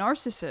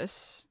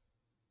 Narcissus.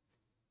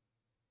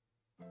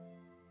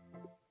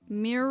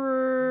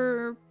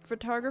 Mirror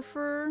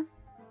photographer.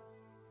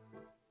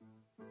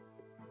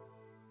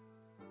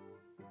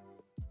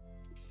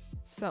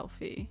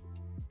 Selfie.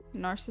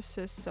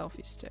 Narcissus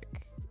selfie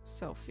stick.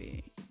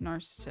 Selfie.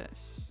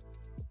 Narcissus.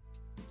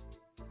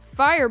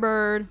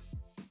 Firebird.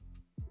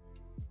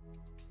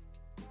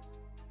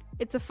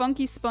 It's a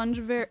funky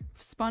sponge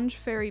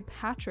fairy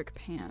Patrick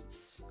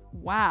pants.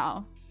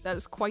 Wow. That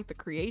is quite the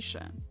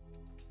creation.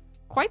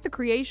 Quite the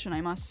creation,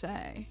 I must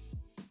say.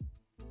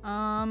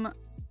 I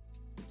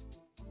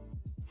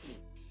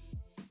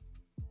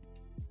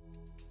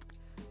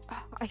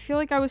feel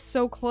like I was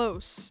so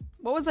close.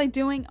 What was I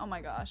doing? Oh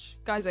my gosh.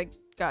 Guys,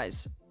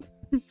 guys.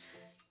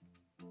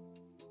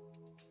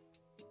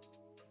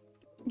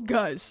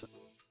 Guys.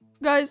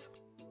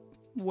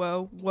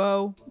 Whoa,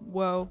 whoa,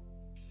 whoa.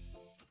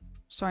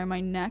 Sorry,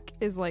 my neck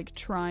is like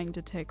trying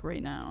to tick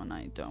right now and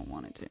I don't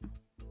want it to.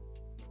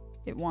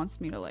 It wants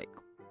me to like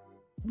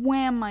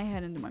wham my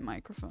head into my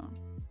microphone.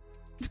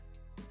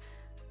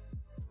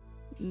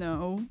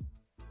 No.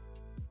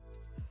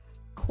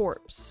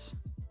 Corpse.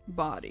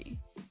 Body.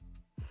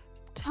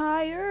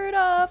 Tired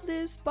of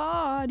this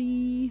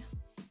body.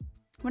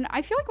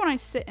 I feel like when I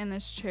sit in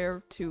this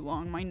chair too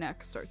long, my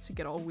neck starts to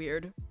get all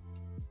weird.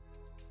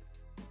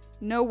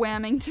 No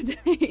whamming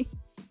today.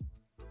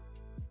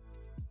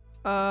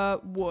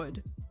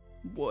 Wood.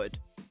 Wood.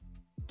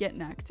 Get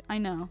necked. I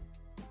know.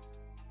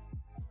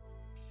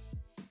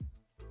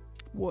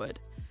 Wood.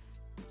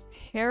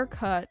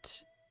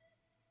 Haircut.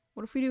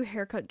 What if we do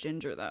haircut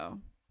ginger, though?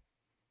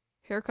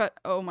 Haircut.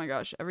 Oh my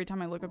gosh. Every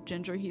time I look up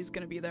Ginger, he's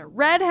gonna be there.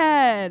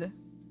 Redhead!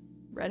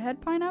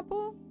 Redhead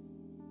pineapple?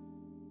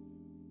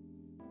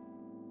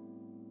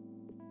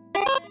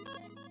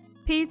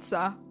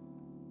 Pizza.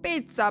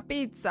 Pizza,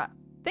 pizza.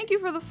 Thank you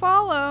for the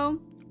follow.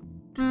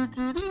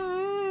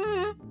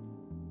 Oh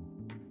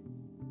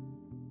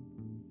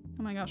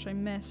my gosh, I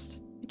missed.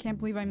 I can't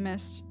believe I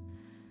missed.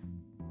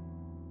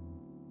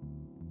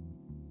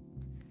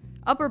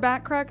 Upper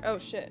back crack? Oh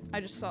shit, I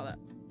just saw that.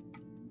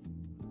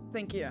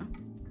 Thank you.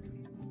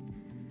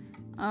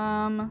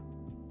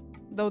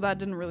 Though that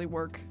didn't really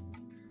work.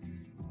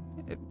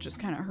 It just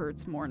kind of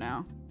hurts more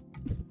now.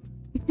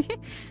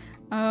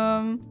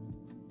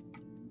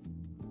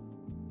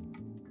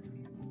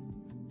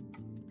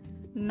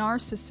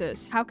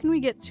 Narcissist. How can we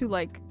get to,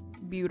 like,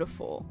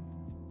 beautiful?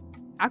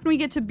 How can we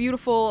get to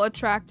beautiful,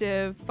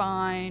 attractive,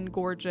 fine,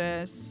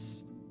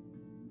 gorgeous?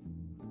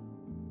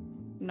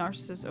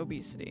 Narcissist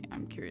obesity.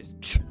 I'm curious.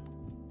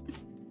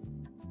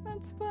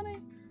 That's funny.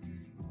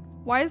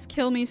 Why is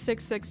kill me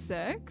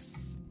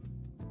 666?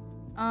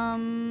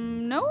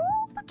 No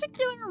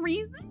particular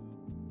reason.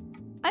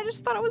 I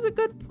just thought it was a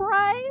good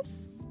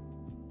price.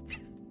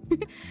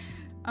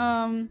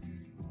 I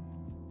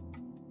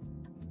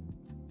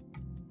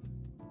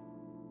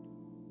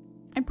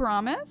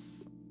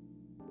promise.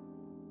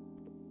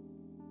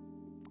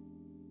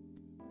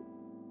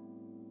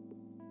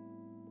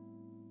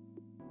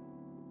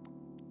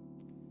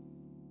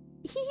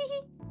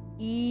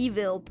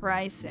 Evil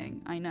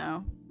pricing. I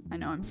know,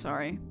 I'm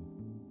sorry.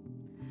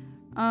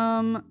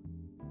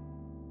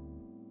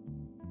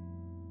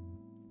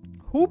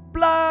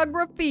 Hoopla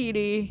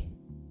graffiti.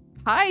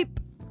 Hype.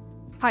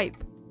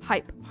 Hype.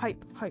 Hype.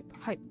 Hype. Hype.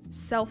 Hype.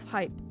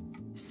 Self-hype.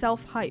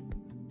 Self-hype.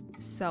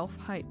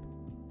 Self-hype.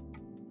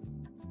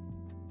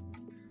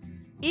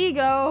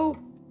 Ego.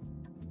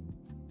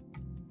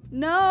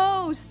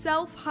 No,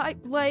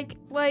 self-hype. Like,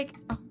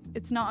 oh,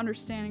 it's not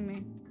understanding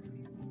me.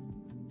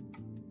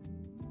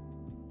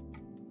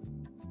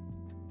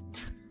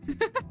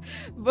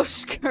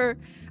 Vushker.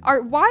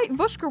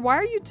 Vushker, why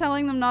are you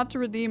telling them not to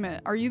redeem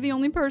it? Are you the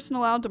only person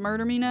allowed to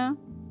murder me now?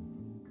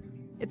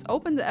 It's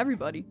open to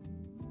everybody.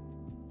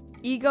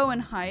 Ego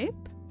and hype?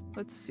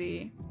 Let's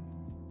see.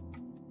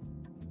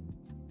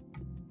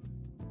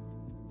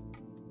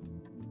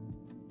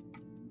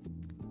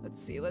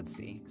 Let's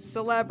see.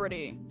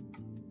 Celebrity.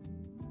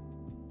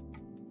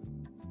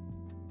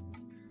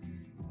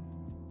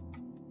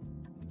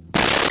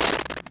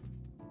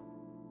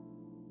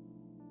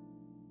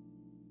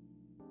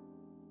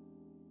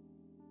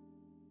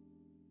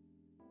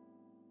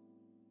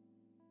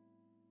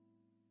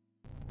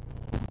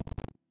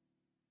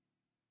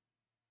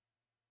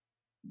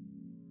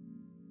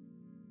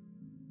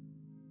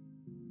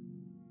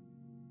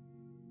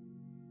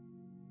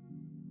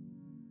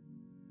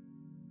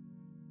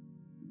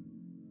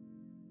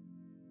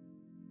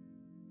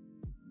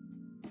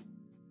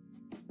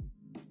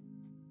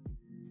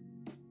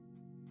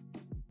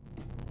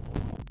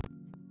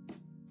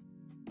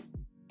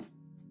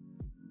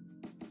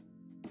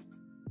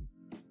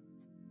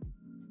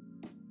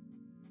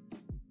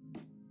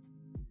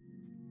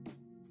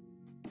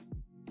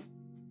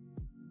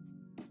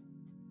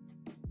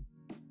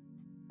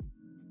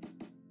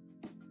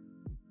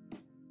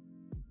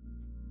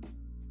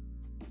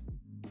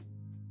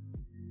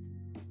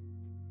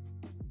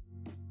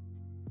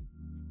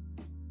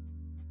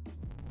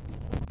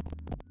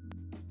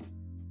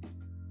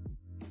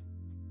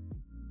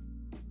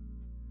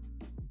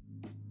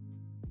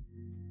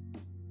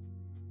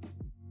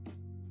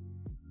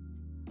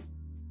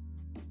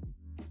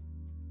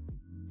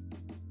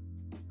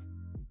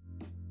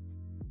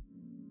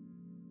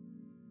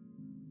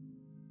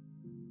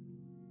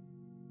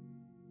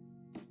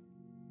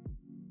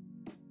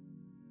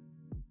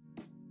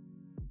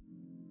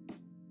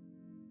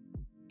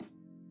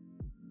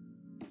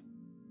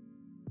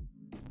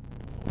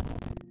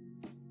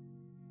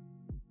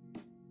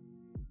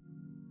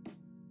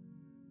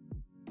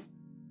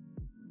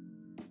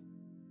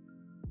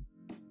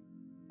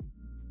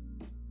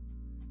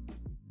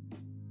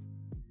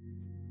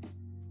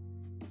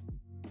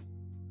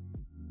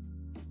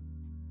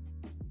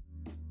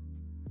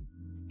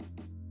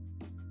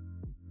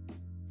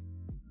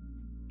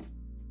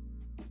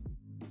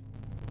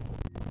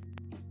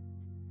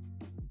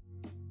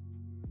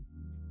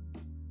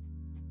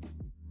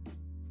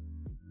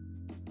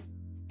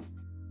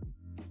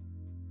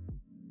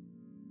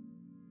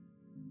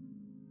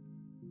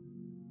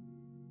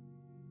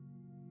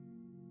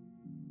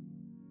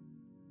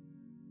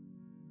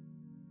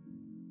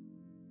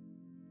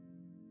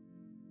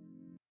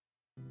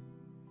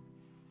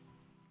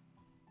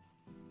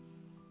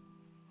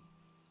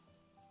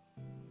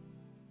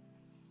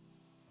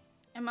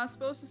 Am I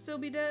supposed to still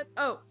be dead?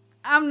 Oh,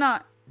 I'm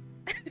not.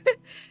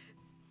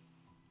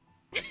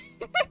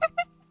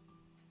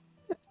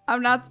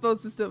 I'm not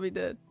supposed to still be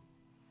dead.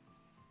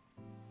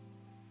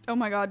 Oh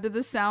my god, did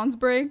the sounds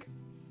break?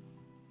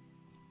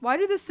 Why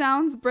do the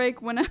sounds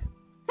break when I...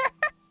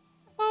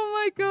 Oh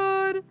my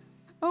god.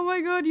 Oh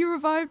my god, you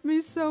revived me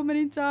so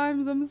many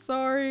times. I'm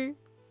sorry.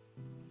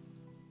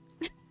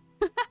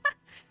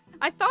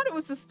 I thought it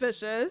was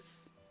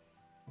suspicious.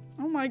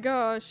 Oh my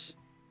gosh.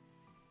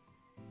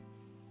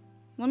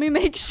 Let me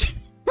make sure.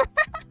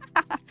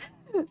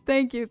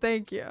 Thank you,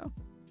 thank you.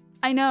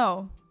 I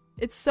know.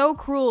 It's so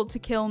cruel to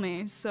kill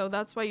me, so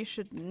that's why you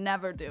should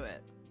never do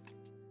it.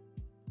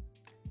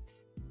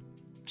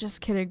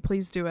 Just kidding,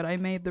 please do it. I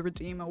made the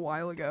redeem a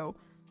while ago.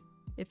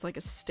 It's like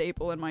a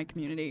staple in my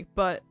community,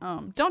 but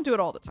don't do it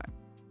all the time.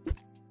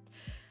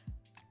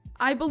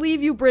 I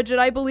believe you, Bridget,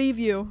 I believe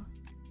you.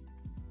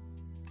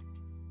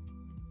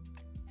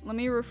 Let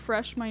me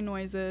refresh my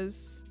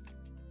noises.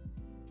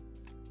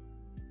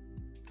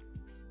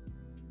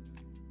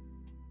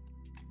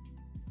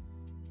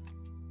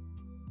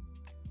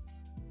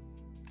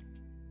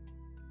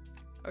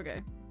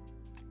 Okay.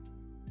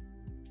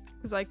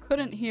 Because I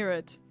couldn't hear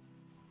it.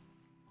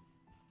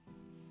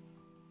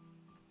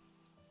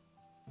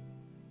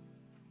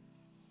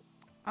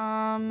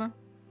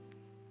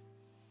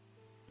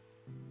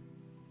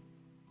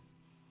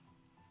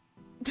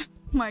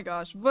 My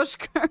gosh,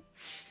 Bushker.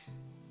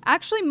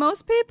 Actually,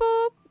 most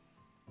people...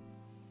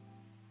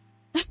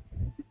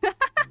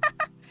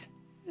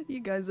 You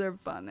guys are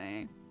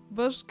funny.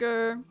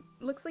 Bushker,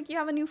 looks like you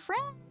have a new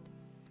friend.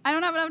 I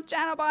don't have enough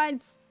channel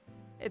points.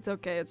 It's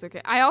okay, it's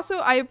okay.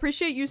 I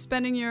appreciate you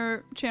spending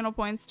your channel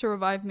points to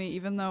revive me,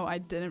 even though I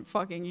didn't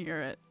fucking hear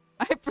it.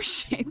 I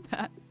appreciate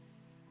that.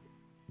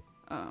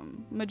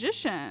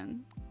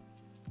 Magician.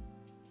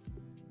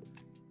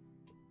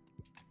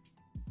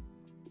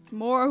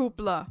 More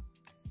hoopla.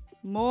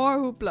 More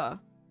hoopla.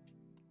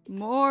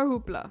 More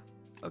hoopla.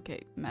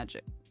 Okay,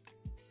 magic.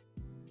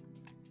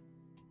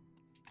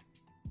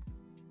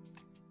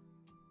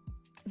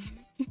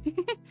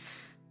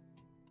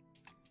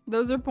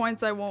 Those are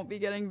points I won't be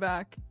getting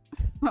back.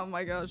 Oh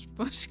my gosh,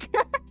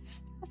 Bushker.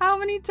 How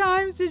many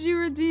times did you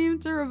redeem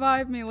to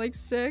revive me? Like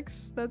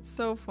 6? That's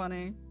so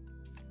funny.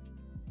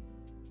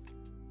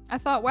 I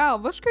thought, wow,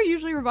 Bushker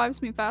usually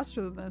revives me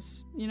faster than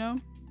this, you know?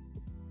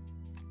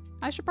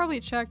 I should probably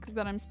check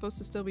that I'm supposed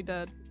to still be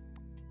dead.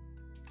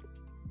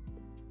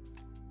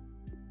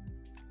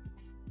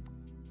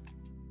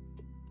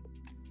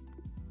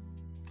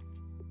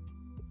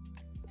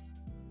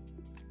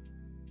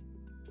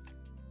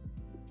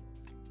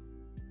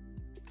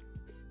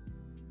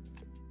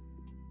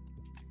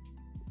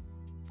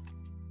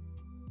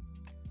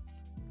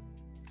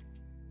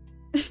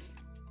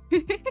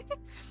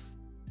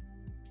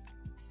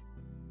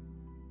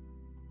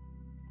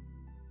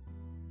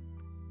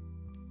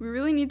 We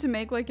really need to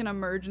make like an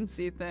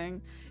emergency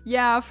thing.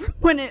 Yeah, for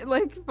when it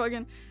like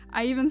fucking...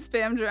 I even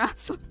spammed your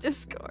ass on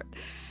Discord.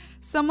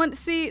 Someone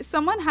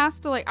has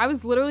to like... I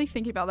was literally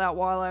thinking about that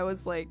while I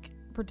was like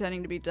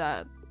pretending to be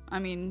dead. I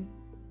mean...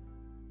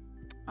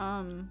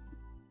 I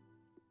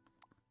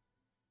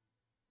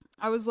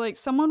was like,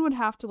 someone would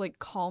have to like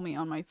call me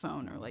on my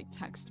phone or like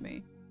text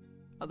me.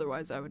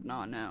 Otherwise I would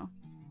not know.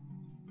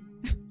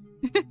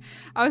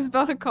 I was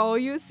about to call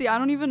you. See, I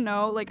don't even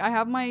know. Like, I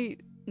have my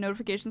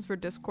notifications for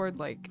Discord,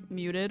 like,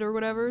 muted or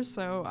whatever,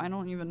 so I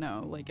don't even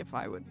know, like, if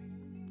I would...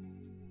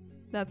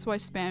 That's why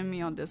spamming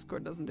me on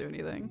Discord doesn't do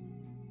anything.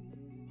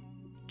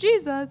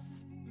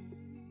 Jesus!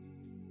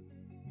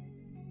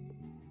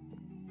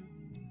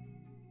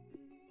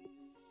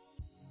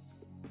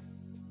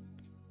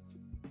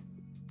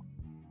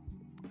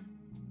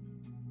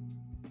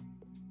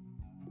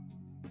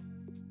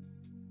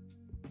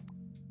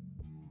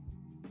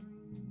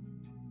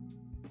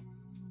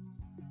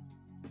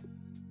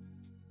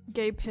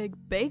 Gay pig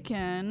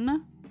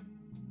bacon.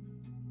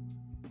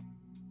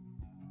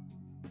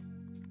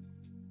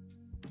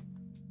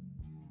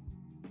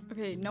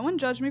 Okay, no one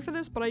judge me for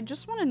this, but I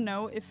just want to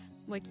know if,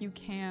 like, you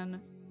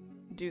can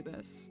do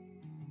this.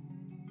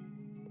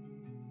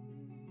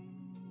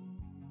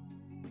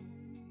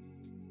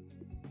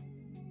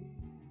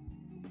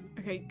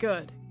 Okay,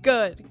 good.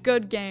 Good.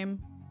 Good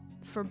game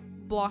for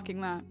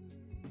blocking that.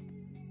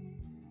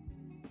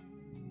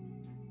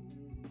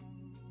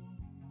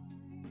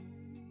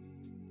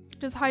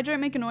 Does hydrate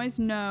make a noise?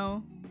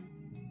 No.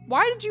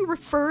 Why did you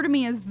refer to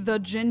me as the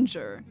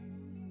ginger?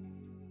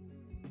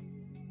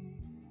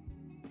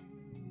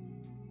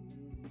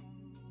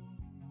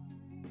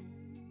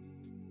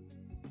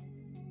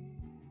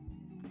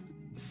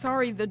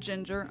 Sorry, the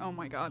ginger. Oh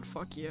my god,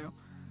 fuck you.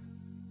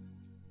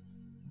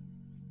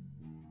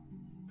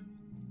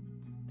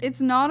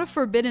 It's not a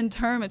forbidden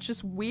term, it's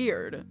just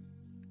weird.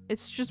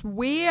 It's just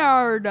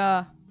weird.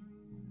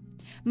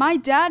 My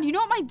dad, you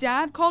know what my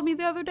dad called me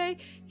the other day?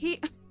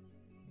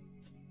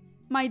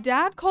 My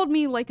dad called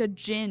me like a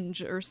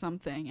ginge or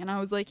something, and I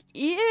was like,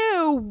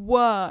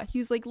 ew! He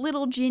was like,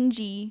 little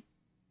gingy.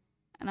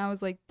 And I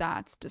was like,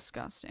 that's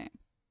disgusting.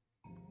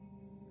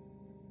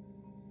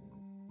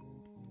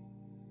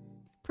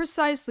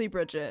 Precisely,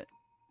 Bridget.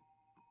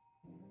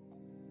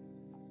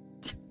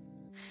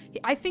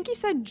 I think he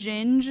said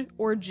ginge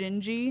or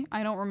gingy.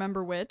 I don't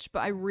remember which,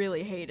 but I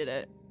really hated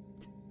it.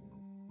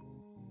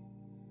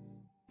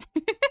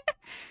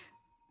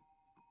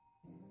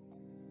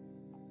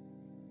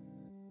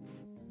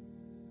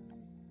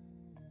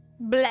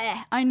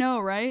 Bleh. I know,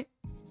 right?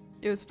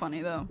 It was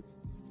funny though.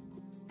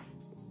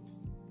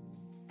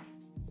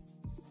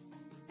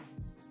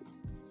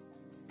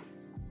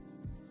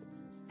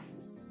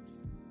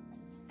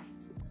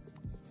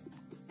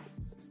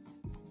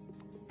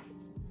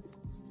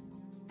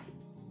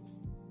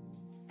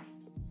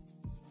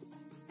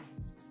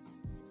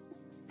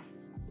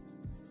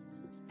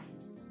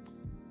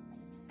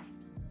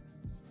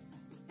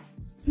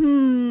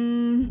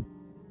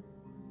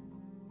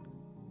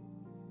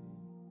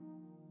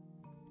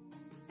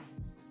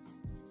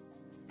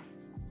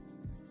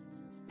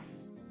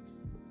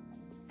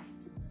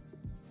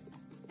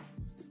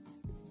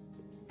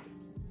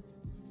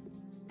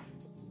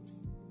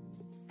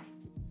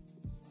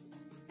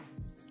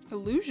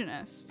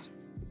 Illusionist.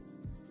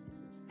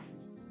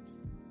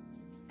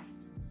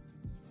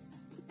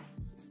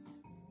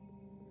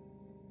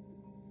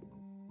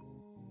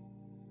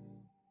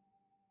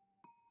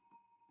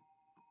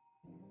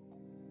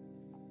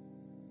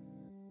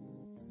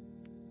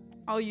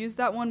 I'll use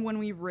that one when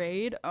we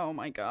raid. Oh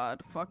my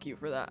god. Fuck you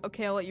for that.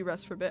 Okay, I'll let you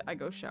rest for a bit. I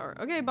go shower.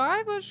 Okay,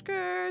 bye,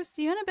 Bushker.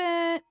 See you in a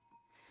bit.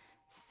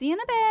 See you in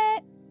a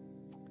bit.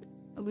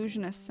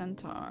 Illusionist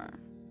Centaur.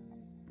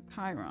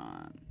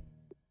 Chiron.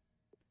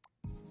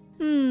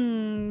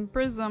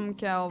 Prism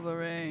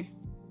Cavalry.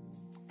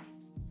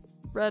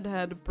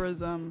 Redhead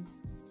Prism.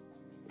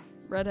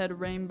 Redhead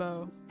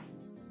Rainbow.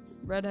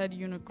 Redhead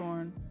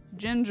Unicorn.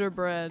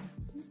 Gingerbread.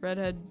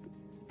 Redhead.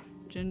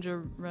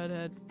 Ginger.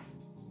 Redhead.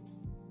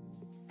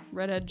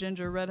 Redhead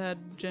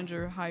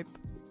Ginger hype.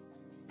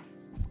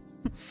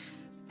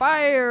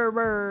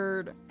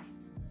 Firebird.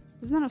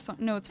 Isn't that a song?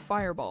 No, it's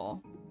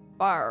Fireball.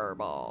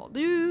 Fireball.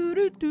 Do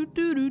do do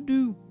do do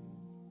do.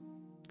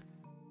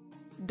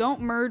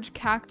 Don't merge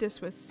cactus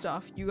with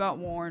stuff. You got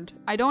warned.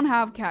 I don't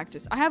have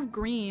cactus. I have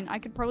green. I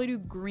could probably do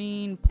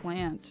green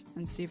plant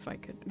and see if I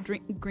could.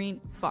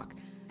 Green. Fuck.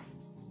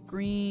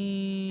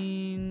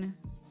 Green.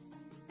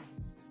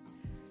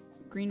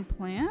 Green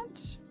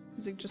plant?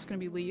 Is it just gonna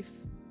be leaf?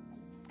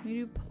 Let me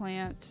do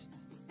plant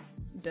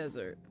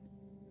desert.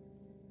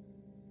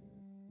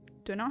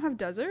 Do I not have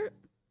desert?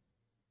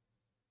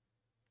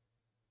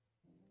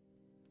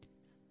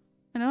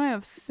 I know I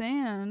have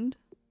sand.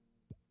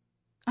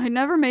 I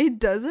never made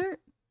desert?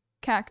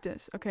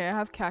 Cactus. Okay, I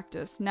have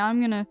cactus. Now I'm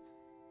gonna...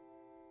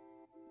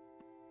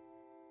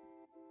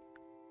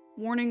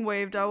 Warning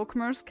waved. I will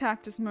commerce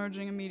cactus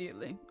merging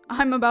immediately.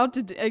 I'm about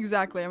to do...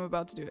 Exactly, I'm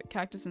about to do it.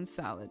 Cactus and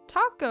salad.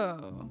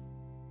 Taco!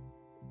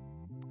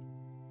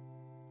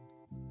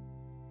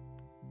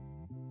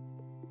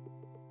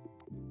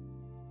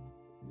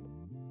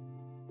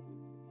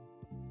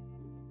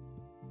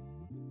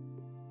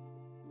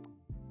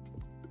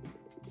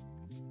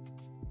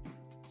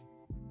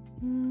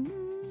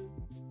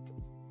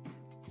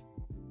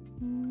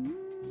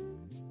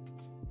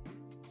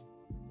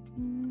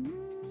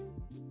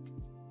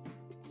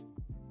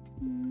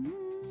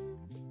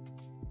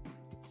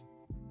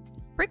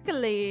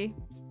 Prickly.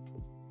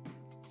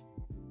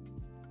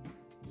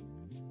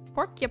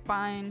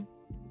 Porcupine.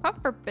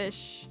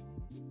 Pufferfish.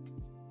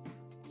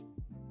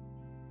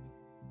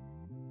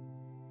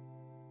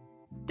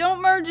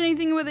 Don't merge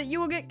anything with it. You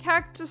will get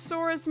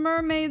Cactosaurus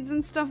mermaids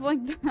and stuff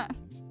like that.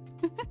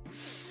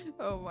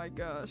 Oh my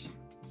gosh.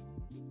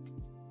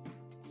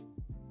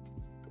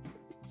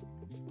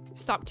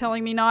 Stop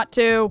telling me not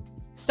to.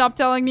 Stop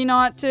telling me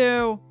not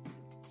to.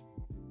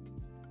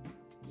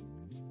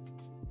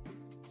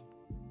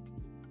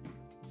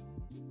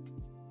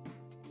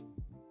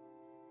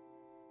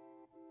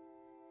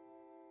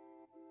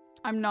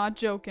 I'm not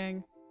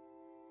joking.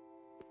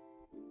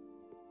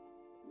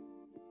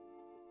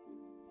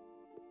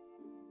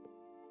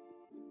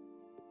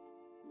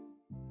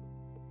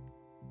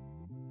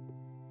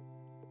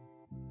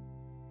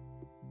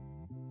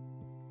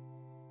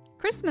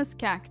 Christmas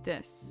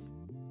cactus.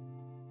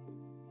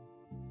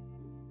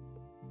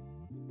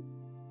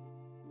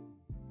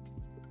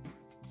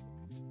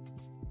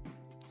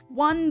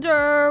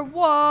 Wonder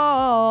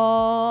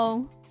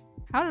wall.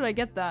 How did I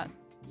get that?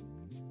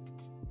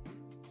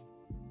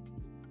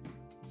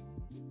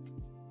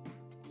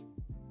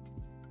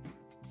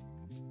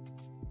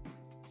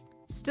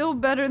 Still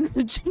better than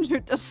a ginger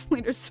Dutch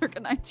leader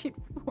circa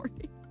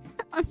 1940.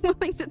 I'm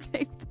willing to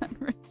take that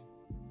risk.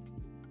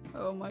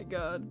 Oh my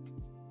god.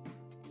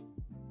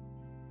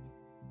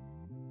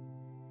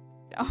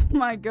 Oh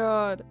my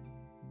god.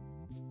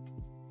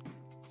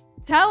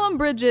 Tell him,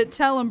 Bridget.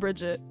 Tell him,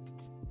 Bridget.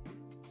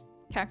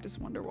 Cactus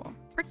Wonderwall.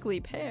 Prickly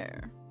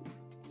pear.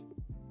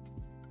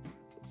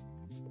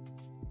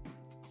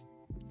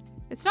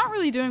 It's not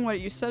really doing what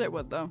you said it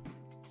would, though.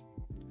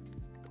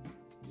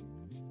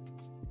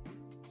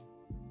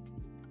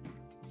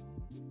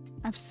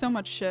 I have so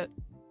much shit.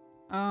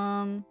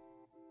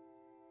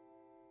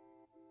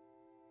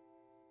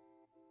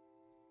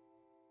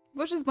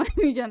 Bush is blaming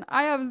me again.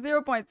 I have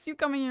 0 points. You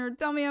coming here and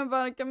tell me I'm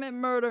about to commit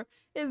murder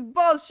is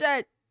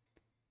bullshit.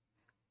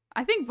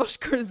 I think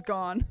Bushkurt is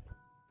gone.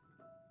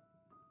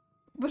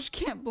 Bush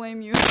can't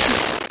blame you.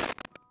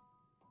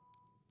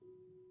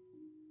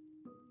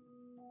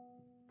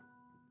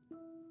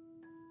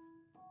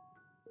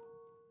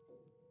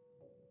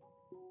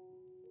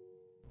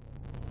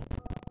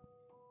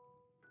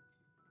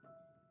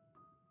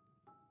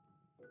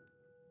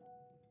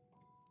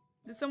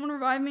 Did someone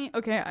revive me?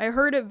 Okay, I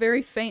heard it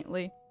very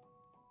faintly.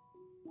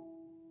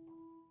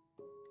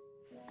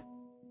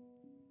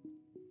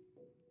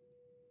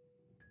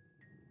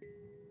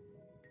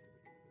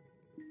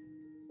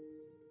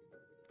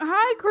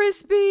 Hi,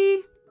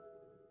 Crispy!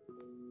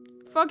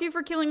 Fuck you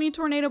for killing me,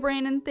 Tornado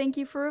Brain, and thank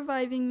you for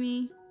reviving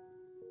me.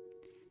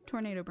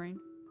 Tornado Brain.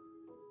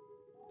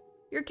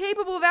 You're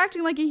capable of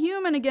acting like a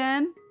human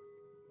again.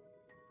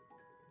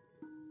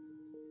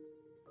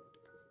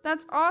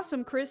 That's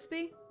awesome,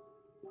 Crispy.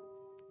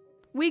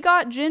 We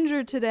got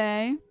ginger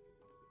today.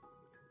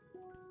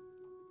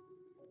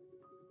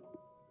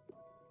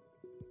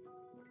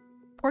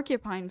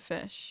 Porcupine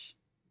fish.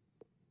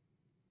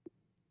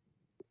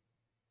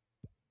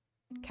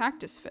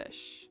 Cactus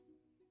fish.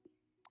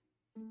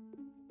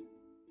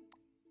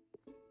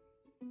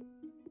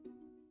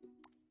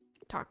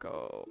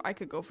 Taco. I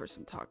could go for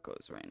some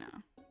tacos right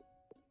now.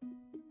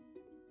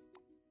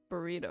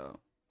 Burrito.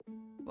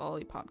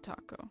 Lollipop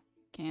taco.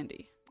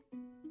 Candy.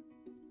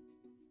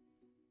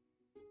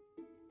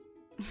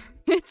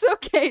 It's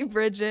okay,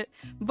 Bridget.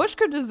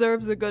 Bushka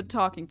deserves a good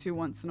talking to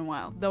once in a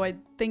while, though I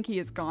think he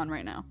is gone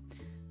right now.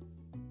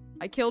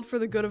 I killed for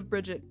the good of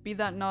Bridget. Be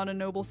that not a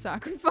noble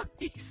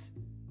sacrifice?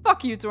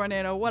 Fuck you,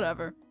 Tornado.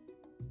 Whatever.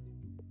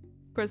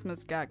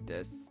 Christmas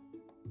cactus.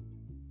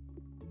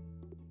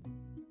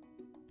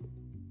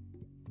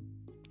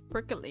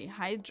 Prickly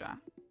Hydra.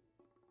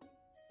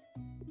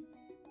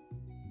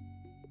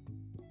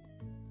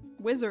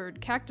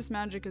 Wizard. Cactus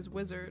magic is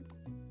wizard.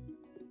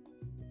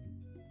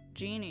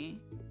 Genie.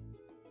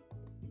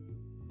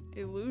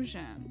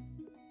 Illusion.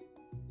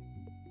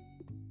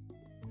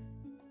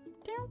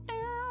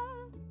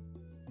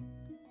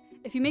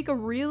 If you make a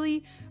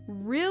really,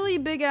 really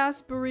big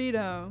ass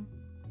burrito,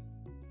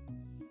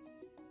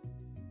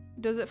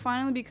 does it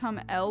finally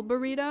become El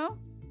Burrito?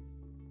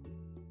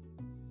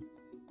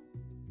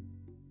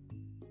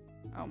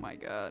 Oh my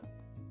god.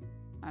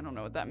 I don't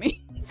know what that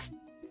means.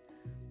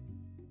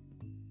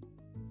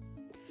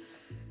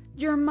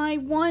 You're my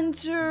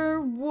wonder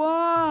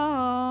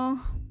wall.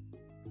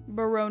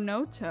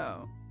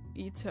 Baronoto.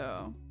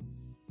 Ito.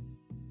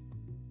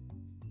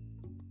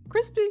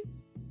 Crispy.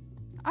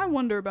 I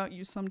wonder about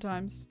you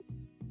sometimes.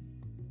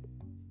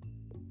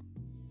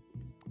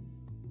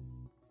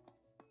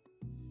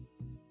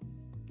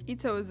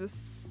 Ito is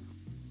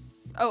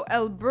this. Oh,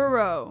 El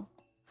Burro.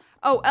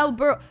 Oh, El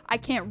Burro. I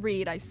can't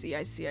read. I see,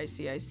 ice,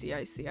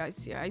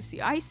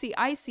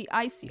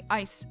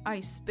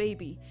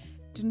 baby.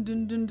 Dun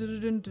dun dun dun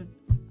dun dun.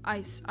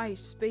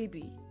 Ice,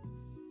 baby.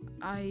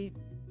 I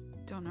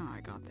don't know how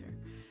I got there.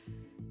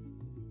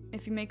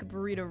 If you make a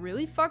burrito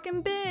really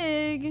fucking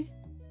big,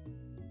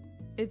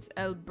 it's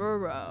El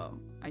Burro.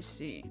 I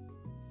see.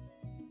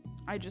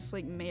 I just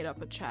like made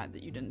up a chat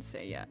that you didn't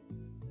say yet.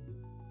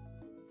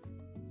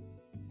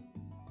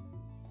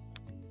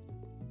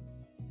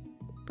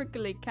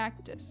 Prickly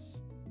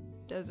cactus.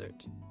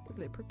 Desert.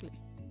 Prickly.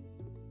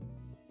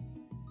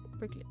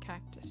 Prickly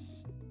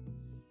cactus.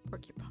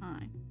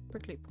 Porcupine.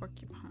 Prickly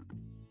porcupine.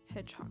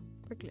 Hedgehog.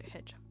 Prickly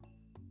hedgehog.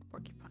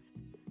 Porcupine.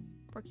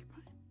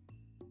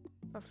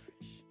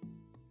 Pufferfish.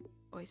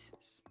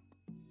 Oasis.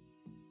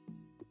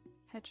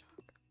 Hedgehog.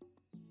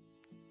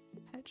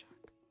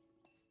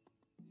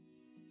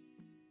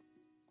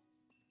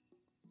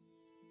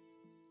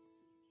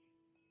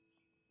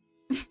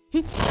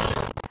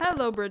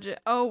 Hello, Bridget.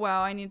 Oh,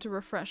 wow. I need to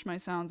refresh my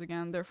sounds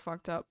again. They're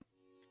fucked up.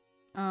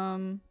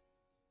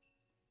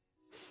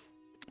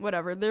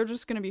 Whatever. They're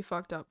just gonna be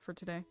fucked up for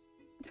today.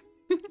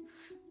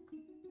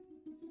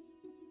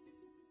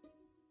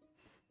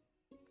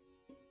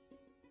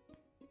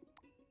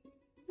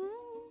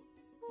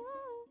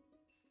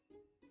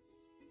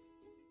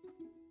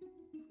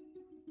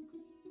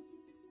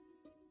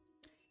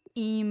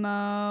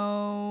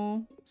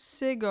 Emo.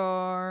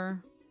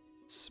 Cigar.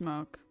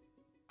 Smoke.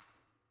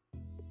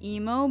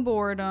 Emo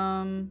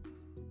boredom.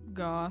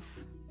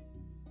 Goth.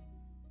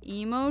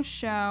 Emo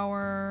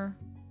shower.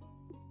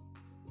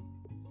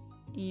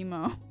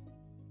 Emo.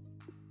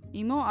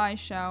 Emo eye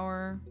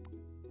shower.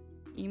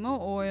 Emo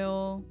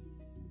oil.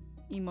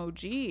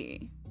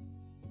 Emoji.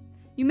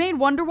 You made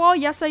Wonderwall?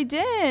 Yes, I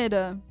did.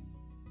 I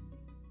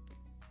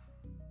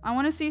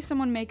want to see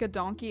someone make a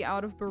donkey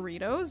out of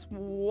burritos.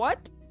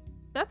 What?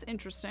 That's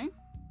interesting.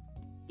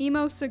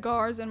 Emo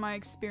cigars, in my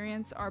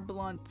experience, are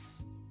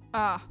blunts.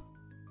 Ah.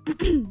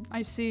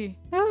 I see.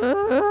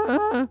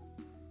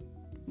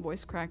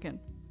 Voice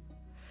cracking.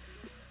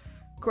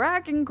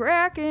 Cracking.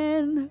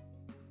 Can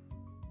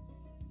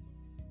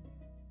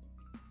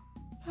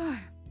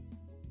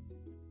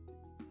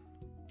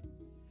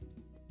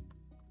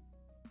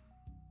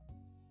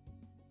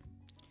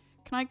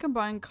I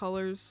combine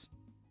colors?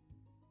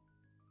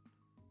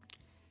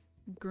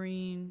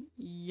 Green,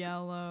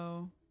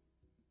 yellow.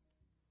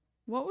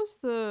 What was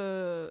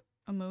the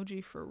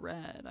emoji for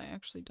red? I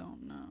actually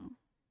don't know.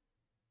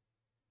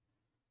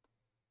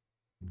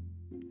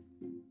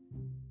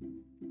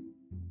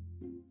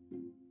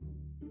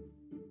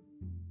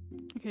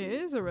 Okay,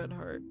 it is a red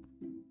heart.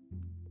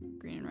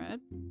 Green and red.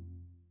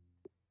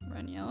 Red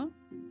and yellow.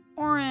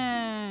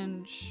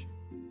 Orange.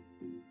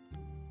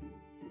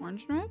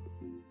 Orange and red?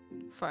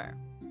 Fire.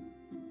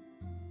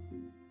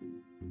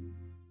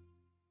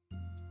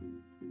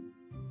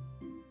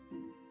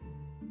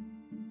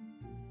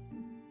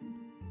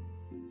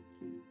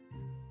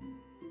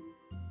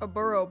 A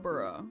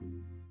burrow.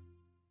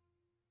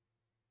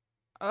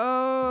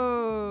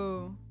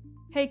 Oh.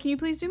 Hey, can you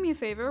please do me a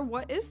favor?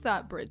 What is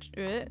that,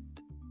 Bridget?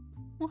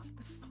 What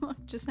the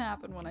fuck just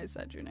happened when I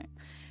said your name?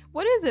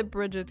 What is it,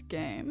 Bridget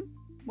game?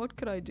 What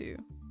could I do?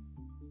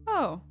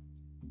 Oh.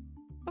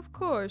 Of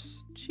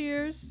course.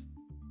 Cheers.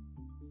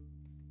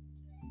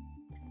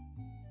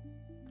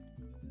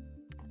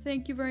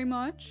 Thank you very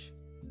much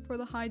for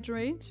the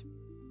hydrate.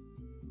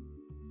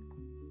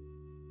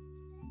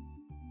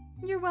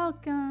 You're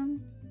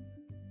welcome.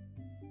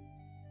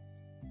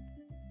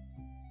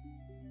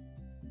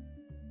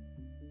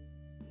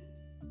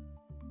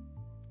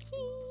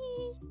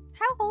 Hee.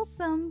 How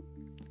wholesome.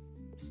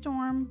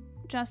 Storm,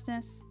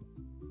 justice,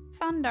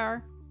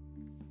 thunder,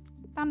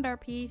 thunder,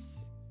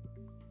 peace,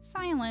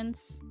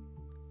 silence,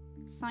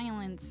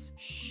 silence,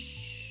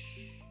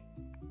 shh,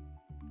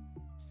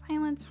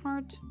 silence,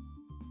 heart,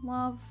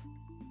 love,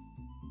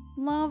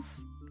 love.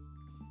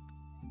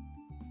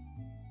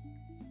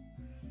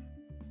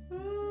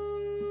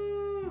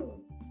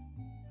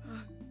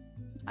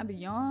 I be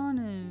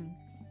yawning.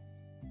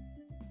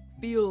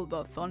 Feel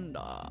the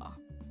thunder.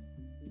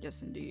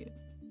 Yes, indeed.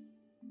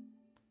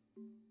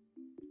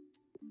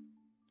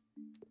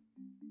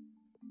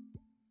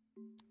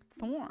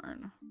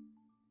 Thorn.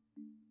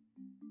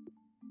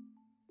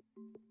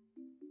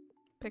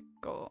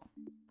 Pickle.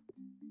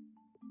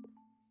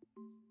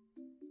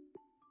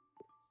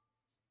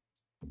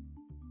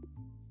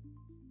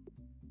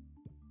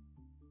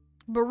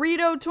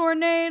 Burrito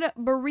tornado.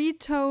 Burrito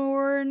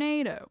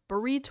tornado.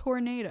 Burrito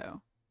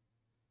tornado.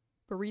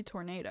 Burrito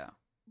tornado.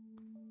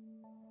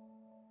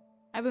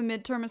 I have a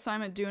midterm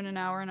assignment due in an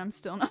hour and I'm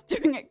still not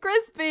doing it.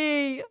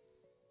 Crispy!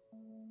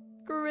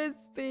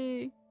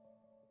 Crispy.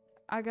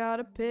 I got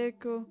a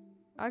pickle.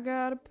 I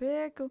got a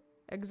pickle.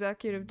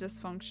 Executive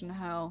dysfunction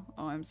hell.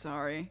 Oh, I'm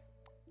sorry.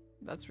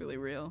 That's really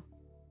real.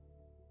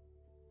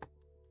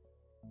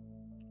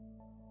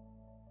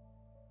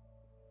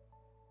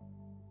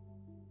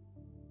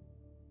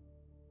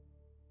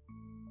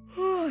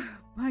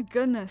 My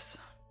goodness.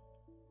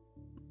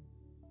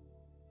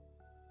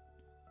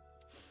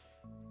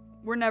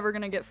 We're never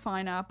gonna get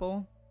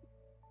fineapple.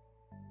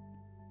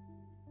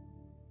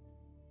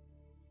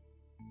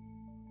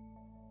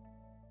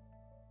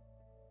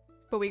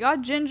 But we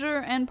got ginger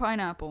and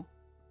pineapple.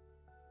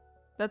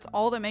 That's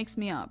all that makes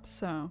me up,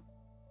 so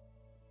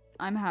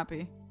I'm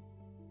happy.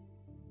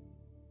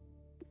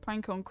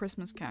 Pinecone,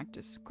 Christmas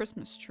cactus,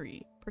 Christmas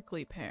tree,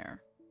 prickly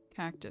pear,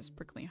 cactus,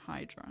 prickly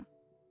hydra.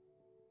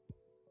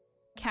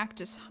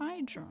 Cactus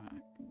hydra,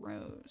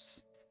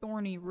 rose,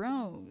 thorny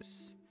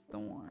rose,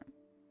 thorn.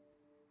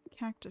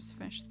 Cactus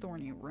fish,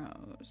 thorny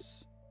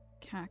rose.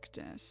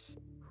 Cactus,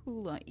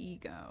 hula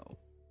ego.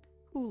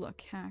 Hula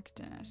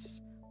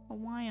cactus.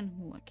 Hawaiian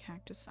hula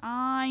cactus.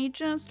 I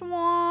just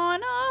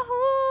want a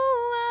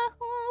hula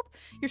hoop.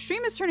 Your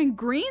stream is turning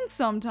green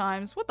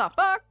sometimes. What the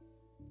fuck?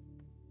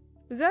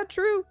 Is that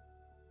true?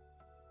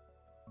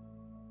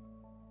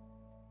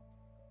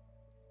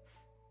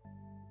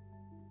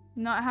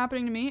 Not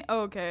happening to me?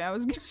 Oh, okay, I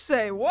was gonna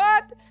say,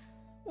 what?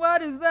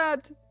 What is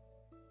that?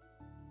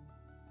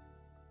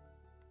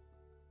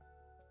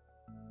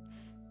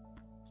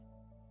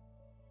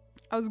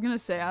 I was gonna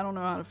say, I don't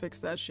know how to fix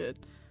that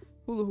shit.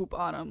 Hula Hoop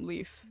Autumn,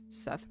 leaf.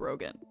 Seth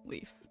Rogen,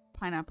 leaf.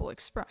 Pineapple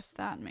Express,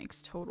 that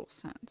makes total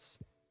sense.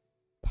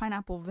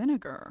 Pineapple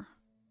Vinegar.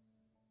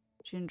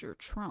 Ginger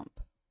Trump.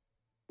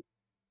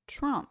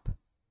 Trump.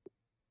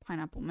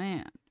 Pineapple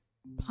Man.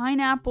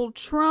 Pineapple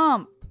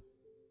Trump!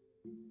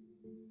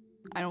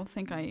 I don't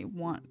think I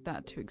want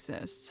that to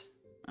exist.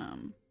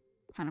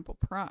 Pineapple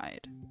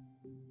Pride.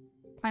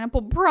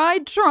 Pineapple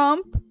Pride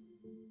Trump!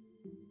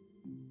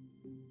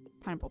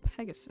 Pineapple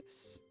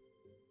Pegasus.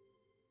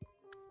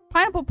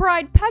 Pineapple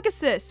Pride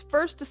Pegasus!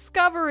 First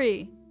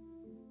discovery!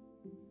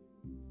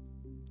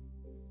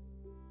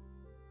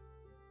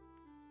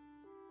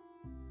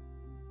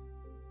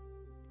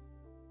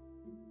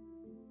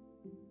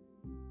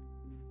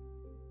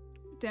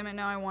 Damn it,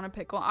 now I want a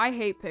pickle. I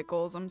hate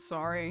pickles, I'm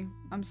sorry.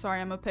 I'm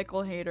sorry, I'm a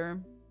pickle hater.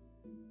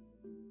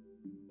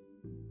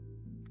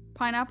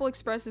 Pineapple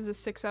Express is a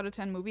 6 out of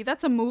 10 movie.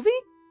 That's a movie?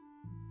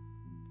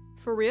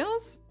 For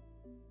reals?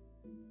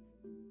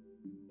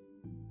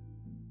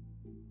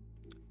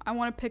 I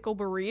want a pickle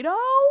burrito?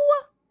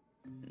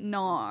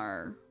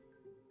 Nar.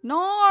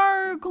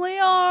 Nar,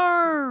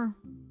 Clear!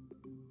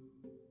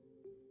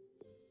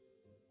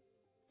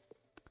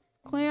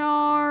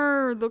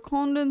 Clear, the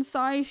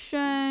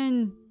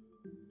condensation.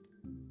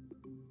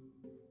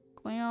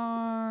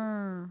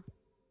 Clear.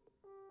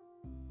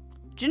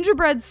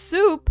 Gingerbread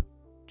soup?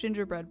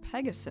 Gingerbread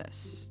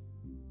Pegasus.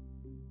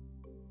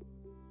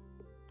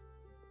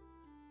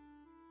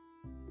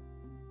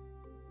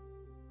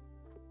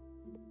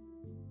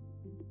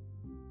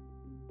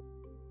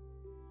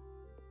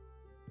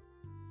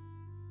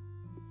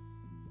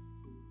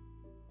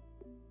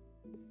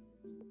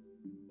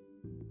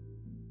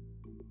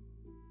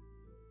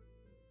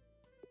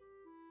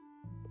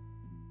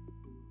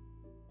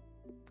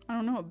 I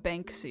don't know what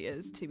Banksy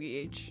is,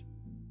 TBH.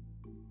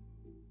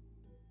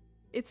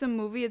 It's a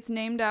movie. It's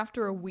named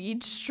after a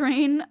weed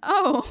strain.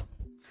 Oh!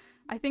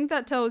 I think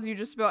that tells you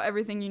just about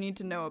everything you need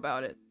to know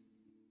about it.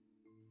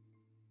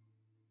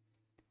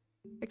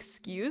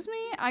 Excuse me?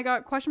 I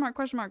got question mark,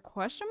 question mark,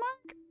 question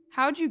mark?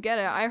 How'd you get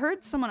it? I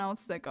heard someone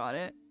else that got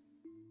it.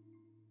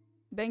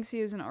 Banksy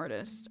is an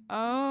artist.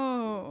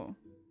 Oh.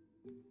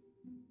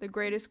 The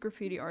greatest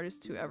graffiti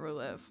artist to ever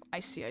live. I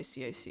see, I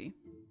see, I see.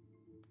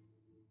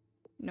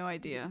 No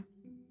idea.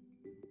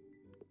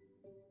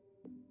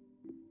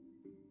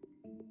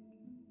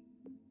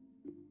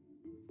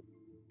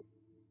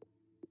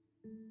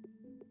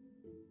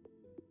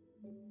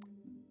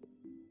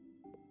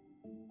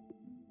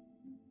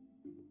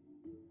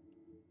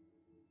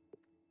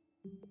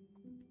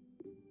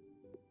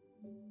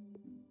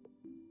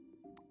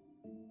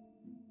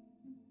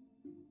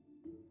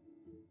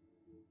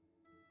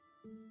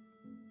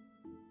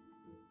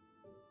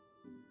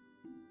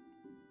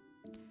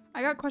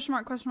 I got question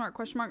mark, question mark,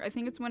 question mark. I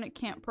think it's when it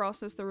can't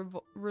process the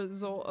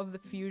result of the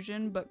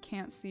fusion, but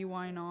can't see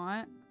why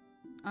not.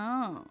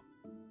 Oh.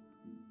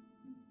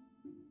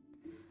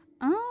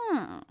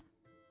 Oh.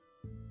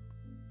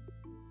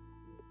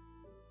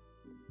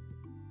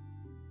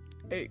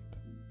 Ape.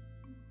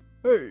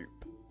 Ape.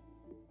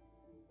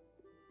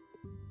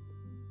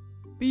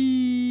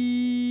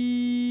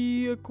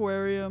 Bee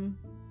aquarium.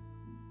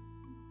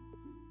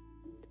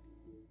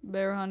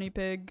 Bear honey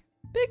pig.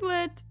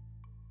 Piglet.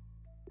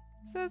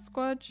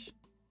 Sasquatch.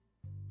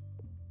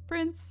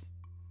 Prince.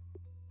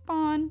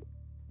 Fawn.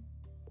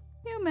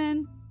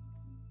 Human.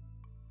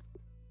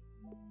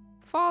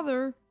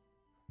 Father.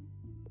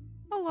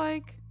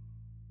 Alike.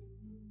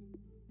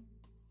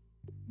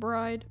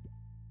 Bride.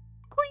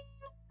 Queen.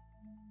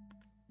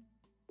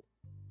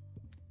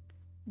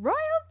 Royalty.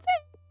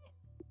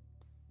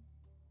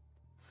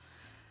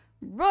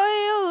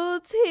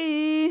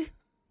 Royalty.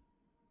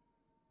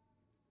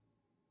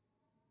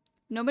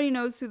 Nobody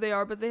knows who they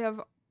are, but they have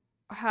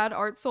had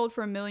art sold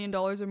for $1 million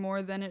or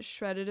more. Then it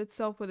shredded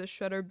itself with a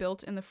shredder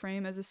built in the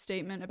frame as a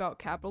statement about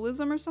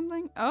capitalism or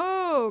something.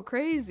 Oh,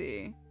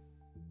 crazy.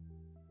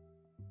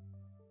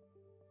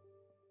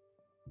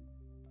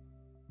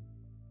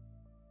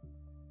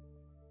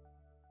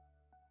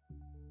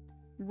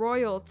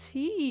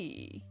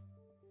 Royalty.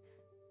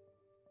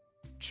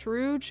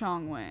 True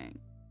Chongwang.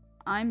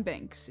 I'm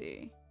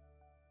Banksy.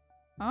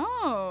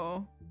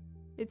 Oh.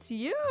 It's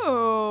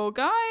you,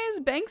 guys.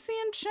 Banksy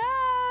in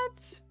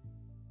chat.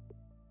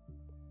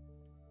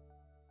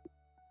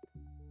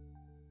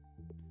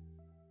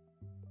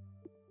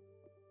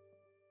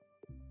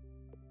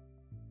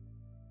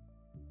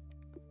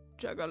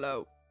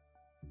 Juggalo.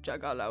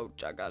 Juggalo,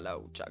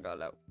 juggalo,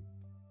 juggalo.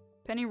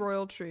 Penny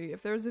Royal Tree.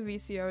 If there's a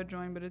VC, I would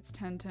join, but it's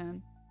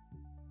 1010.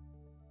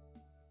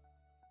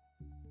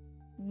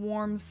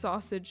 Warm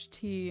sausage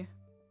tea.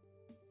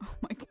 Oh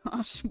my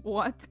gosh,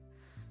 what?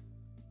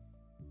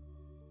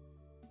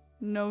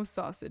 No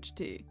sausage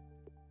tea.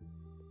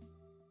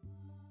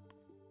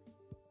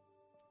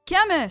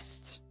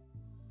 Chemist!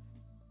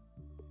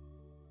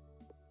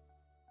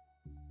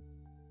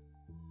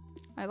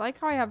 I like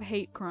how I have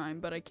hate crime,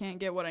 but I can't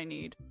get what I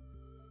need.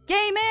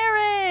 Gay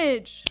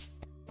marriage!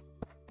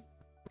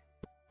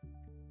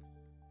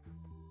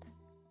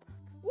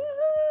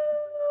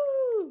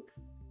 Woohoo!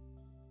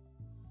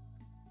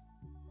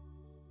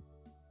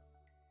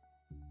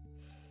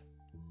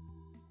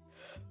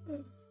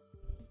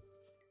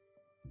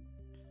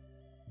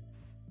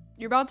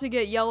 You're about to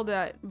get yelled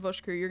at,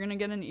 Vushker. You're gonna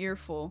get an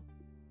earful.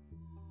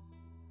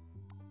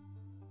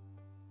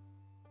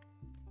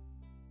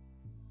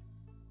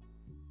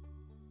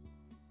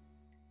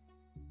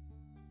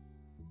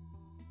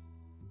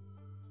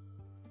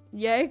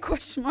 Yay,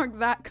 question mark,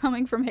 that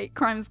coming from hate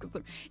crime is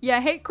concerned.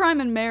 Yeah, hate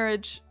crime and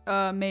marriage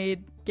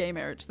made gay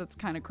marriage. That's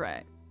kind of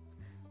cray.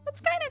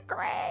 That's kind of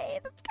cray.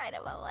 That's kind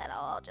of a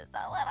little, just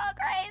a little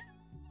crazy.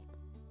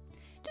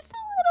 Just a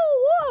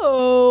little,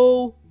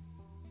 whoa.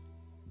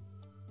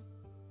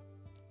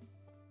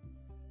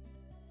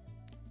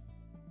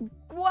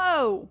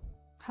 Whoa.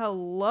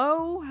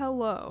 Hello,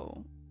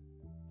 hello.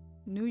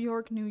 New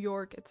York, New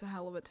York, it's a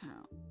hell of a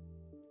town.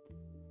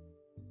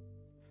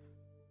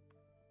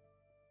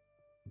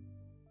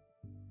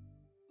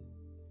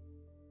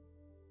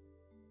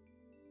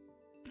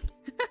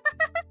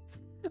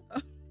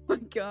 Oh my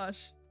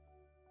gosh.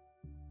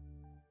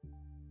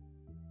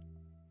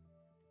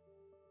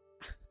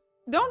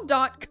 Don't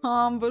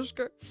 .com,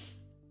 Bushker.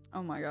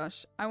 Oh my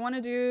gosh. I want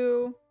to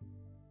do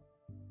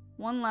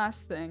one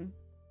last thing.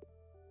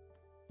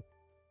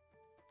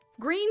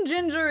 Green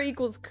ginger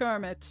equals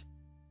Kermit.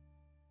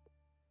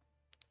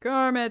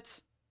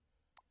 Kermit.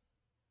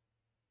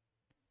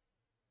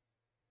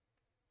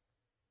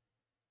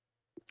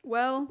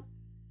 Well.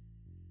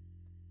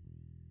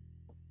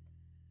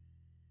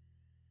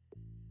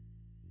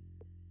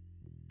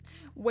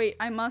 Wait,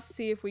 I must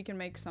see if we can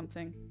make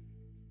something.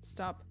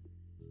 Stop.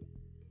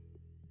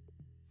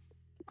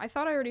 I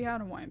thought I already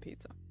had Hawaiian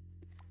pizza.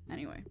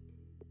 Anyway.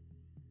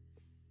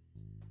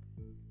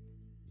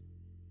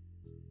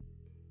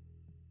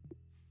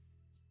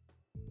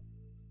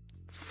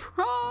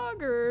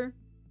 Frogger.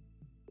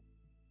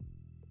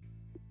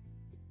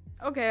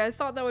 Okay, I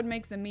thought that would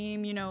make the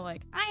meme, you know,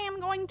 like, I am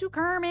going to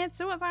commit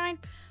suicide.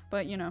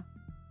 But, you know.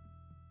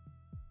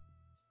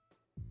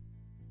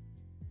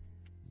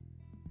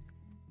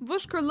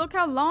 Vushker, look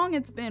how long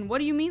it's been. What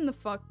do you mean the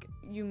fuck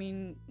you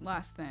mean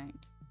last thing?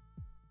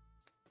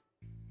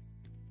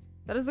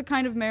 That is the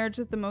kind of marriage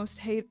that the most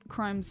hate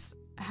crimes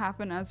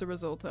happen as a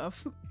result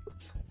of.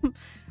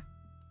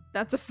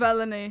 That's a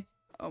felony.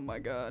 Oh my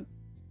god.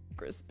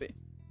 Crispy.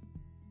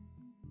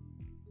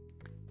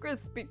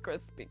 Crispy,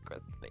 crispy,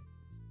 crispy.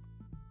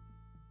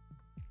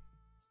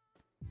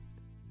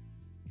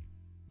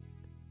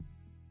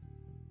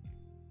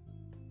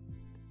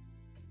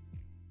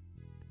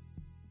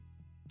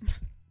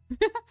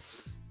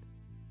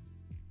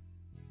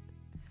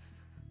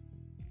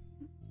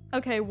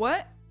 Okay,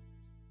 what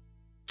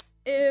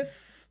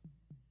if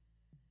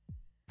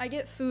I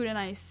get food and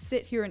I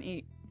sit here and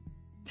eat?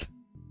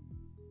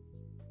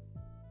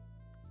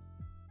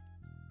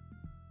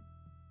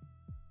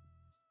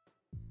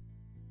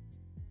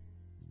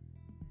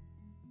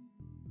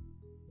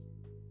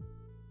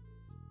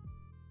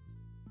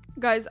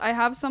 Guys, I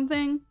have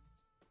something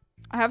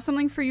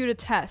for you to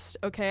test,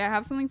 okay? I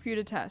have something for you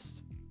to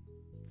test.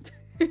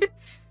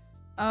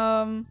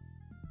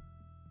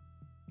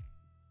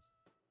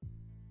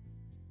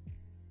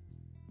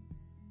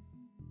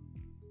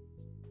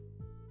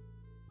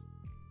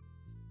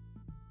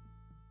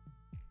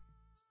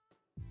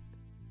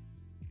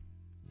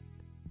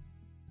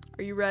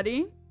 Are you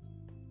ready?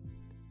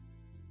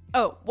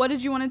 Oh, what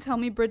did you want to tell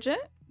me, Bridget?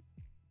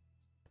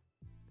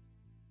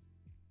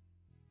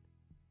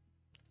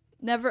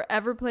 Never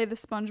ever play the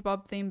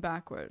SpongeBob theme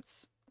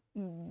backwards.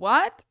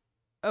 What?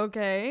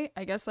 Okay,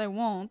 I guess I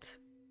won't.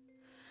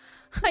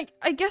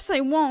 I guess I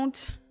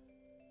won't.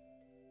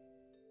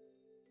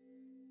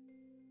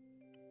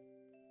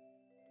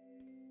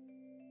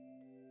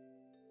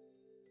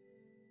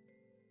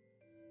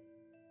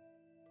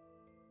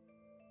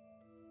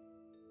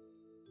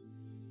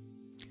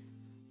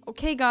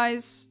 Okay,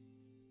 guys.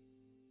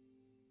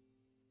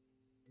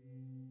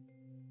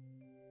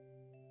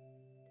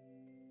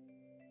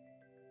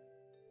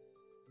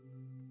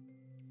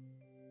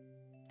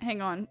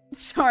 Hang on.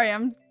 Sorry,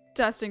 I'm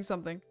testing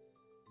something.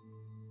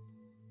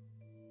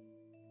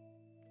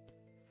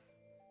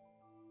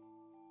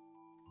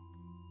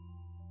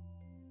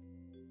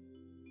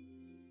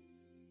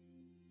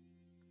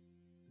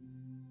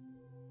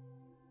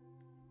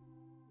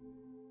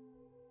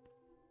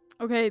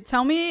 Okay,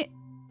 tell me.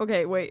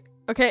 Okay, wait.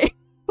 Okay.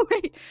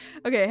 Wait.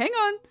 Okay, hang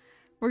on.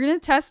 We're gonna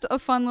test a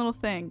fun little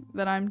thing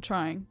that I'm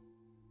trying.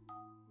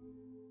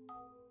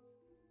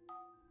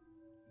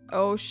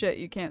 Oh shit,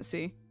 you can't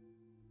see.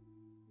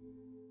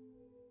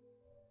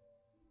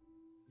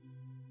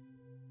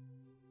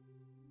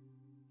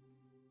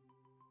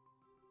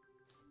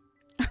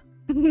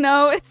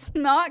 No, it's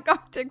not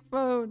Gothic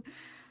phone.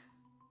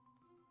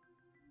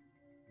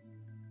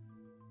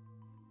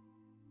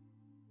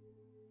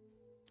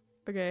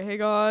 Okay,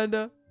 hang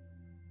on.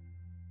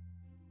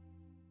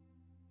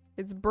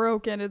 It's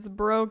broken, it's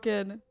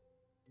broken.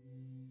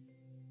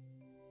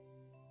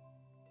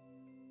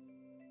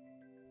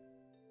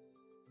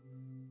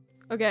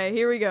 Okay,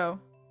 here we go.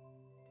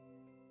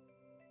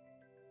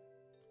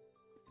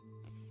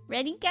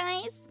 Ready,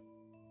 guys?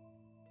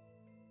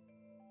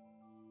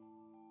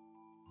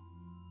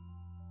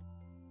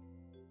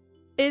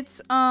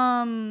 It's,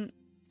 I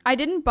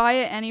didn't buy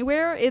it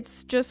anywhere.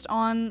 It's just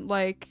on,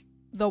 like,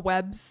 the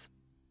webs.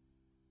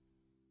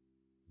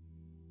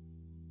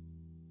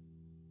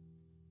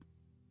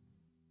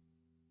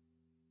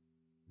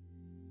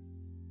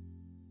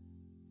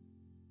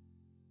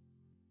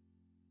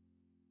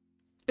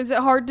 Is it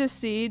hard to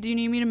see? Do you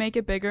need me to make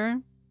it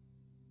bigger?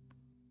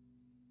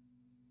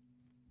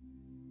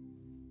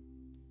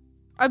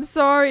 I'm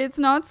sorry, it's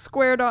not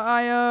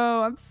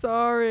square.io. I'm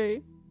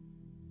sorry.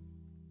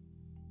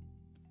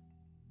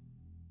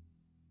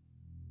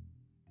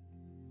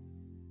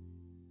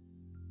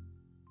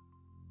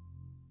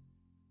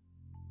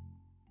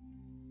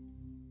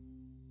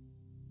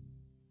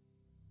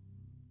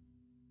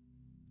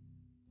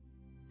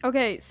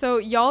 Okay, so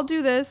y'all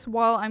do this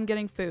while I'm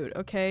getting food,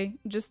 okay?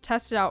 Just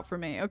test it out for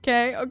me,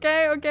 okay?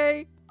 Okay,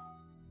 okay.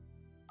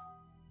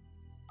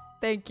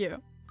 Thank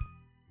you.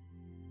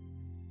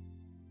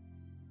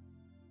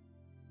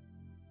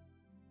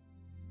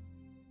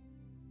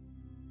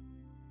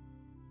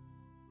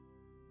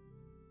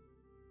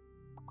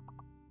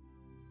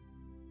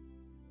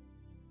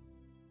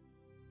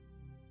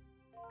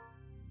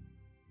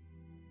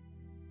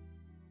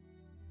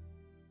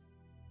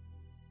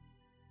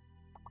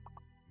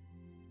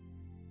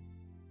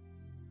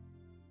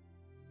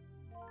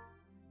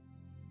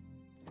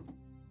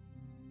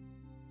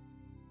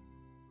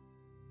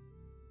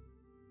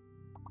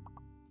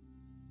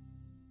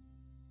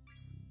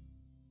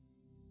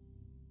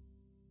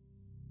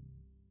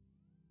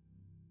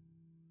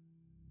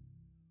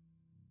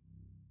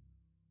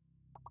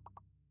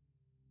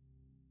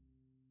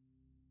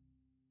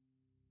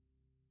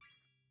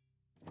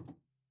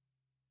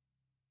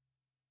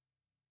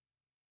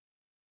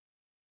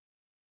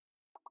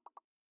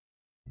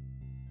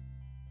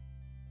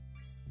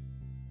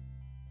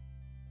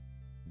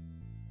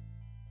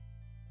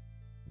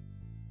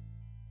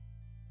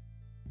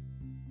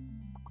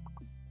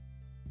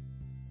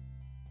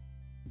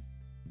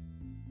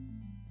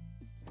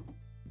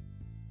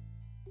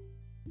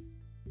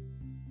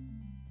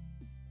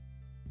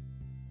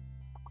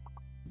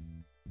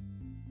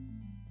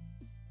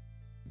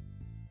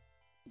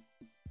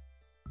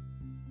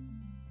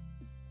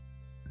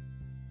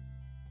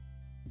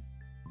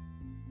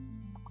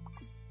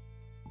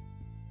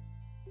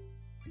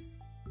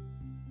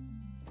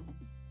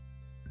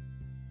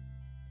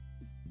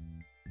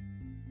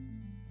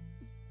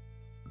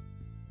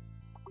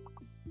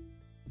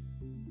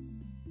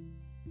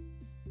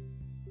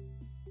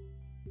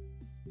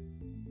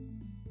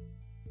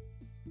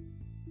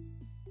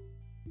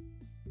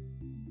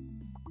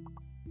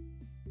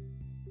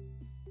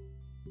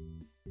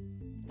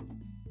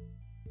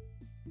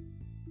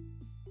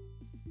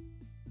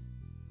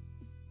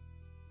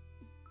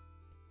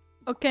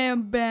 Okay,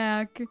 I'm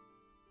back.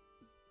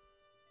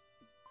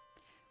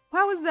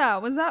 How was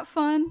that? Was that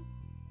fun?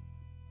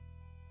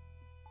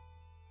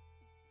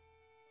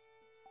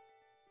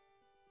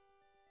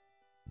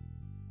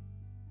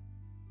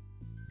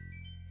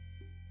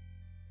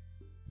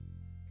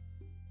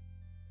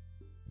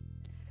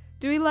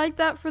 Do we like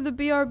that for the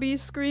BRB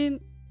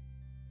screen?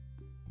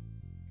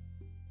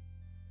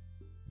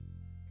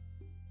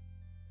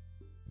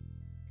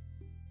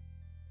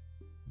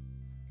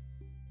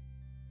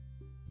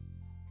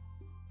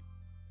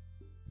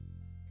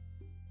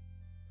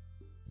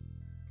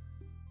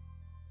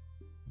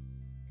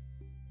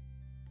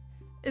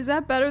 Is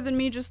that better than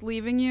me just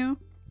leaving you?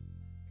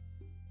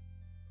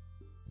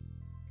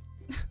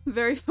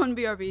 Very fun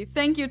BRB.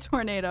 Thank you,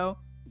 Tornado.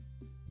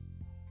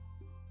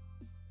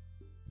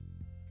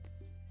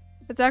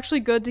 It's actually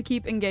good to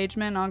keep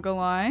engagement, not gonna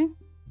lie.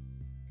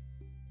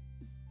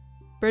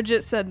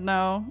 Bridget said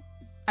no.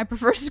 I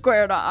prefer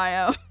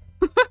Square.io.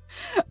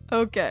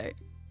 Okay.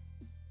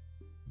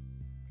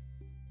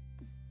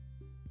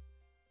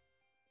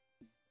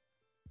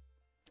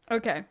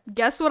 Okay.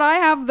 Guess what I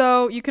have,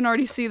 though? You can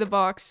already see the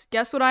box.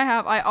 Guess what I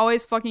have? I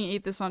always fucking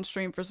eat this on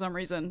stream for some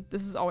reason.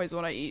 This is always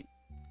what I eat.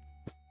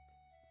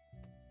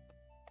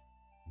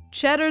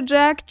 Cheddar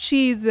Jack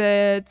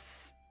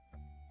Cheez-Its.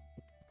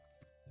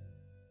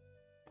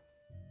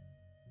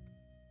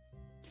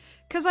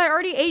 Cause I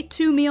already ate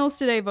 2 meals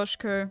today,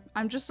 Vushker.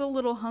 I'm just a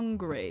little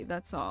hungry,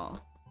 that's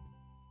all.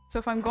 So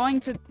if I'm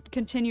going to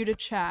continue to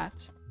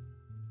chat...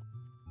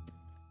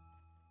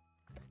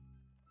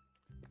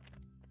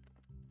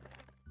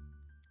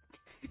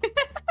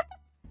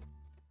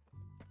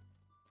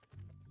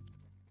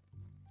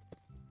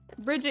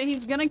 Bridget,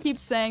 he's gonna keep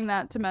saying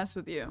that to mess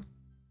with you.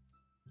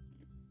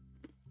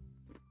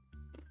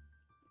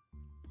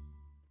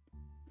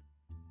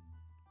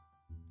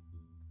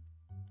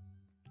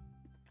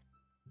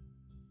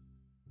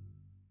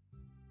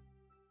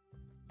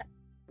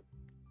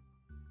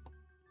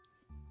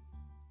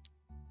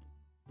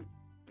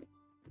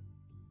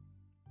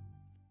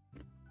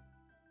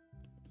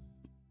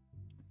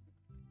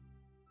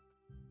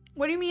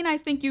 What do you mean I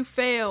think you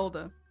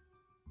failed?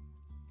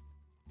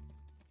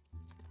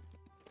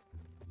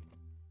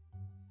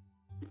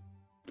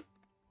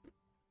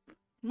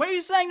 What are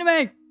you saying to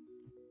me?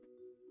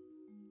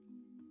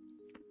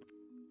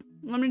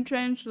 Let me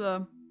change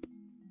the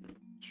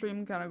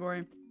stream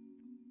category.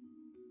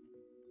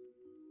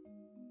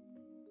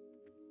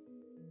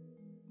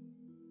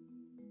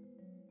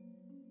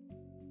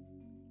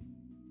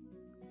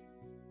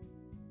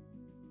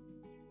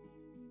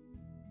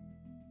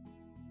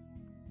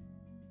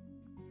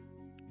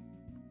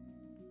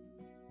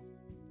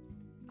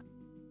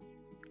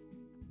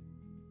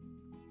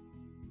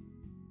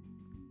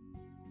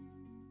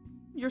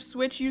 Your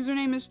Switch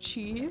username is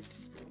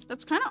cheese?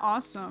 That's kind of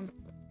awesome.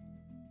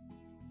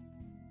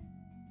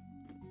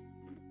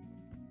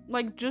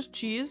 Like, just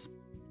cheese?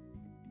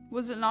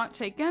 Was it not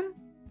taken?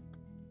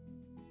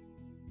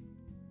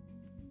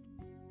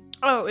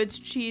 Oh, it's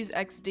cheese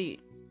XD.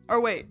 Or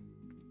wait.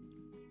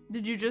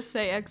 Did you just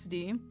say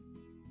XD?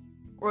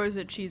 Or is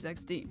it cheese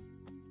XD?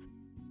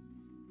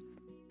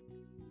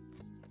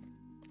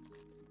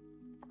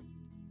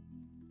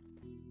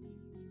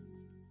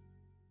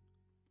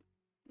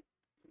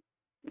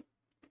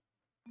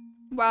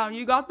 Wow,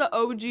 you got the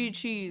OG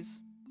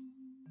cheese.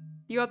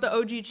 You got the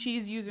OG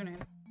cheese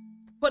username.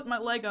 Put my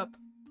leg up.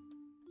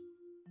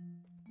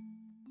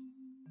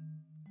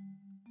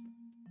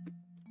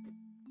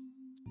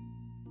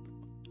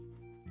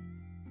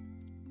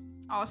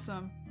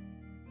 Awesome.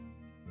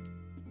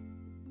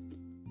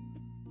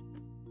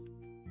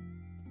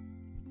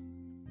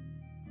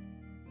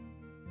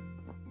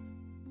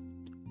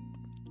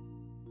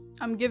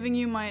 I'm giving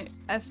you my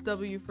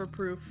SW for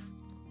proof.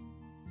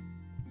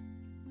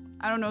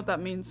 I don't know what that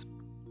means.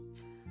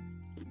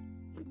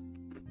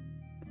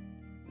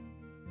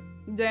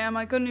 Damn,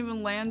 I couldn't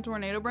even land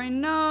Tornado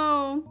Brain.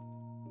 No!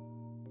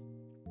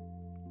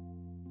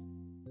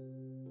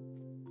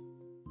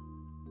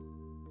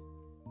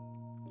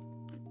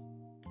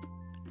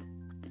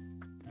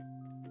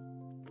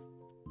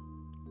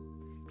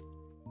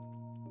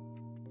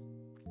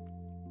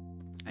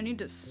 I need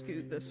to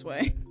scoot this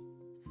way.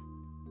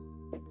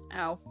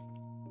 Ow.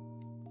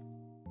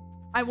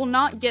 I will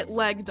not get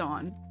legged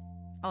on.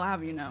 I'll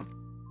have you know.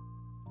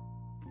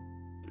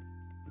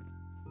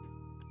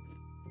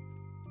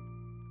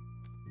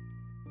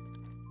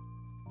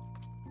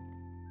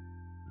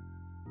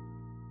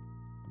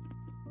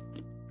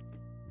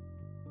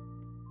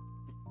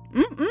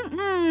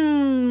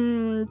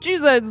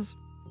 Jesus.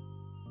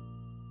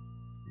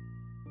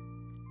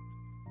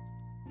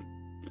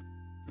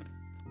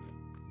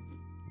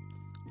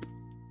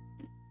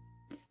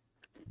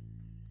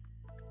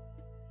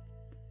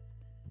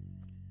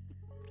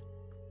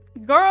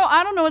 Girl,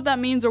 I don't know what that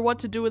means or what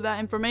to do with that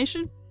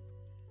information,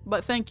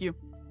 but thank you.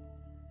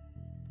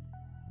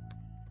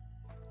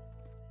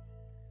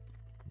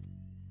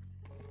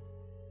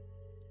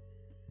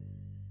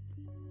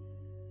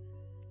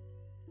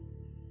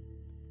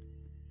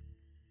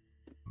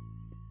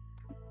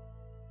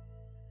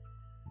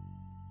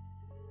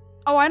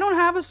 Oh, I don't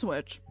have a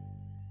Switch.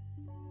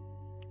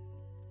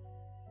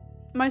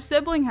 My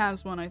sibling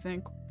has one, I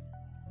think.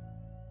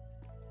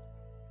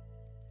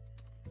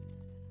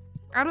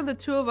 Out of the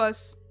two of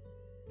us,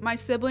 my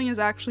sibling is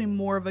actually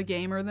more of a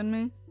gamer than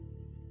me.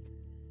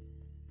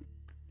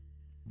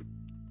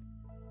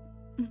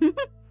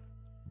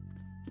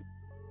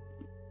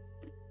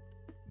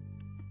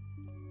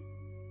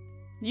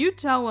 You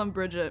tell him,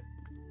 Bridget.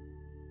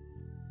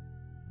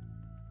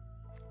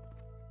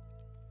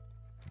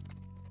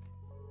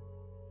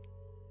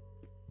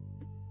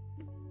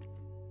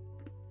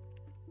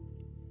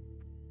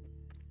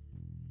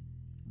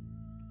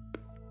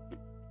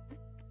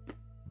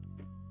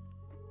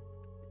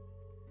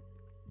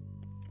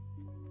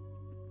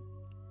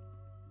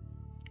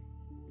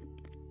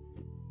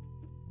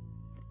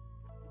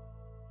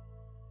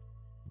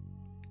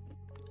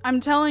 I'm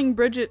telling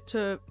Bridget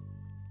to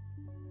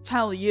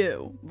tell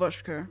you,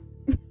 Vushker.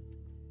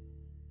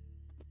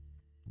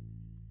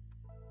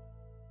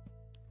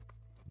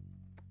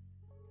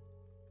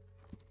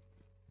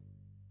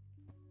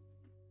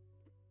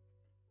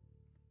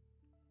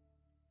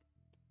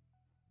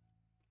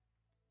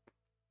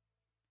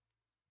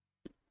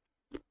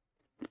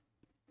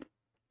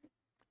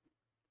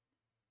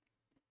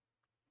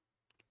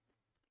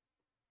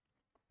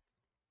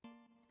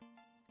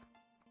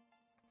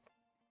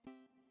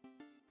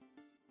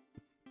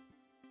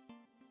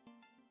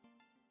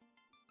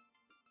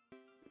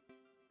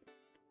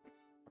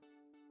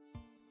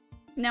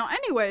 Now,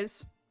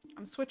 anyways,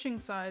 I'm switching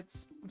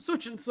sides. I'm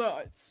switching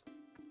sides.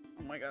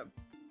 Oh my god.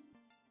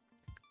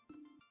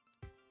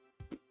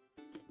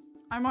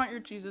 I want your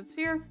Cheez-Its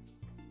here.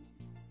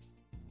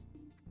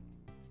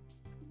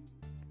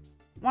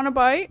 Want a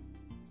bite?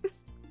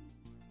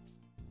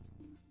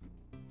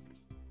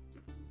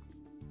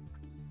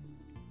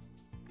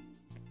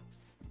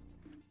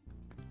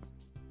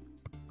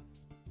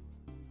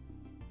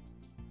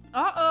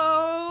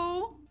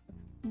 Uh-oh.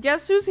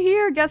 Guess who's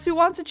here? Guess who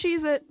wants a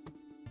Cheez-It?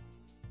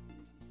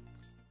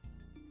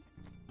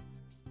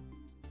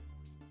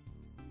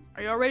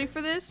 Are y'all ready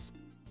for this?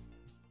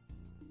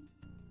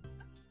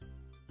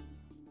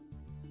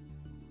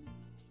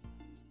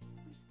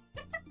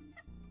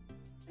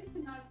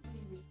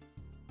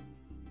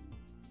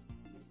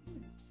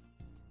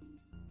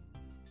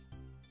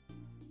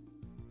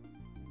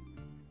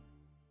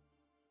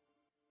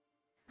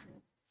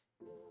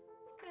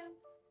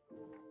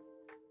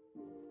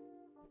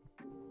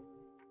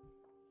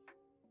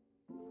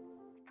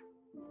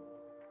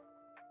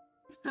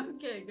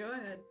 Okay, go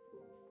ahead.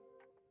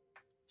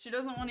 She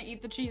doesn't want to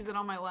eat the Cheez-It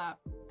on my lap.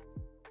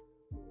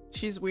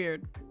 She's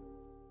weird.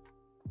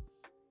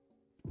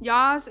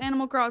 Yas,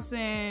 Animal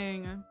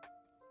Crossing.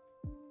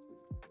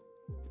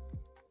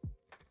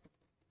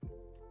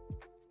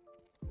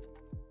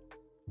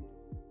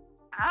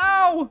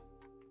 Ow!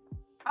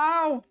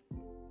 Ow!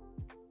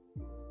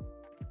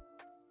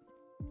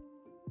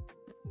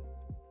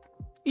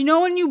 You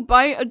know when you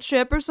bite a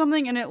chip or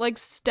something and it like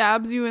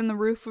stabs you in the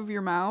roof of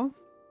your mouth?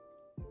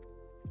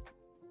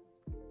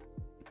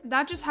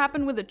 That just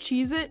happened with a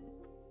Cheez-It,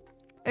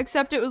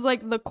 except it was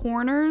like the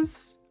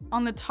corners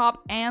on the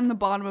top and the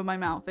bottom of my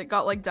mouth. It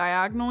got like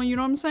diagonal, you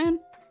know what I'm saying?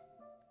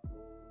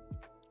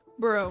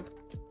 Bro.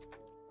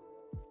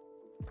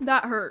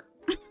 That hurt.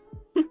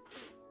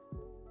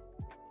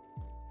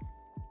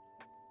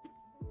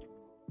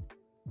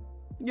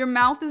 Your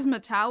mouth is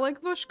metallic,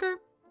 Vushker?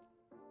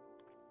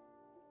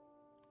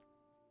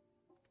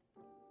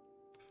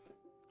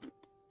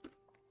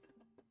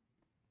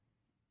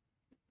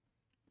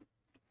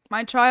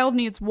 My child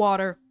needs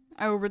water.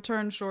 I will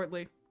return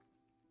shortly.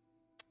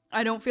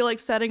 I don't feel like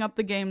setting up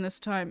the game this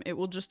time. It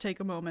will just take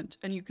a moment,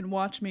 and you can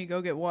watch me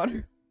go get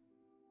water.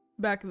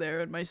 Back there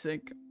in my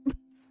sink.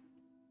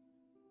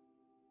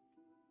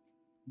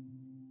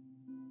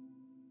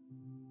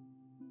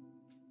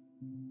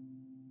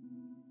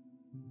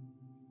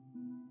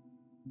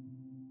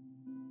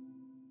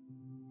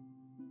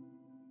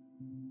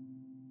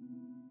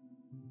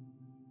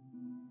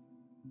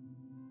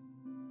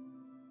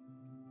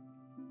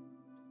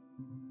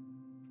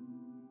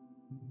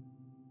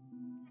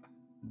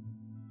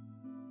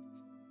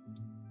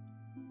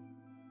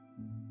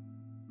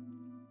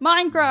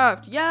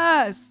 Minecraft,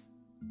 yes!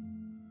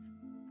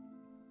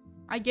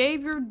 I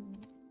gave your...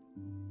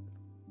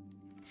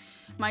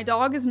 My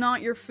dog is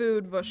not your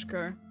food,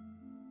 Vushker.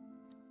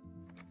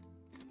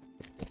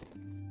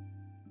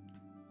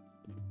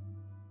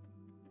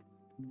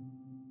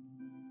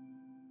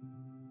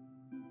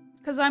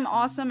 Because I'm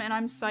awesome and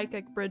I'm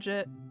psychic,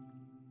 Bridget.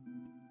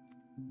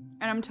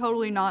 And I'm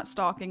totally not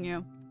stalking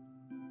you.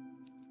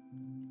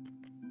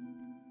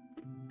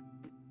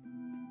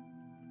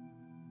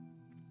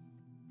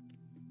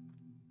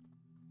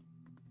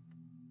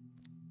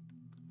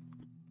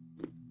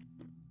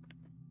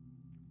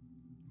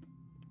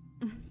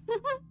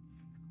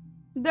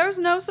 There's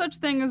no such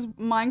thing as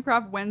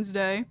Minecraft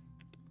Wednesday.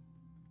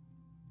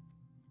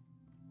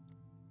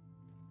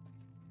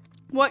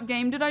 What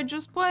game did I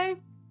just play?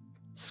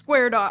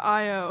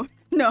 Square.io.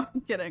 No,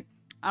 I'm kidding.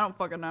 I don't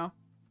fucking know.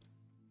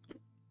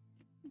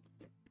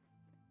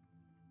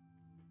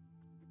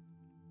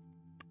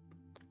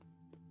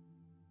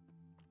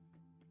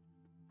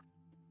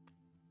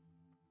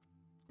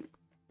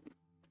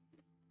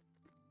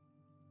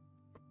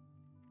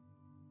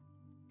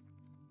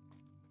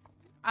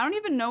 I don't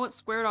even know what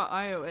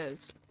square.io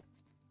is.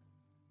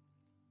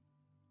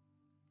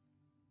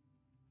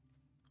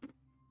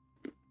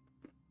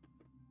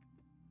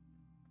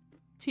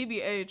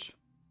 TBH.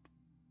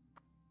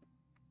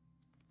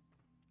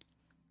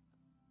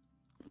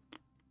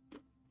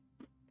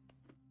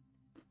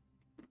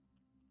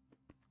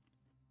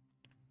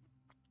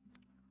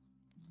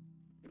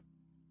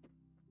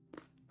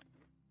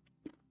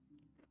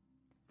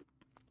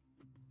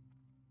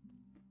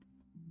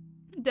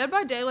 Dead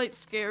by Daylight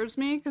scares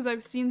me because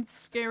I've seen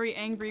scary,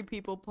 angry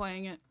people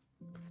playing it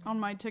on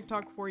my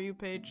TikTok For You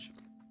page.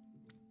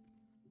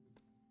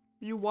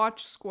 You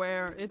watch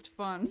Square, it's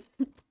fun.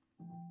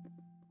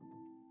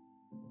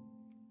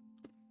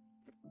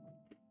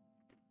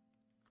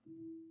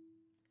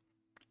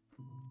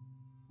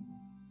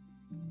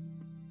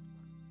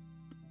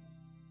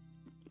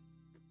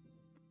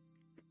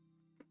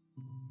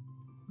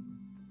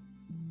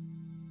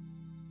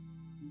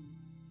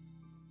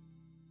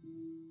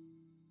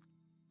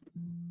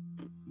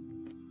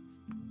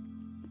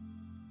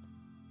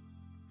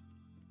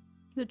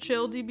 The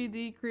chill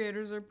DBD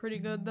creators are pretty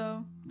good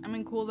though. I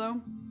mean, cool though.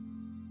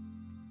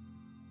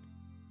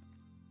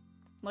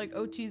 Like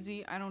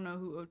OTZ, I don't know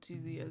who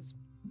OTZ is.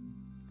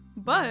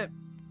 But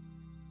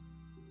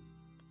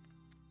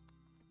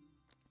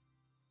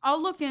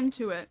I'll look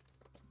into it.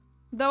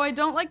 Though I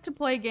don't like to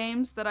play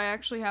games that I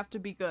actually have to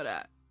be good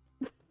at.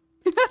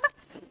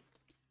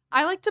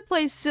 I like to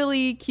play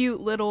silly,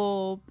 cute,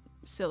 little,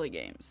 silly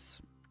games.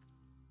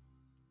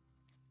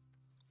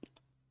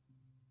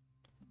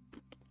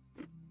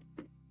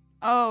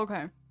 Oh,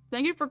 okay.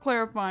 Thank you for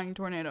clarifying,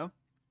 Tornado.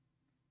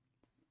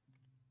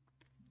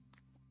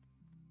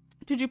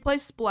 Did you play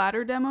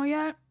Splatter demo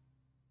yet?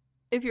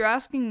 If you're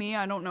asking me,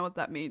 I don't know what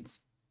that means.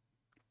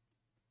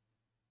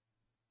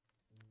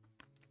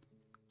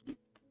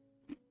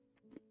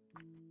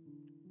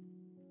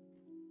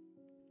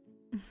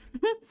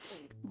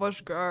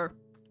 Vushgar.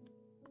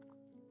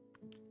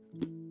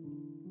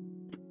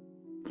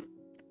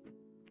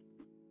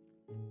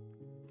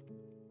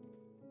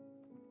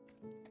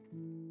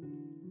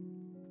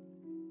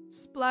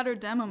 Splatter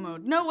demo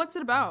mode. No, what's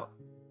it about?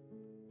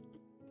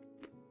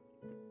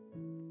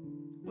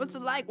 What's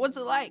it like? What's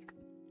it like?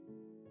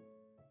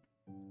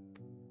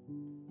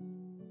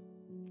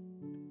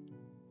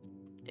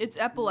 It's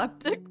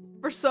epileptic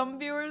for some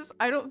viewers.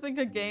 I don't think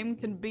a game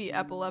can be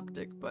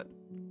epileptic, but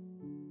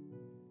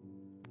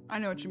I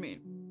know what you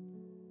mean.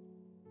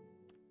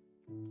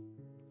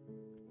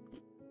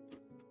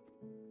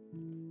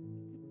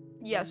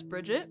 Yes,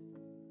 Bridget.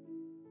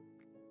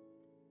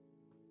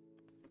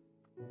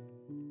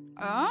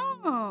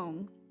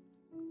 Oh.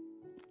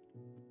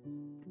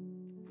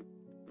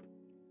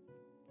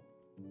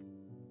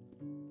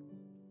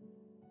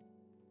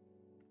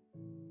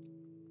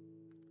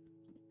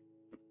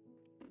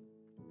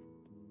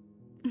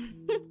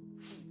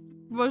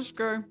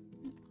 Vushker.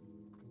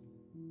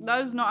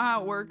 That is not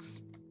how it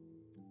works.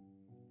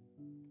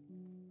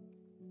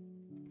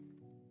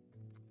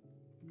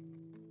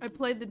 I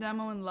played the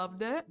demo and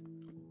loved it.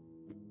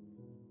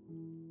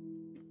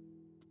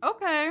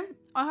 Okay.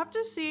 I'll have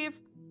to see if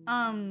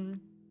I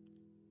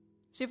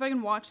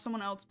can watch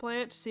someone else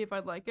play it to see if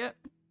I'd like it.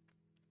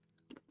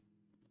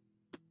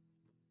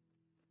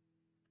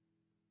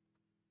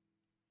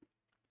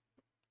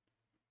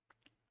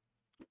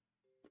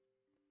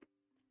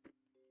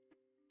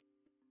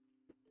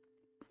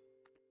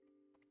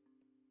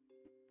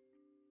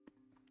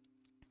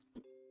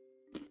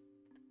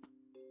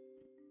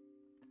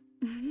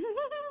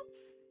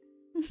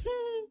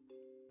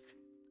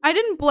 I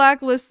didn't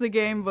blacklist the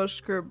game,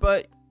 Vushker,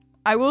 but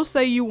I will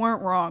say you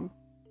weren't wrong.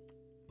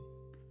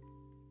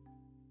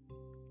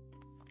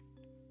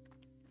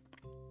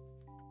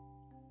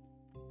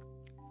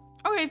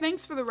 Okay,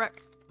 thanks for the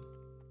rec.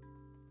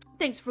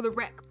 Thanks for the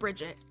rec,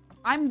 Bridget.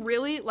 I'm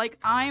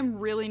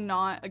really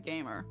not a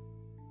gamer.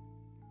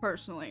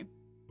 Personally.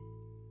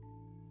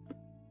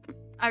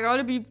 I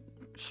gotta be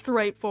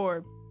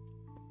straightforward.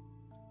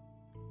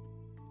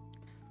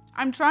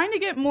 I'm trying to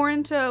get more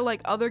into,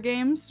 like, other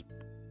games.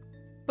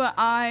 But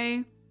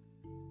I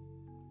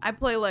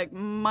play, like,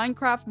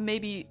 Minecraft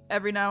maybe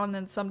every now and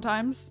then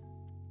sometimes.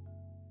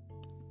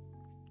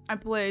 I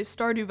play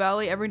Stardew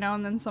Valley every now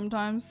and then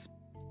sometimes.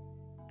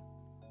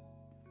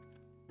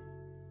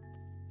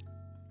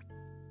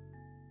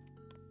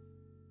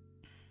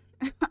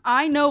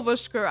 I know,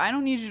 Vushker. I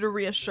don't need you to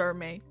reassure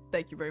me.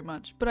 Thank you very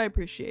much, but I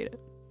appreciate it.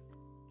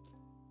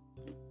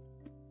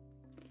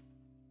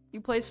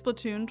 You play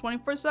Splatoon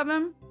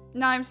 24/7?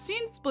 Nah, I've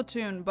seen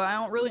Splatoon, but I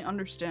don't really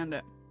understand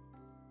it.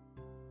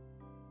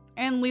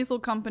 And Lethal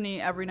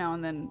Company every now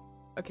and then,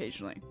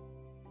 occasionally.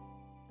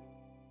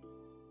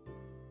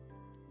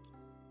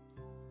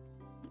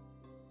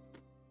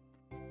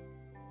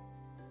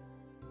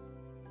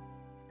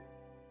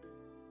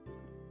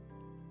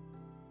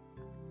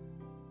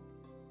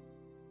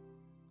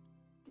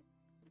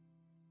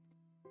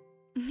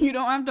 You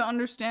don't have to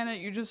understand it,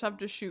 you just have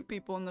to shoot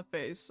people in the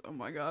face. Oh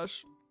my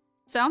gosh.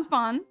 Sounds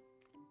fun.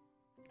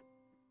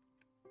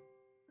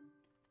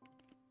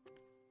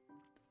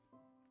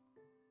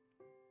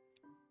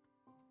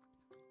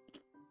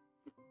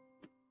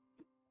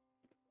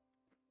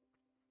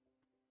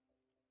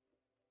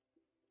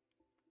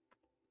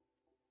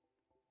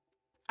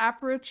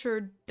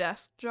 Aperture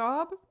desk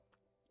job?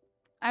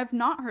 I've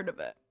not heard of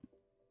it.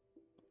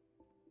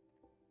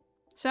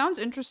 Sounds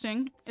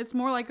interesting. It's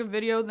more like a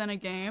video than a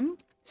game.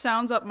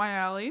 Sounds up my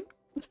alley.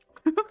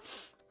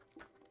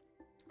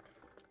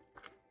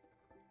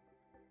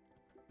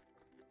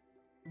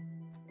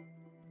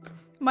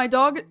 My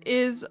dog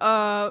is,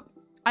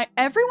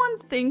 everyone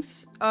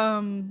thinks,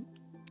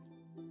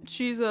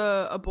 she's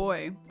a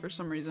boy for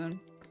some reason.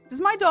 Does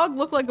my dog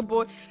look like a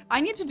boy?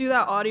 I need to do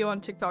that audio on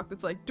TikTok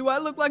that's like, do I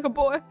look like a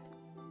boy?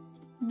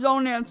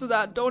 Don't answer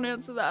that. Don't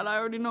answer that. I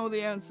already know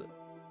the answer.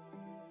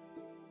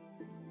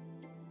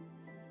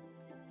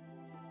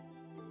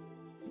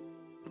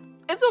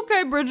 It's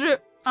okay,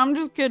 Bridget. I'm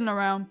just kidding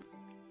around.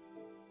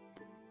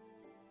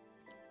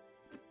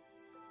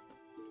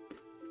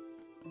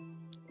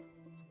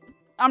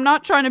 I'm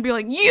not trying to be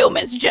like, you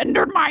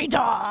misgendered my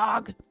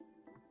dog.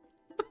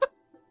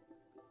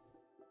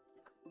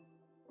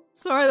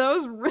 Sorry, that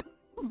was really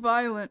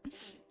violent.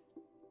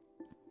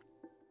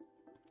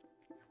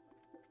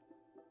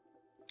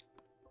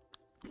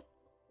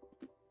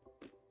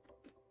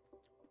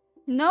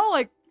 No,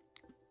 like...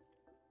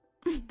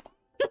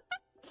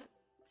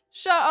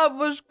 Shut up,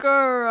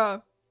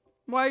 Vushkura.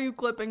 Why are you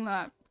clipping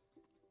that?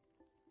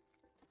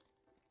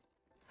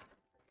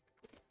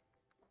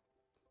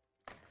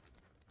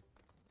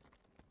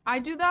 I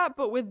do that,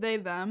 but with they,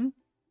 them.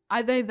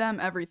 I, they, them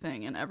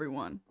everything and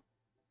everyone.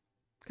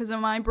 Because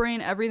in my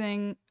brain,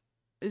 everything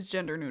is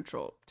gender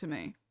neutral to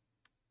me.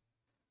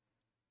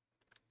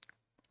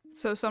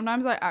 So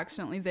sometimes I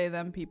accidentally they,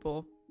 them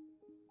people.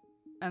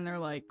 And they're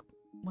like,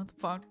 what the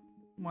fuck?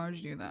 Why would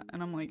you do that?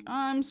 And I'm like,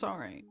 I'm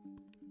sorry.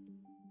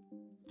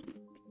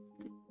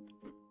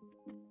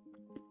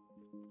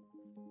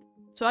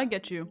 So I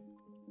get you.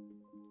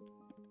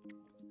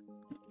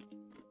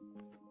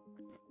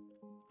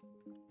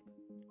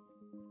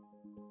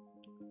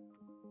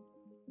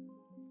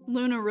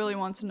 Luna really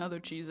wants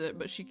another Cheez-It,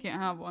 but she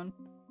can't have one.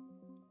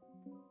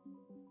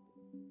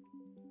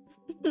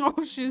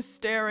 Oh, she's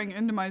staring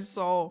into my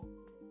soul.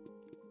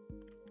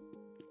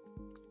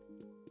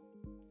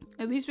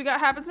 At least we got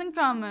habits in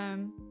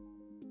common.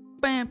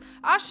 Bam.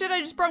 Ah, shit,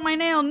 I just broke my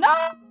nail.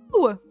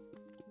 No!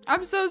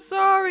 I'm so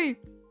sorry.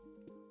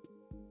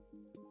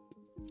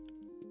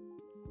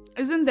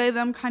 Isn't they,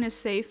 them kind of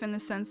safe in the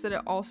sense that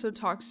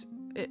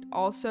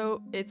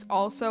it's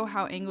also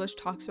how English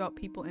talks about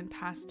people in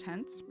past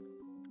tense?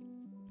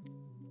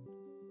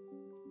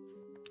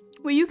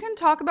 Well, you can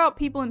talk about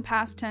people in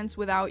past tense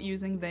without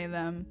using they,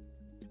 them.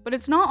 But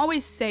it's not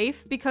always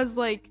safe because,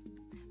 like,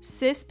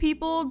 cis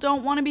people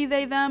don't want to be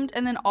they, them,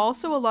 and then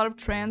also a lot of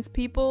trans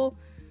people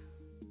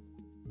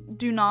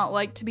do not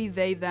like to be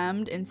they,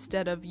 them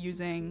instead of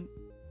using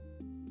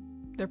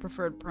their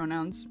preferred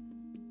pronouns.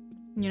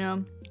 You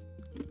know?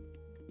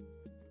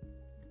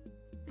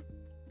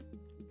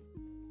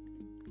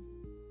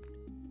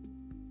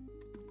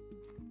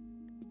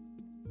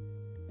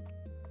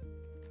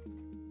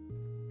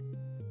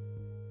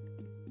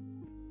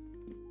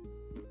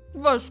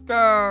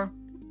 Vushka.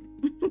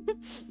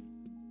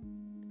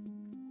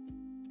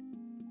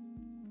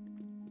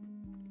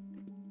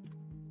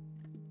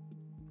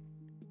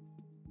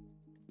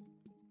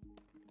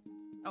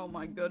 Oh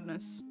my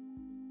goodness.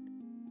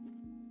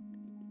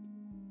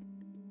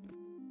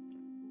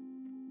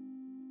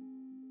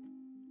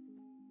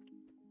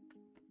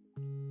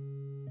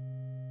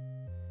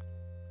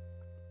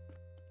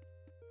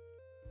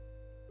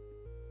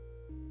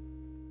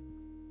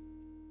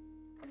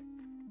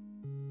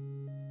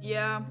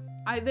 Yeah,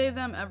 I they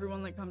them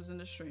everyone that comes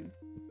into stream.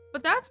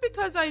 But that's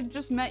because I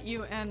just met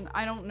you and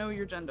I don't know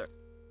your gender.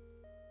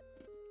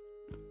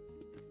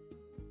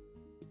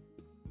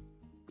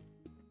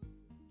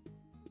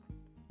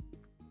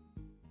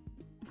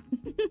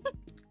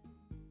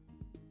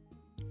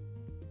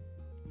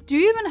 Do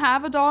you even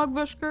have a dog,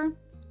 Vushker?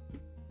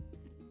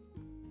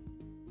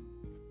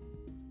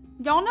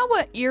 Y'all know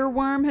what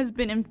earworm has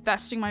been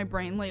infesting my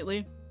brain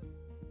lately?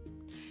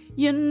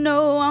 You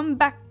know I'm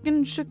back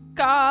in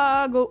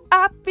Chicago,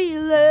 I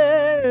feel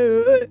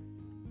it.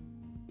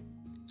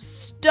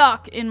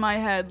 Stuck in my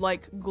head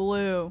like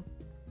glue.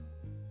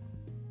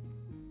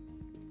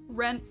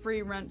 Rent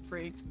free, rent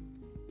free.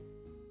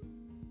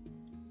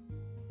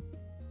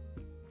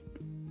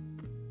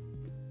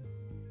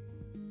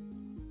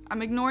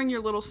 I'm ignoring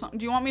your little song.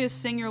 Do you want me to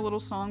sing your little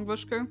song,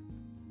 Vushker?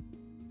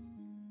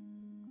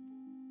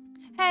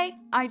 Hey,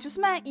 I just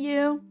met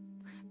you,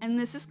 and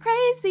this is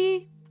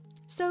crazy.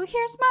 So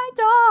here's my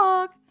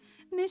dog.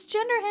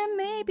 Misgender him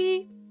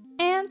maybe.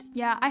 And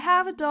yeah, I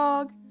have a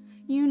dog.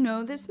 You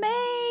know this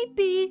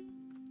maybe.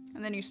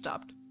 And then you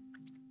stopped.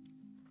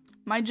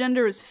 My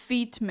gender is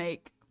feet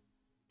make.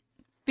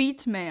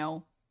 Feet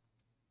male.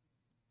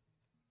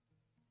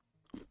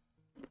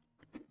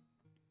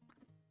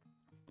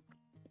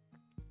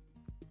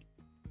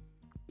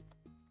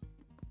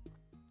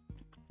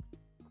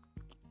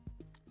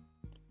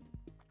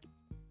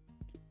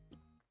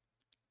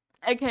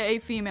 AKA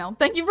female.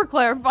 Thank you for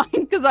clarifying,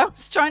 because I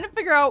was trying to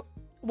figure out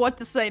what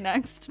to say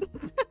next.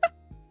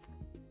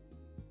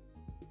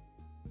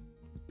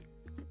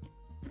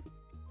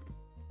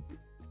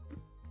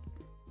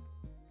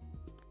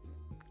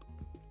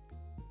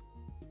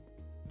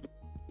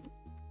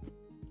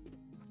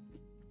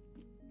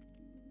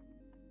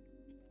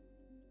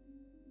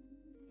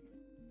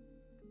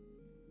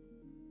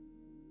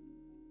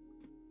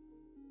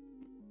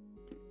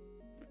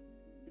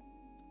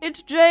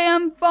 It's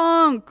JM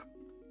Funk.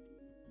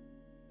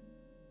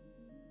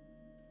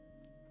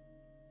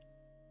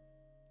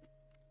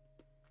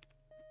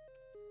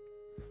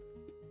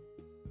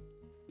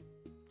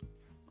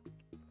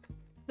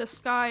 The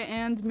sky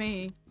and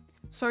me.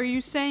 So are you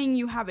saying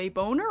you have a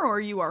boner or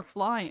you are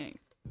flying?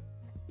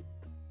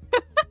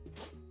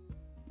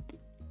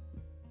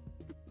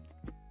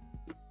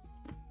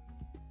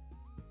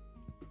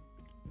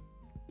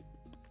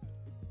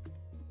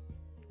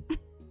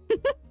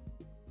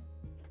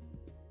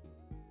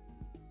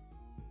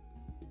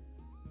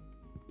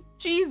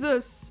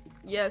 Jesus.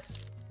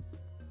 Yes.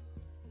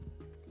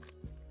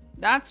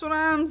 That's what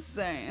I'm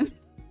saying.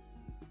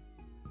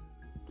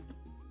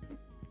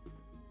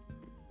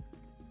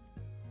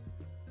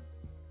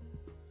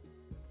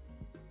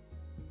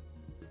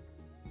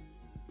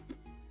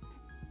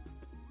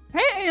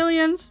 Hey,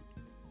 aliens!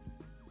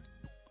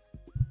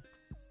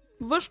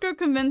 Vushka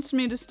convinced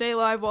me to stay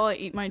alive while I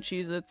eat my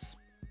Cheez-Its.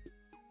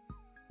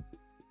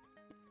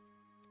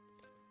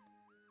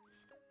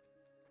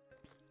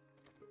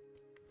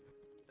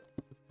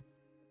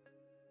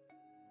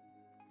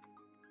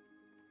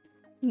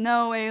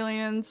 No,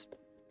 aliens.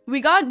 We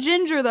got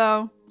Ginger,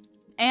 though.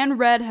 And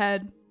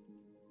Redhead.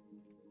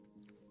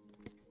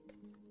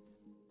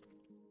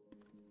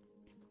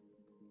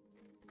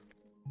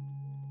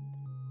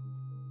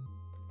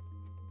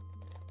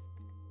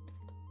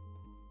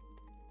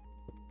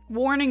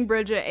 Warning,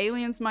 Bridget.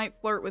 Aliens might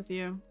flirt with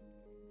you.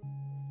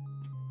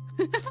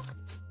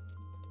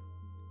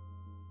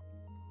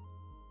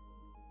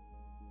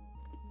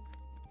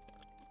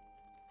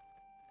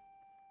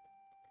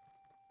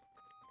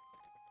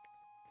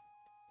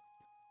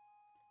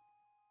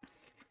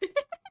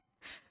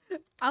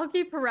 I'll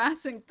keep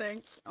harassing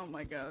things. Oh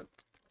my god.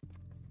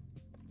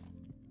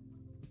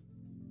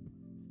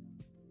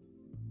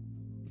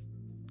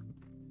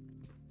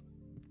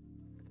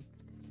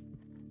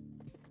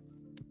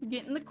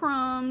 Getting the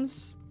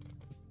crumbs.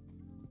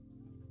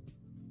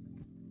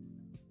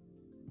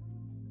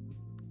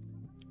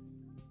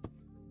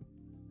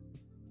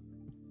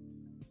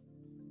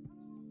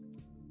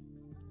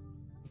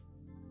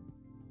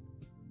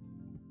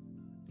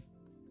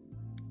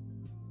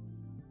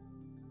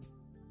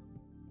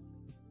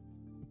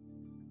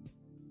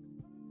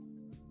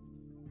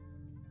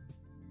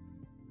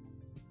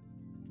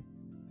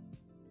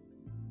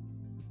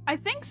 I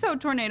think so,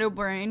 Tornado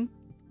Brain.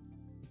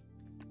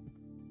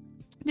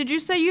 Did you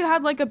say you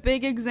had like a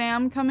big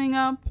exam coming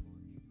up?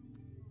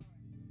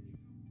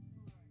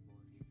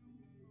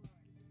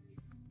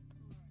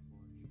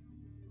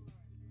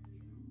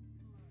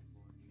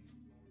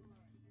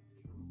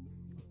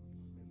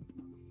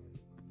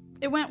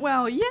 It went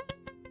well. Yay!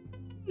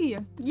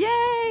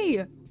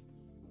 Yay!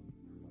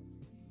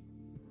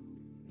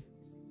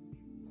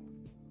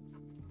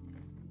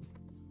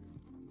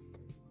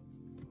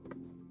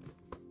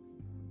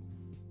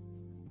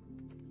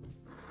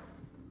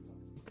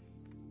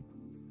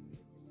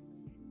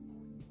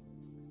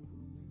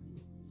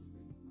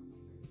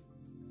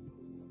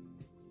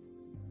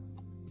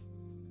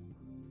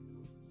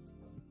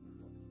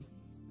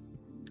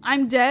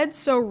 I'm dead,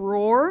 so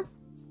roar.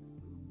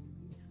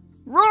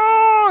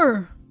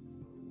 Roar!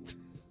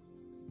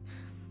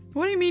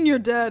 What do you mean you're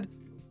dead?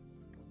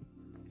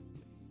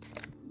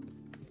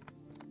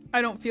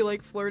 I don't feel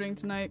like flirting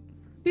tonight.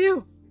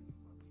 Phew.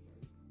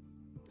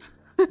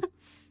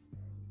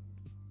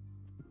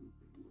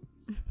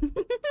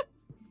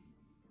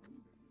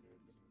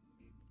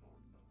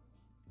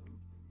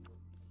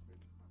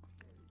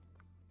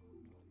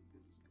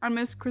 I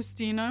miss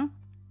Christina.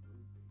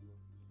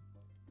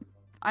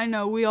 I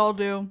know, we all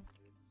do.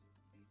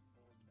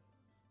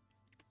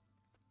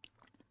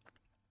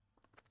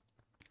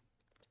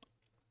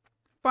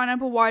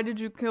 Pineapple, why did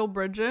you kill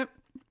Bridget?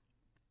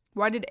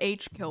 Why did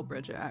H kill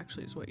Bridget,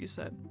 actually, is what you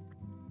said.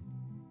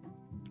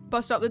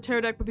 Bust out the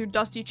tear deck with your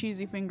dusty,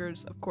 cheesy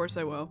fingers. Of course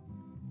I will.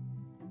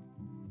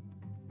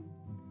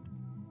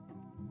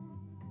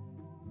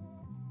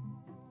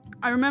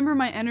 I remember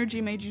my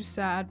energy made you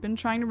sad. Been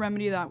trying to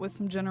remedy that with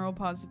some general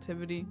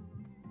positivity.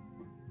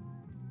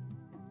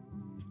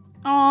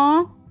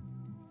 Aww.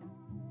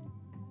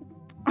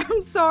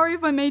 I'm sorry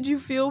if I made you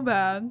feel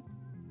bad.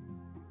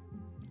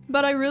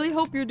 But I really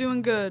hope you're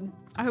doing good.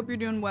 I hope you're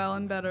doing well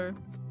and better.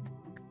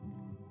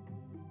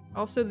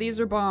 Also, these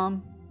are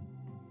bomb.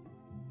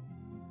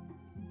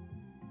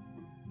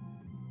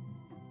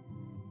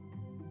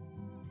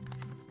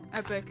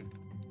 Epic.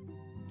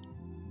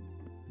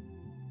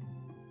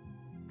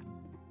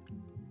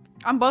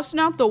 I'm busting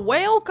out the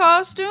whale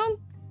costume?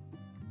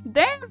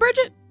 Damn,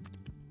 Bridget!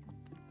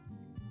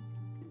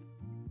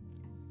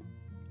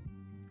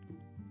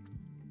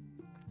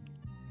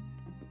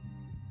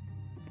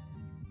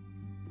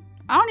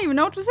 I don't even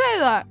know what to say to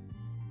that.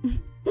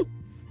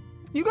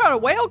 You got a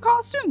whale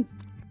costume?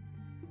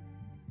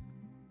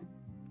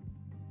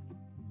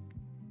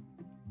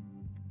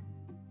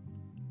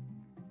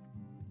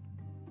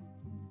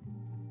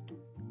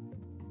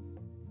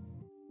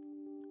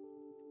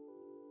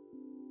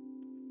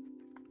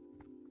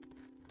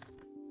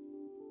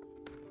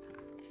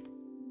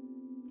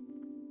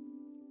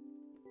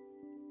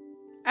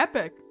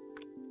 Epic.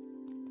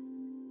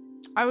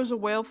 I was a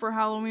whale for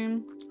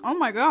Halloween. Oh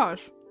my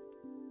gosh.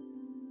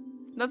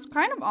 That's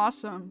kind of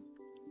awesome.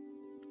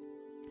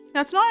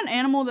 That's not an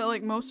animal that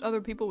like most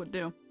other people would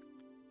do.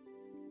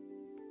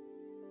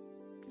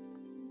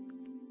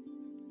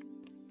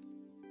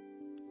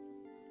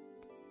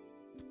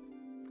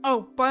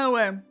 Oh, by the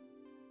way,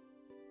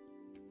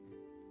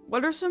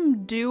 what are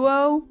some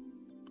duo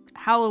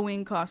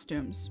Halloween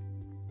costumes?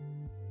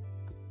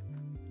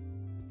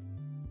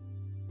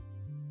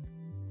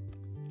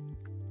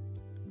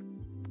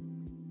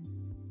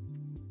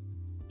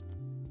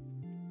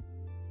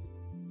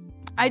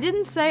 I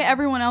didn't say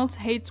everyone else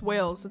hates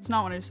whales. That's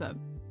not what I said.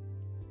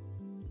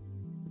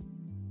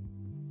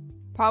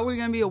 Probably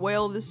gonna be a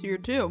whale this year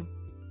too.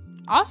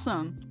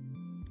 Awesome.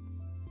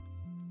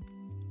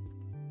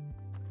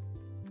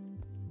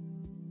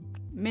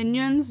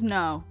 Minions?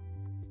 No.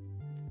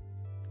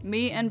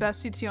 Me and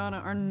Bestie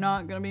Tiana are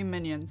not gonna be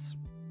minions.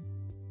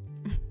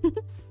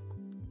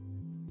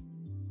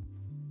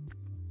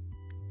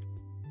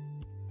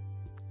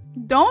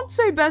 Don't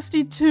say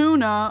Bestie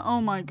Tuna.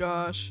 Oh my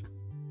gosh.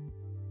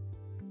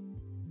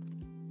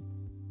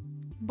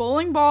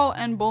 Bowling ball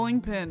and bowling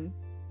pin.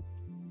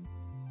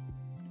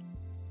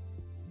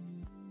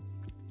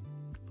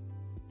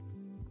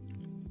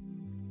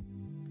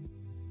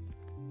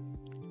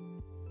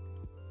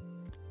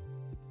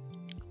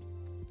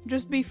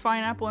 Just be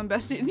Fineapple and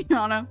Bestie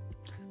Tiana.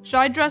 Should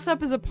I dress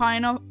up as a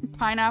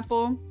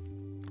pineapple?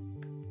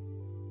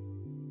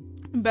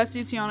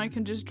 Bestie Tiana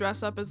can just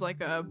dress up as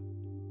like a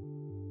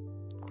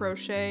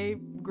crochet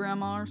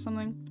grandma or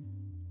something.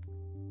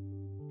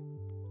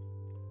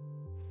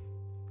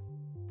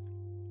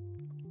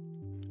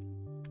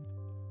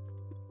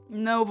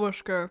 No,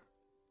 Vushka.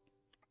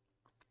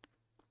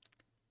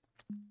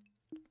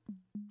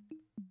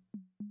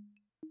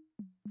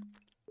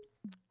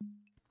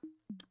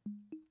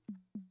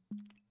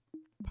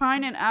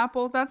 Pine and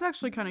apple. That's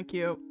actually kind of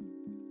cute.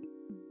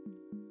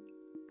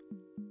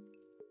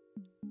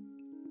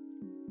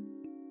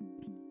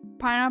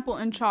 Pineapple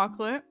and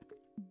chocolate.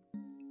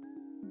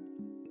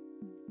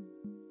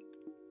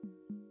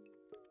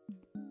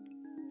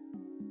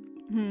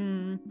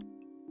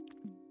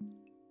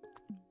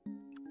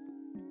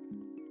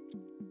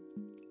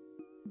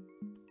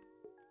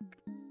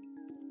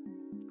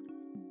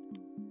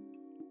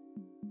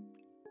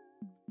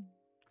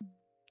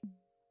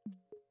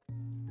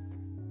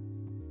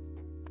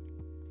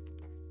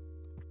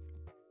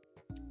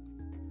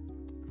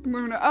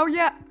 Oh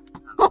yeah.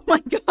 Oh my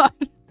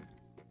god.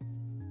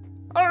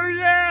 Oh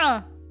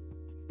yeah.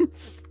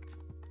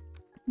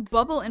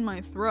 Bubble in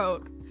my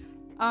throat.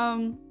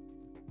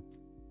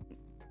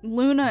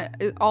 Luna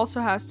also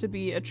has to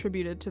be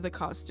attributed to the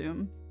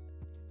costume.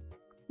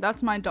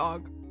 That's my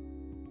dog.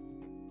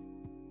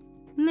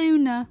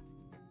 Luna.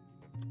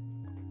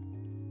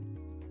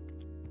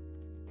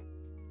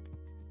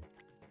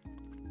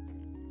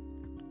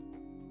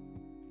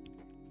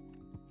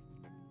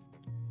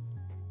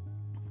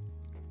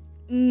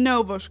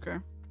 No,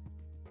 Vushka.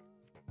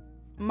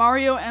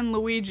 Mario and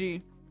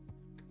Luigi.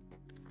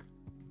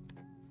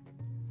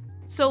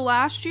 So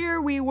last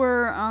year we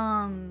were,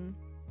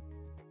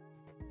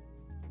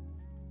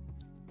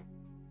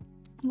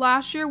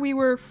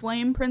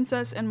 Flame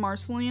Princess and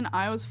Marceline.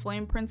 I was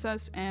Flame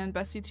Princess and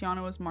Bessie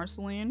Tiana was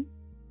Marceline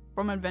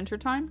from Adventure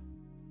Time.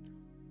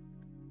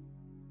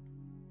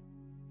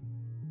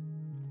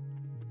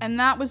 And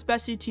that was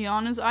Bessie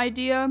Tiana's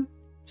idea.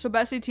 So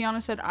Bessie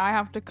Tiana said I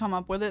have to come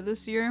up with it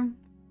this year.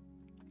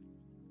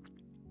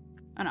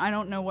 And I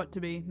don't know what to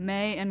be.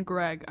 May and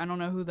Greg. I don't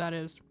know who that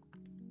is.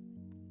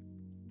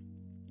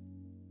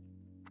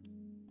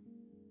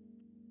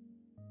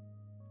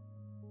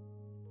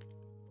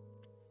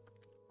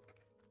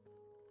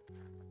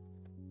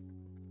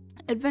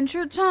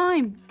 Adventure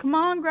time! Come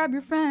on, grab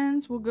your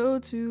friends. We'll go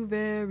to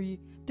very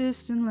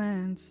distant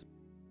lands.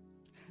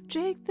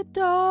 Jake the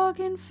dog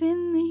and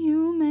Finn the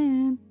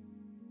human.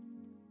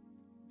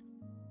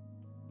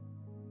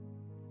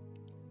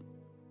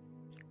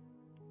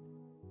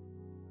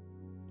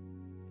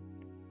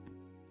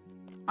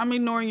 I'm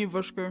ignoring you,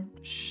 Vushka.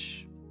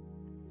 Shh.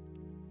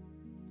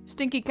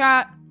 Stinky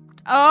cat.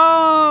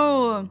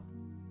 Oh!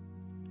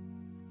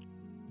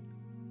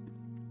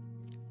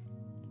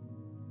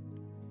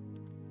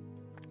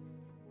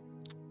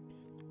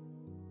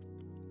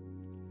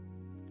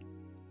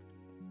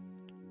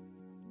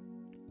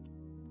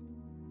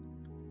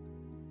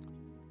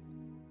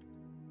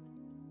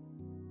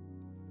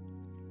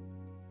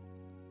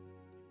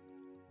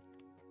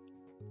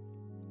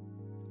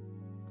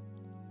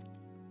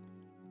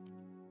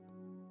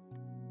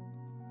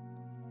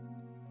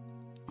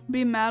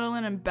 Be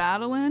Madeline and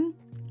Badeline?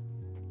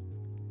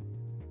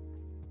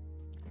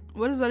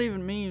 What does that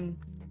even mean?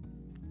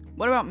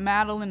 What about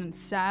Madeline and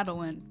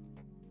Sadeline?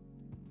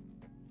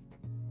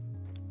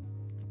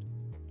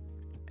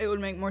 It would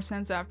make more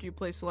sense after you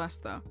play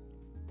Celeste, though.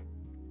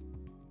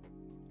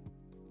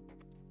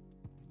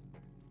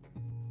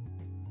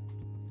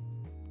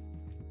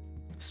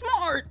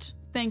 Smart!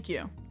 Thank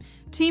you.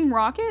 Team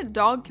Rocket?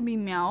 Dog can be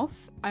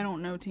Meowth. I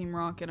don't know Team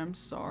Rocket, I'm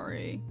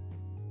sorry.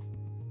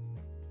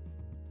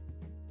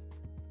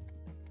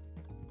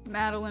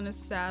 Madeline is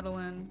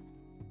Sadeline.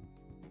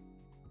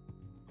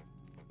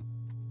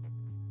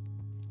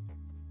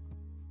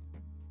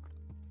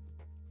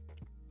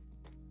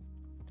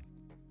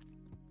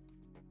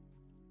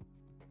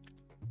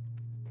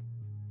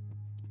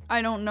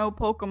 I don't know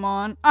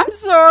Pokemon. I'm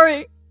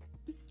sorry.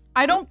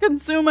 I don't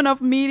consume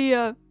enough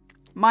media.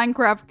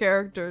 Minecraft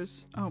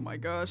characters. Oh my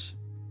gosh.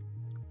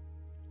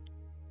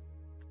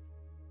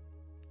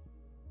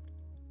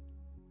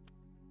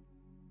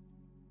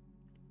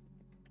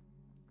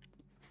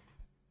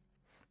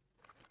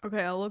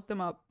 Okay, I'll look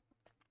them up.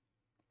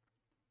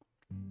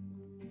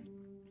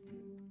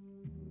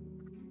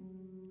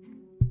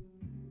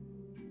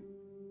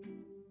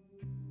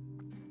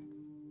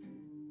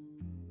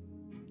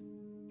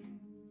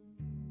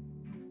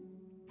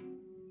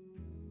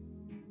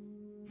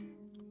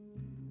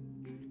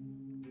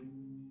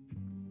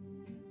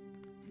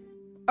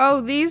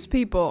 Oh, these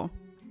people.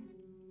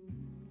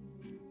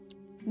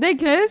 They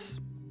kiss?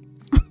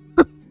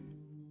 I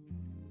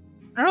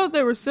thought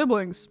they were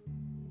siblings.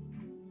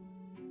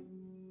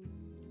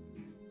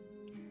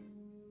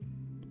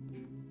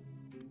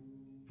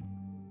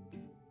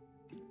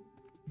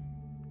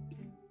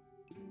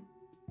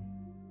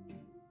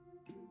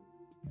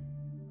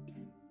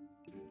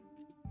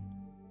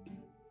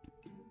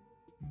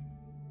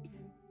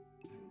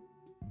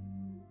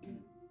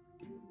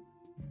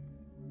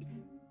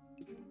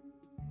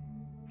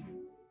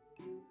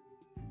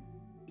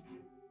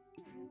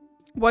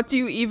 What do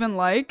you even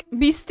like?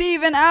 Be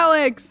Steve and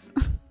Alex!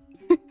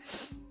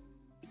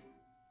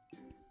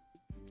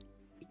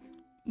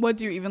 What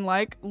do you even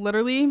like?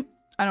 Literally,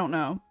 I don't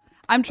know.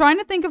 I'm trying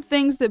to think of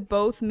things that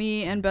both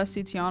me and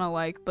Bessie Tiana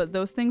like, but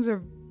those things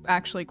are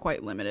actually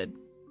quite limited.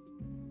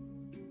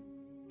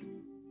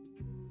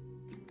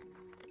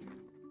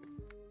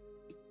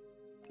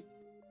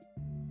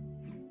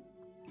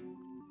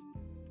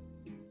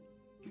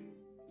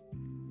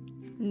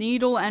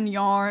 Needle and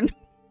yarn.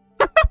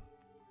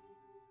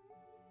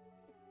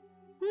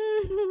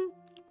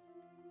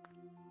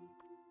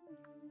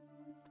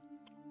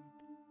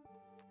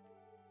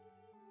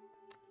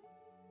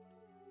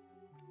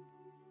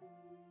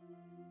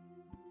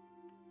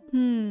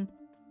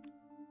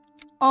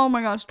 Oh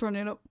my gosh,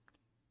 tornado.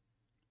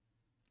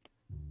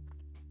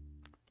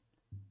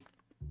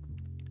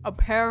 A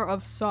pair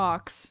of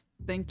socks.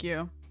 Thank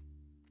you.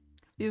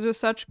 These are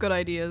such good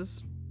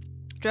ideas.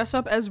 Dress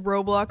up as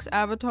Roblox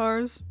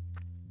avatars.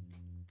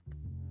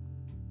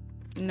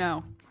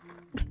 No.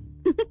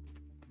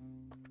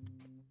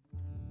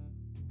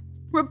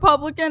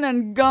 Republican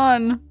and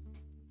gun.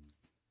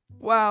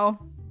 Wow.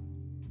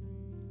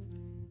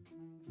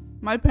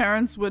 My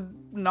parents would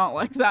not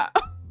like that.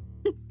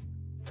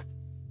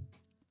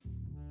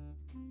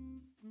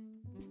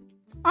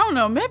 I don't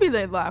know, maybe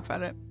they'd laugh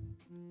at it.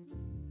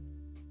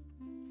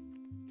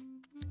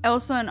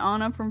 Elsa and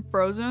Anna from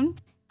Frozen.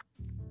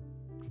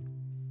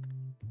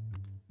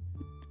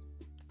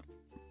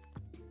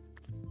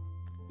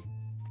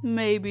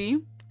 Maybe.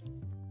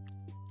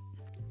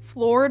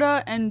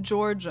 Florida and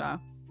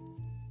Georgia.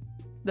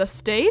 The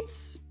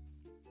states?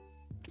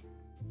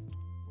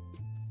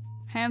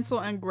 Hansel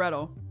and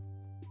Gretel.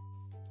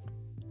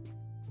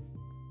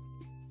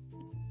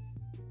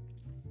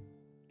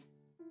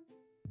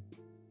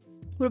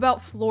 What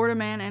about Florida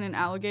Man and an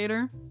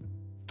alligator?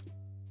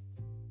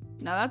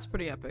 Now that's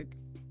pretty epic.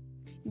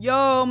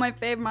 Yo, my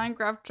fave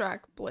Minecraft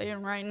track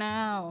playing right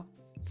now.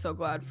 So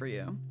glad for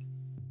you.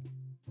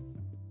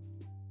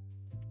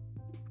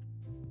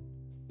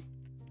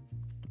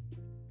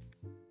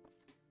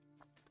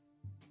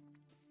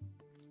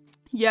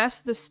 Yes,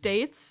 the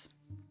states.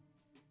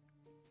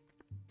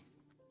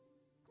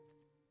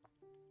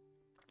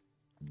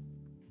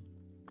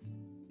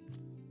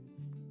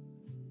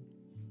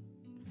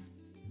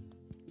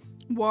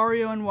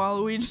 Wario and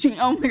Waluigi.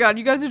 Oh my god,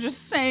 you guys are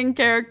just saying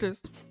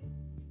characters.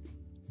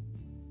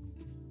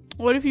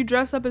 What if you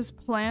dress up as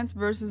Plants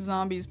versus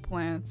Zombies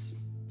Plants?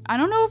 I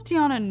don't know if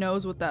Tiana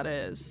knows what that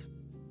is.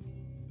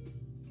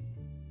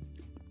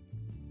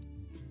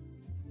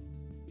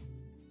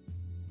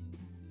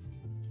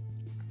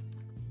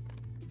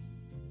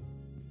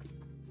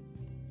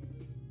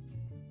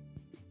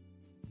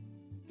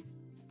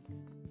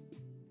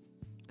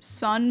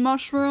 Sun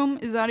Mushroom?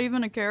 Is that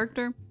even a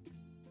character?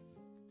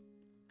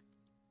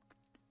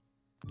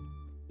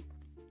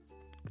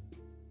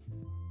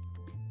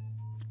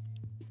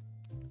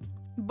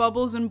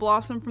 Bubbles and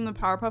Blossom from the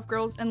Powerpuff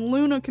Girls, and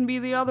Luna can be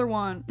the other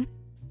one.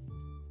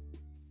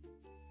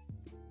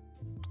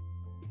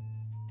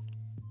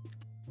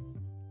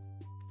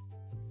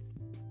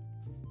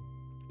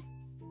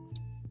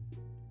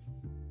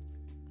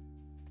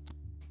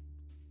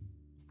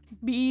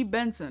 B.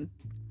 Benson.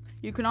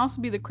 You can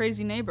also be the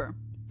crazy neighbor.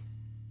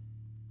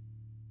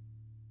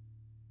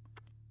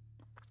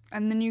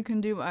 And then you can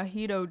do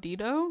Ahito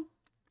Dito?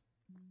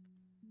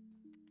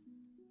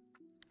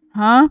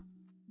 Huh?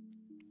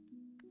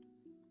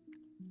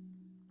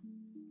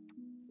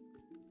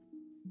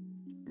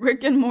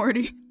 Rick and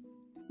Morty.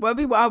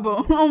 Webby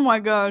Wobble. Oh my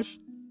gosh.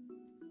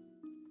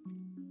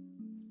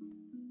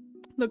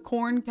 The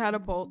corn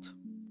catapult.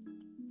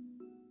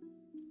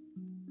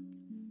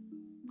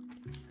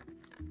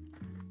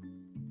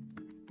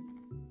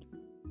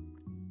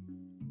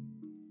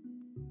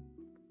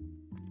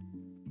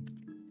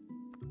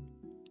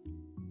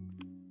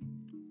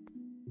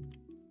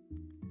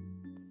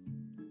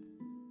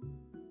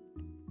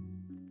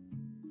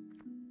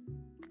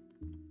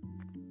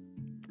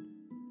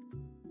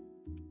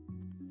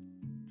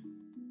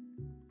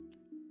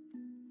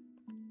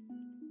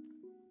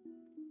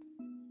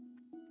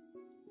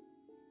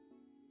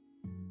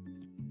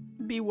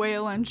 Be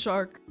whale and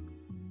shark.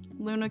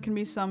 Luna can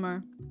be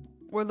summer.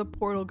 Or the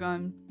portal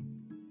gun.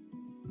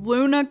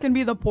 Luna can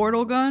be the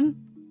portal gun?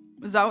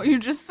 Is that what you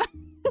just said?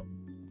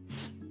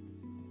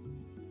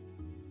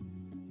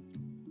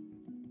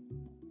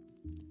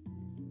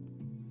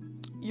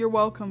 You're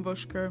welcome,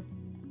 Vushker.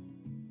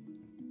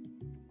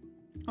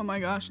 Oh my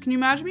gosh. Can you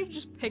imagine me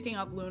just picking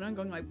up Luna and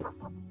going like...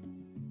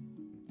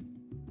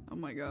 Oh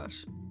my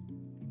gosh.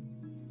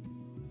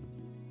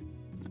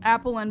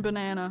 Apple and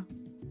banana.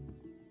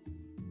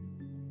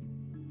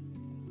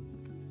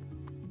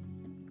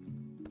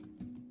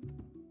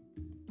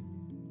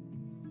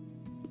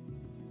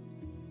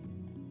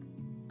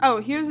 Oh,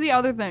 here's the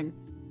other thing.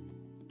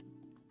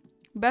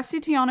 Bessie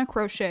Tiana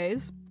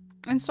crochets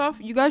and stuff.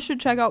 You guys should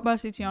check out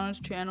Bessie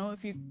Tiana's channel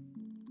if you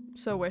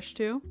so wish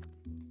to.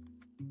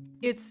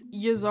 It's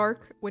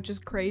Yazark, which is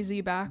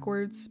crazy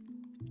backwards.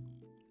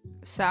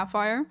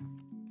 Sapphire.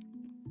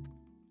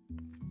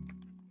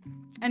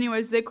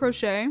 Anyways, they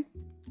crochet.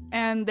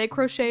 And they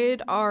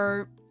crocheted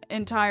our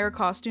entire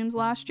costumes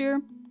last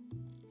year.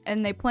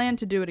 And they plan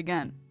to do it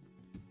again.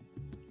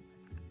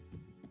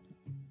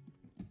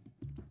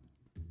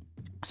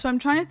 So I'm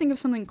trying to think of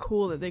something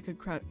cool that they could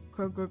crochet.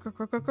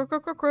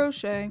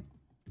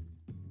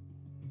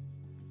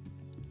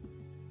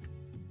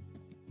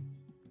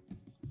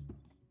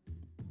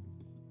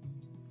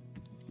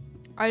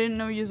 I didn't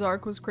know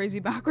Yazark was crazy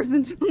backwards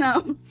until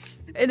now.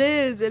 It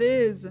is, it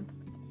is.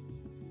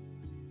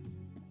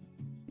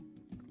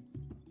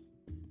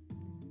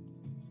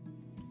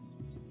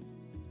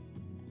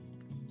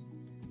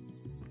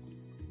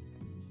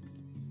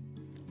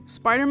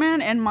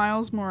 Spider-Man and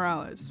Miles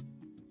Morales.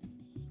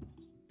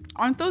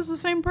 Aren't those the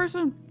same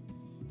person?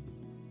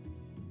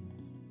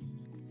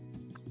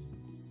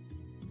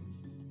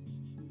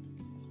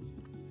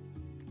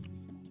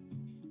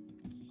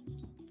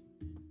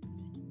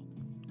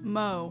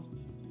 Mo.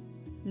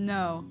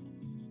 No.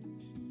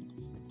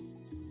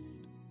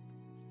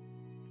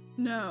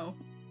 No.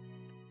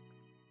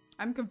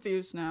 I'm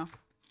confused now.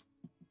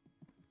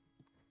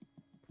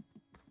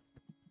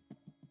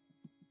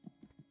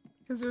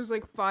 Because there's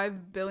like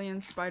 5 billion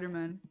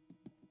Spider-Men.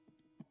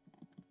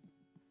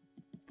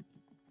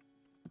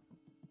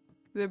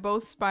 They're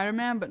both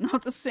Spider-Man, but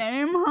not the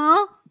same,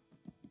 huh?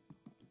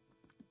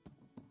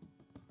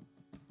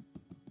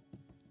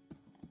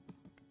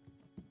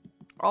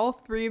 All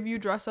 3 of you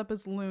dress up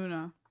as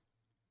Luna.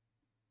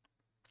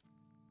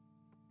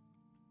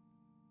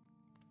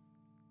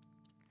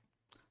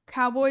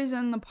 Cowboys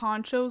and the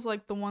ponchos,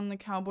 like the one the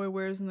cowboy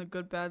wears in The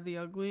Good, Bad, the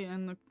Ugly,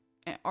 and the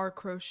are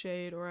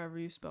crocheted, or however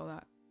you spell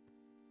that.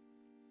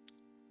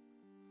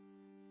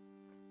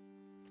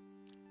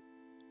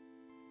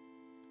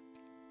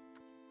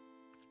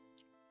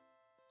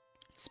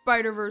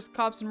 Spider-Verse,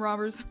 cops and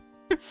robbers.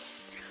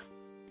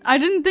 I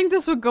didn't think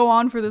this would go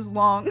on for this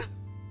long.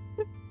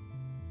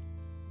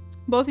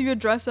 Both of you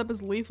dress up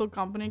as Lethal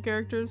Company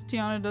characters.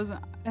 Tiana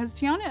doesn't. Has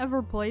Tiana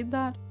ever played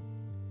that?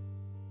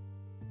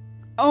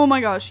 Oh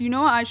my gosh, you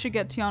know what I should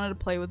get Tiana to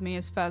play with me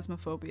is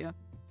Phasmophobia.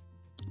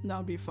 That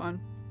would be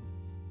fun.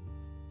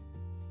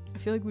 I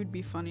feel like we'd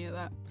be funny at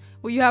that.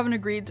 Well, you haven't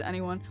agreed to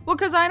anyone. Well,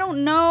 because I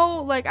don't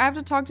know. Like, I have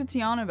to talk to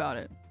Tiana about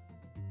it.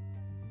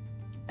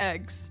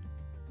 Eggs.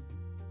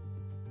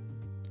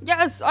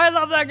 Yes, I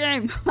love that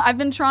game. I've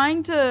been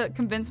trying to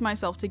convince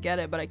myself to get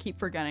it, but I keep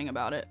forgetting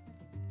about it.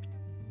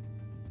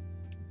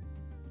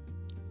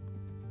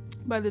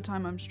 By the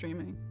time I'm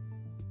streaming.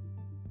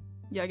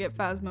 Yeah, get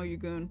Phasmo, you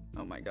goon.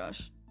 Oh my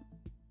gosh.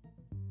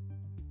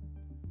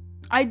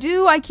 I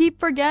do, I keep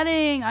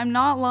forgetting. I'm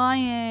not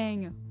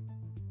lying.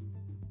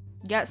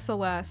 Get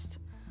Celeste.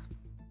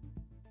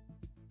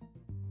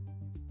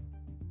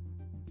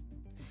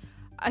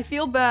 I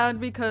feel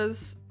bad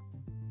because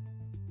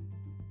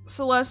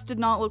Celeste did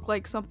not look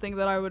like something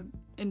that I would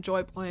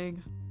enjoy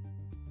playing.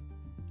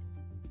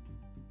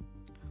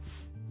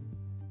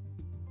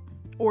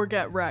 Or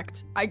get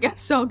wrecked. I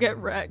guess I'll get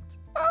wrecked.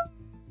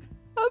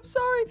 I'm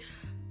sorry.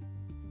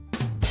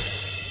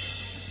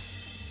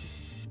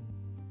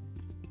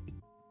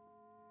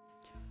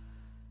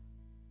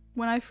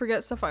 When I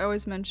forget stuff, I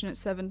always mention it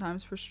 7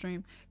 times per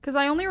stream. Because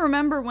I only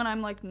remember when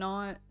I'm like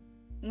not...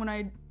 When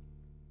I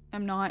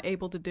am not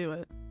able to do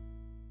it.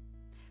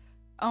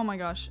 Oh my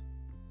gosh.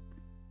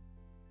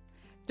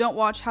 Don't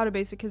watch How to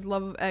Basic. His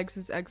love of eggs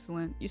is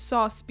excellent. You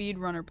saw a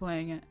speedrunner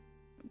playing it.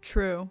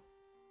 True.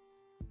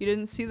 You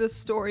didn't see the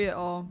story at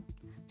all.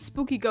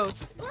 Spooky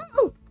ghost.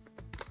 Oh!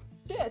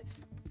 Shit!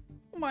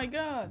 Oh my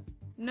god.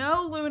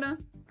 No, Luna.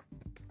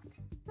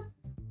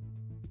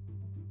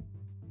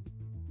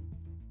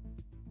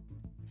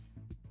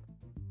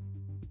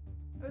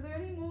 Are there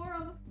any more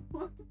on the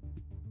floor?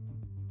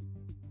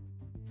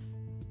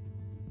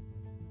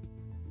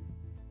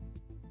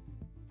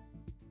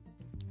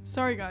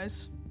 Sorry,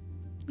 guys.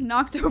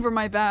 Knocked over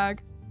my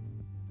bag.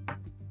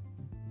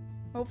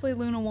 Hopefully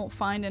Luna won't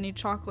find any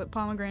chocolate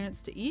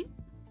pomegranates to eat.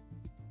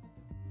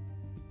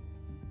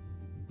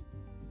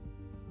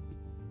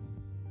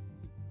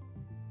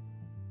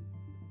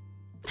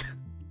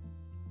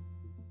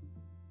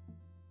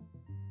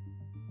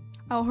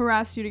 I'll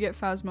harass you to get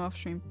Phasma off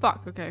stream.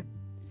 Fuck, okay.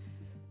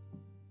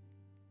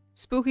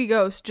 Spooky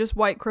ghost, just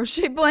white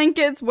crochet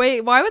blankets. Wait,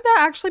 why would that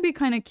actually be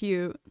kind of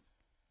cute?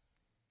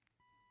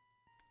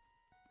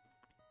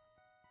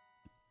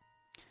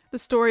 The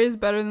story is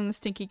better than the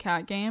Stinky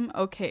Cat game.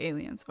 Okay,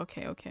 aliens.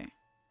 Okay, okay.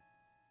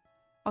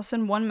 I'll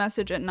send one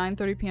message at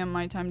 9:30 p.m.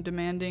 my time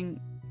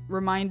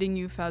reminding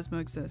you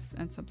Phasma exists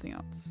and something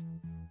else.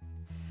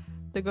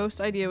 The ghost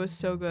idea was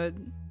so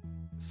good.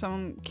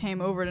 Someone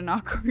came over to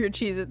knock over your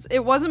Cheez-Its.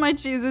 It wasn't my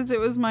Cheez-Its, it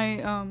was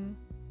my,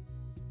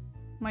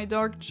 my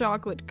dark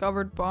chocolate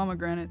covered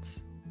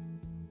pomegranates.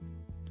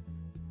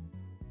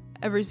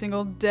 Every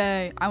single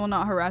day. I will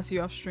not harass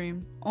you off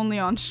stream. Only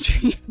on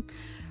stream.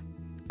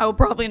 I will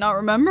probably not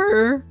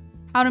remember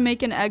how to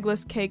make an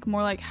eggless cake.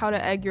 More like how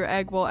to egg your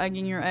egg while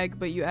egging your egg,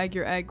 but you egg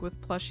your egg with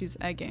plushies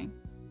egging.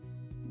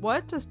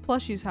 What does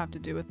plushies have to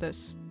do with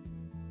this?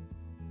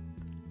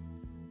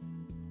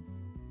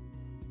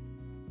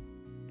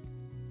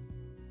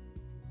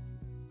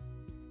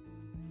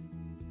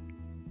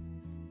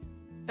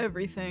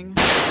 Everything.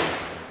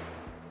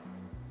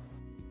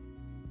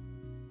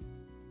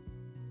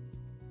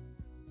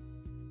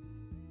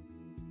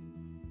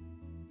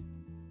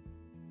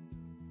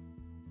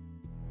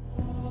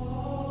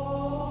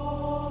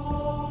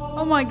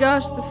 Oh my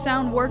gosh, the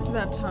sound worked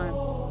that time.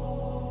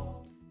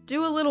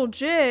 Do a little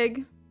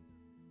jig.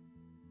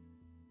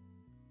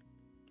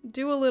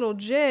 Do a little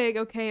jig,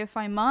 okay, if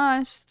I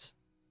must.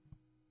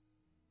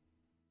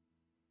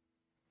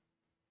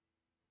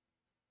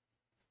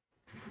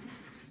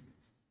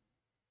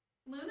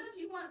 Luna, do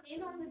you want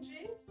in on the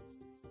jig?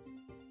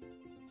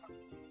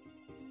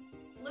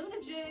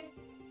 Luna jig.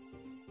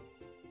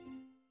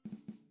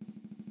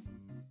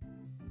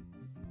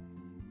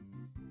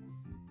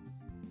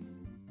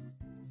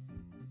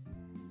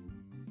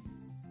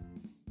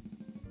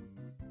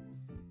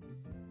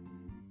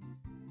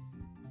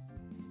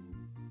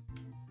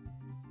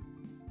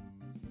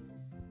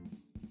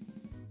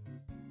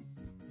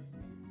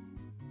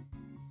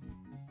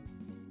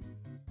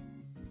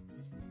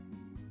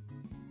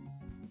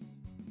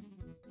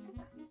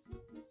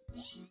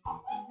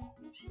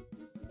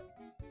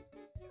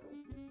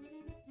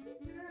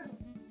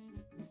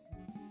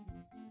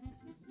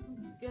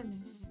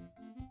 Goodness.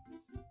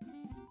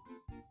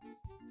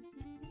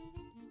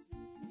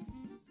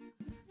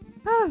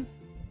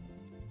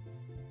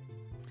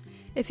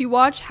 If you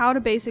watch How to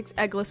Basics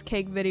Eggless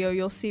Cake video,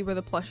 you'll see where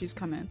the plushies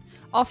come in.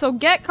 Also,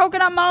 get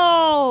coconut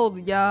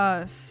mold!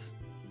 Yes.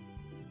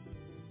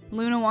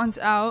 Luna wants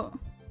out.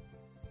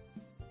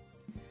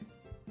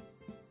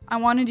 I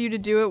wanted you to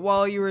do it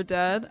while you were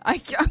dead.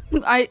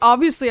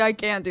 Obviously I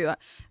can't do that.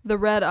 The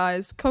red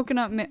eyes.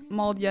 Coconut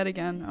mold yet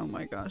again. Oh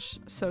my gosh.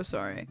 So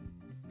sorry.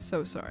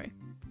 So sorry.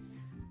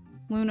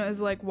 Luna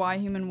is like, why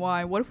human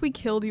why? What if we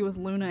killed you with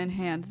Luna in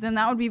hand? Then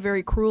that would be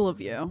very cruel of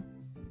you.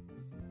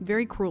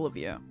 Very cruel of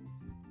you.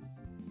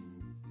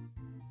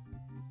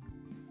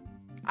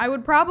 I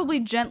would probably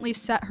gently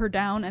set her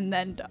down and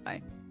then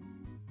die.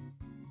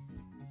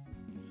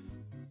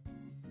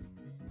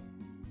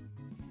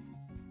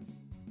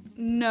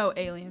 No,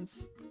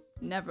 aliens.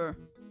 Never.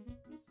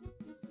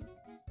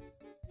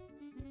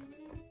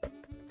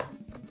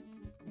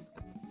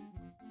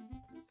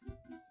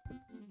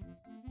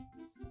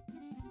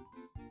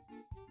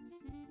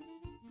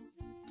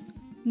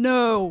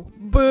 No.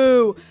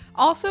 Boo.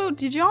 Also,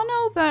 did y'all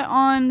know that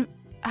on...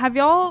 Have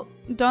y'all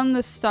done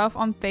this stuff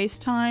on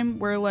FaceTime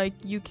where, like,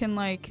 you can,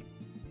 like,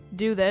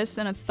 do this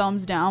and a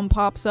thumbs down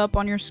pops up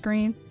on your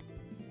screen?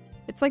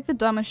 It's, like, the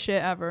dumbest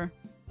shit ever.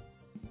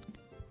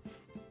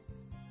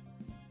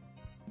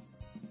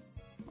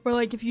 Or,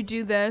 like, if you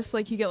do this,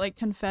 like, you get, like,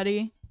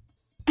 confetti.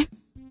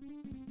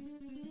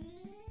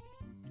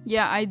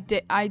 Yeah,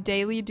 I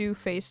daily do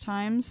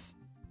FaceTimes.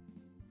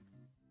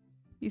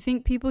 You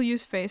think people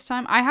use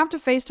FaceTime? I have to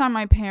FaceTime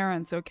my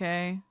parents,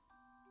 okay?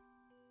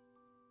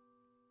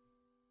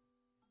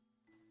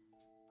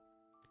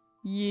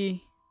 Yeah.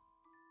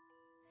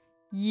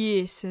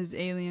 Yeah, says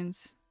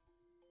aliens.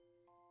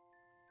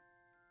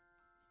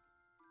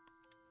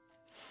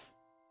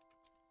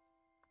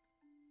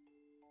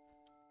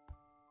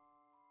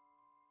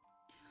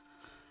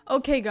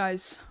 Okay,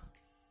 guys.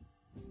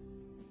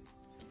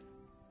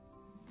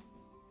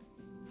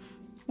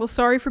 Well,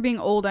 sorry for being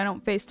old. I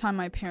don't FaceTime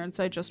my parents.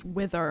 I just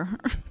wither.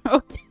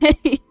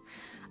 Okay.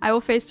 I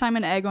will FaceTime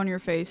an egg on your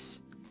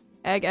face.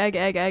 Egg, egg,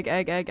 egg, egg,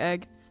 egg, egg,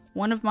 egg.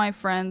 One of my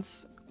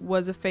friends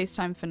was a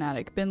FaceTime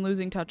fanatic. Been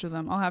losing touch with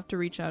them. I'll have to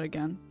reach out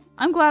again.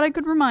 I'm glad I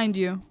could remind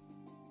you.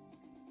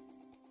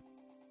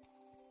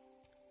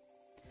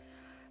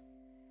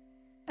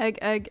 Egg,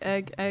 egg,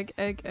 egg, egg,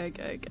 egg, egg,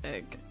 egg,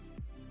 egg.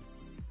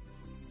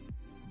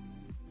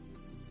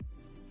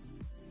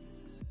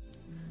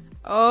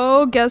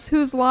 Oh, guess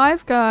who's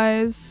live,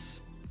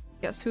 guys?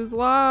 Guess who's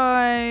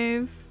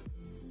live?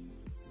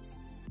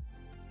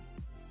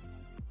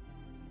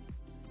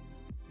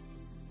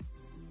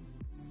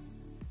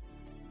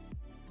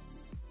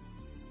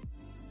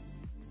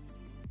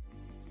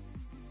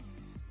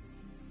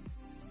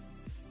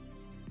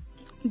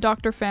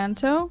 Dr.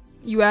 Fanto?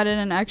 You added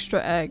an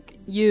extra egg.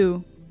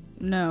 You.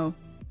 No.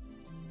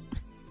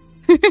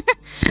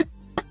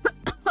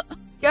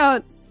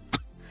 God.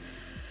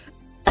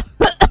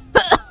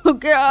 Oh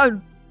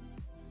God.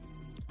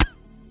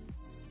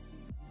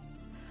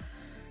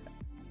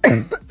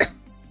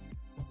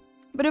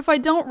 But if I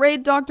don't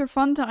raid Dr.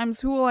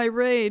 Funtimes, who will I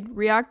raid?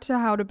 React to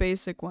How to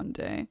Basic one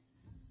day.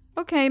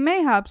 Okay,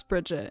 mayhaps,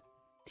 Bridget.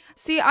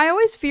 See, I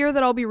always fear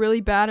that I'll be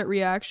really bad at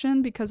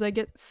reaction because I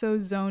get so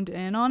zoned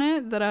in on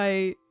it that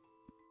I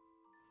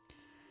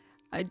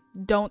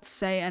don't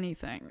say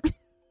anything.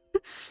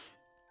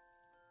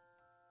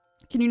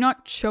 Can you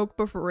not choke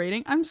before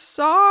raiding? I'm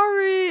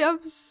sorry.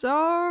 I'm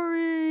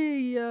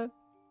sorry.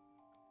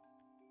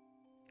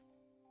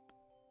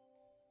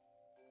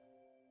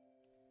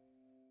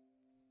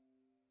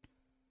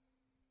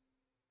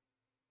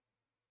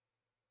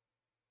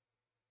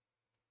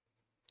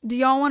 Do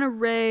y'all want to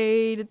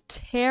raid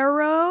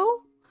Tarot?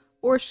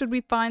 Or should we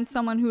find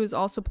someone who is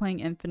also playing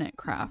Infinite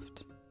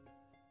Craft?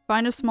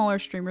 Find a smaller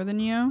streamer than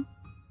you.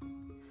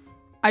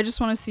 I just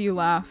want to see you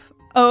laugh.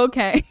 Oh,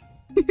 okay.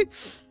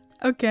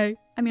 Okay.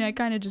 I mean, I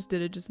kind of just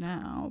did it just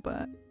now,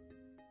 but...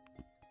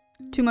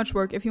 Too much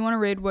work. If you want to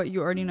raid what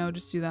you already know,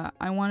 just do that.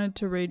 I wanted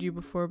to raid you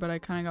before, but I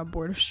kind of got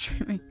bored of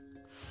streaming.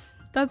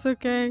 That's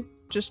okay.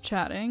 Just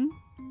chatting.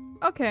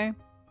 Okay.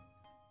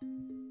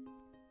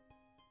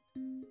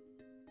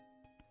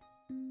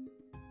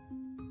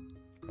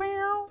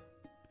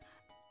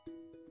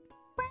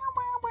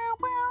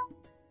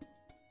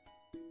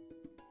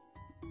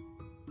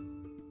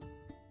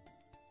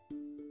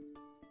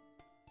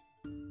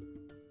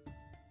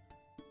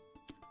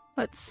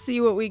 Let's see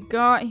what we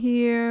got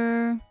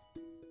here.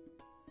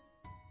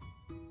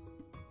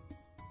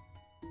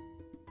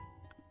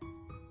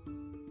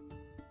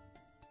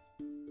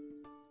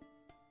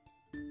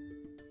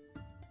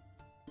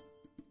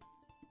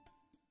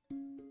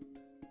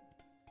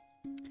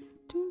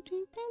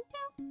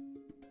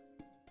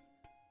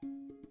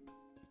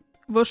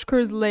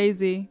 Vushkur's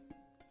lazy.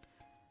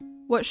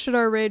 What should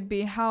our raid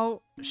be?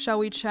 How shall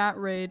we chat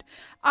raid?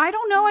 I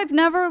don't know. I've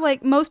never,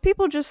 like, most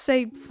people just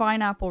say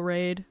fineapple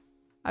raid.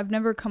 I've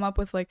never come up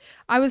with, like,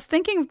 I was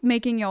thinking of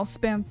making y'all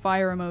spam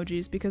fire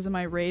emojis because of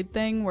my raid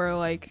thing where,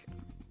 like,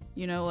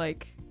 you know,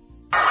 like...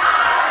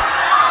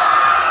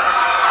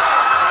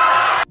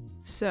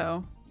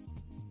 So,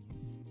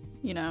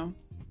 you know.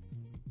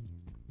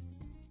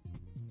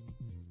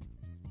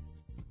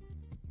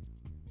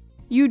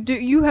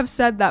 You have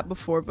said that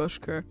before,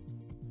 Bushker.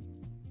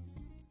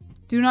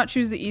 Do not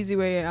choose the easy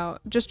way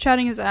out. Just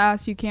chatting is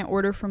ass. You can't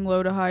order from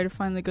low to high to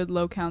find the good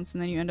low counts,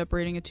 and then you end up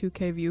rating a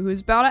 2K view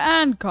who's about to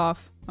end.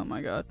 Cough. Oh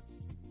my god.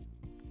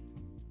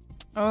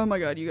 Oh my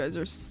god, you guys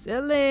are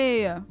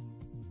silly.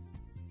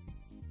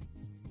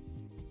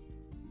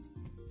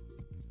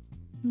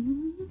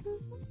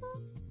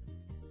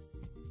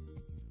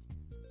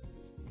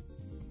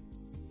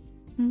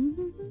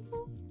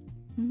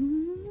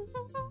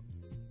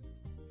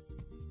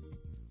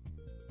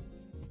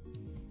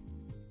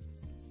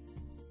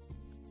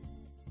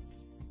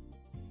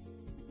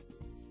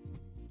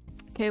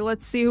 Okay,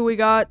 let's see who we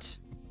got.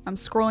 I'm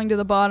scrolling to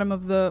the bottom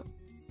of the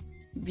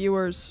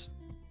viewers.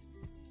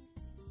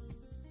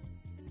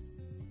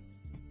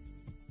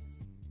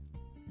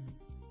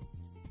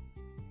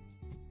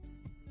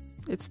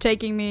 It's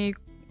taking me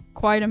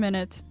quite a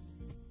minute.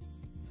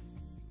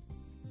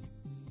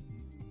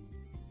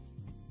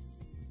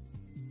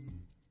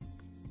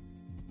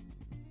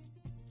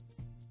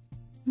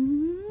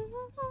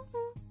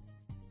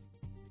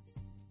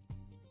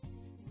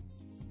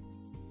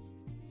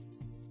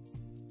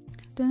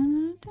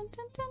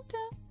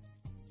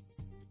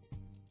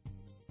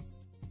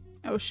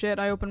 Oh shit,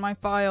 I opened my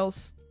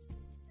files.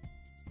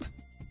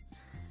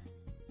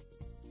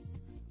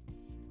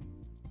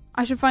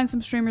 I should find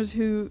some streamers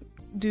who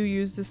do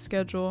use this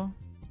schedule.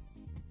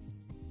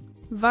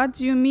 What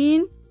do you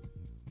mean?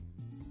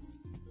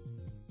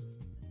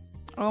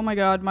 Oh my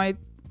god, my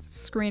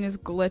screen is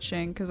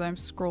glitching because I'm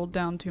scrolled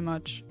down too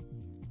much.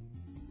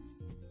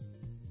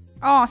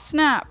 Aw,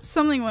 snap!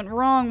 Something went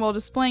wrong while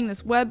displaying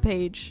this web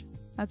page.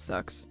 That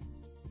sucks.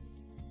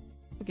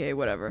 Okay,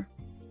 whatever.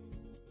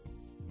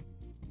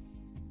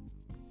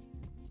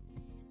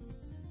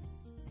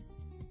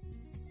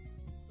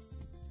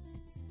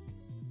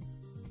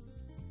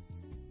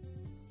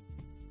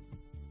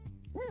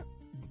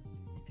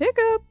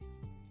 Hiccup!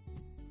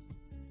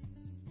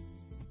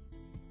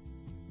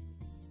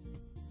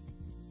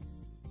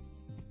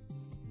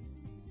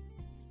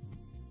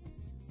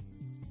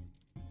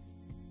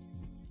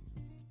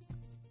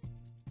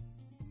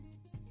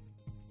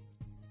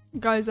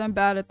 Guys, I'm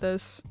bad at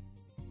this.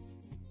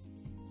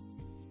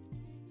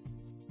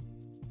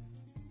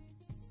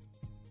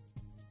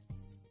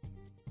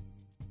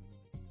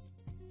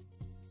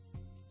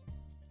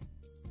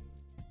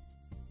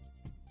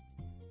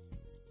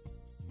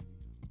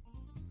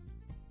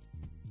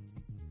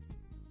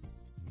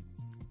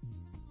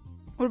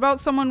 What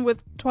about someone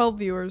with 12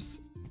 viewers?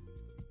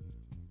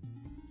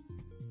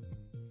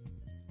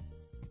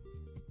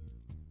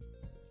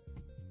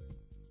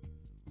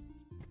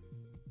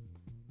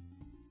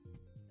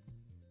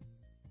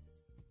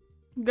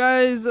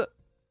 Guys,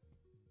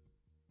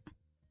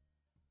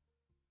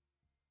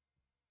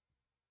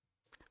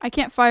 I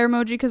can't fire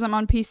emoji because I'm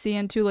on PC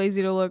and too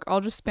lazy to look.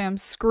 I'll just spam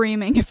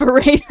screaming if a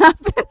raid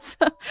happens.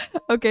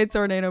 Okay,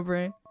 tornado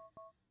brain.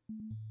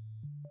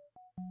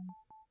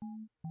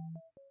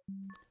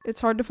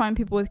 It's hard to find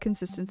people with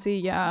consistency,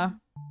 yeah.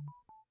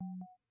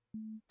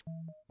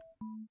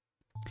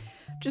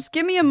 Just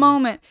give me a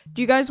moment.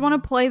 Do you guys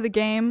want to play the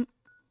game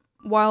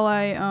while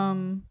I,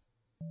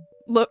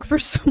 look for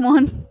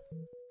someone?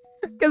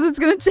 Because it's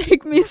gonna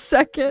take me a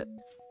second.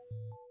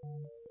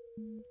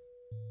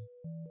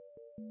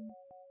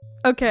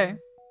 Okay.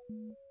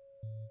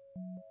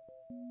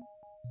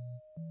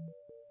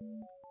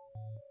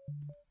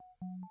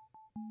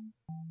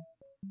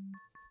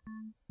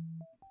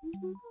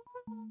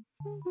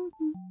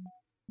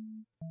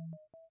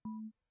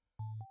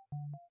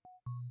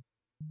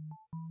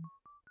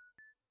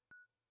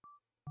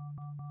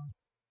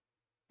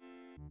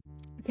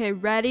 Okay,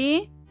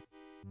 ready?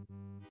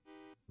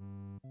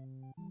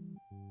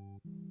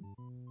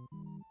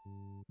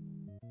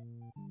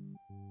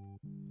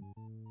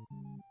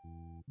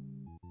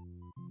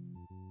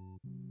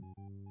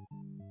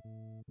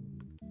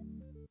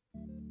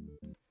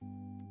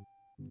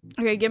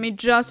 Okay, give me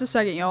just a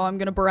second, y'all. I'm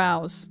gonna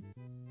browse.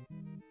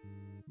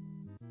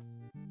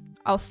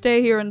 I'll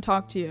stay here and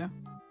talk to you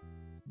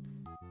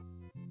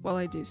while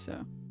I do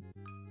so.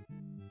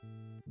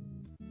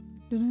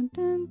 Dun,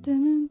 dun,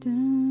 dun, dun,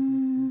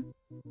 dun.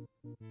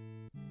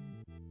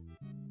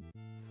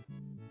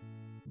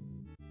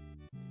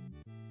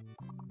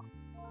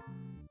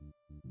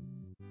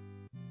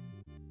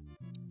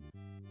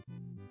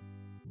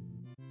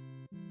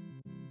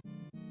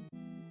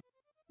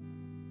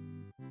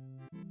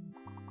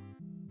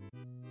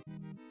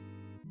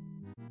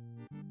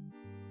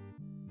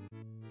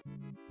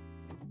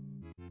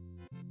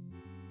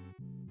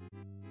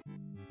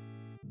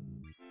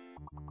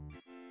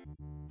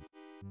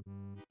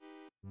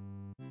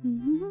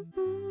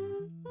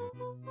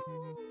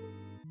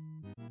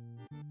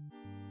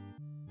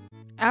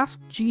 Ask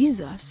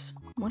Jesus.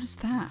 What is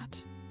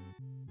that?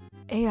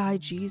 AI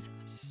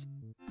Jesus.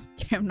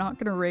 Okay, I'm not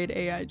gonna raid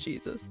AI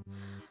Jesus.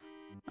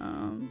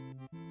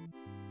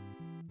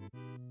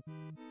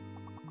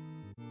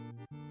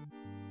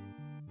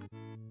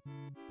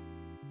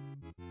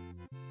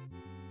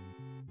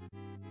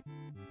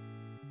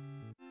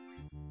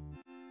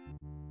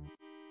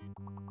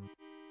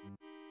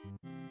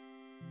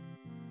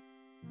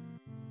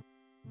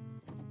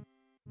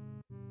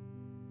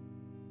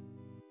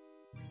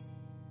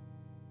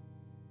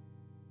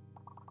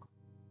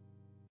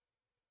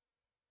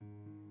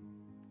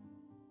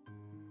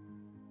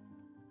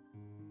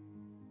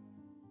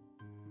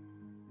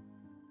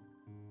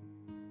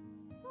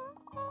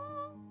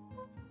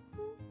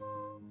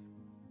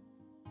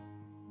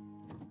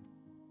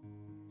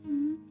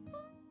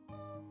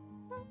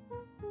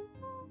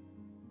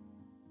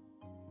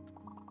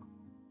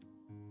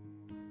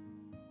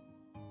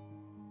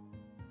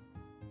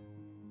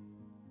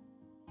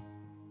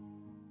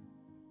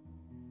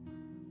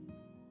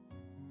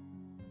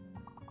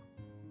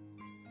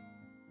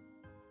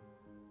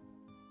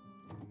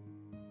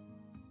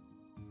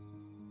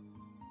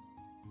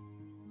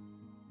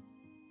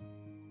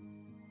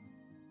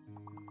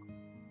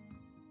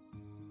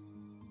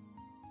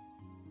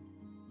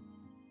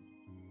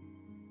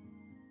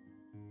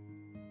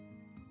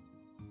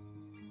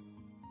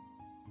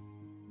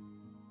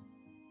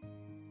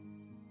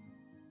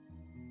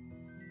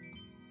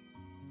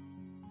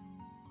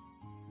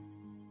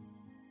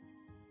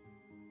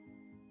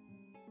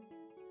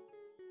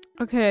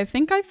 Okay, I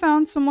think I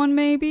found someone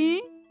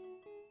maybe.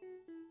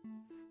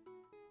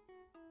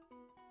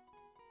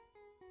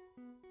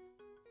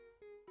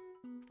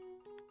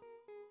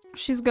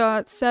 She's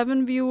got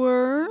 7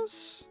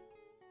 viewers.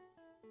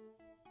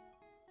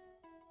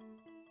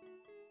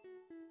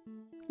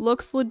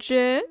 Looks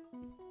legit.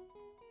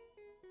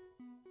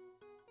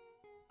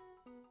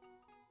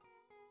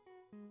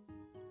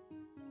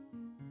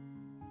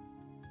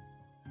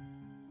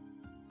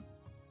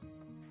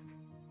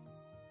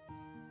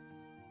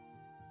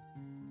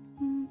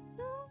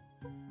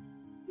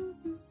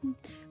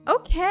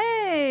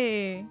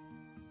 Okay.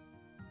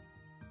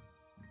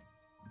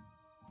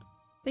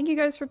 Thank you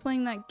guys for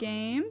playing that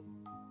game.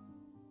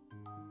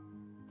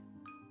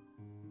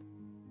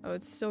 Oh,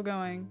 it's still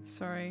going.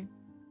 Sorry.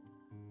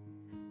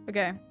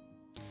 Okay.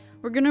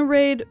 We're gonna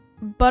raid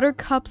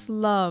Buttercup's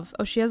Love.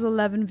 Oh, she has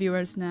 11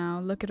 viewers now.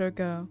 Look at her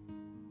go.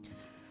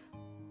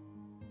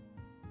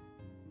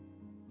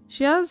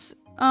 She has,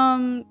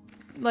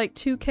 like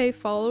 2K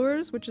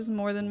followers, which is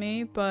more than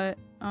me, but,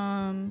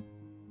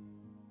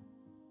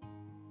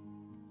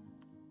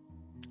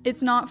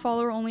 it's not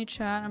follower only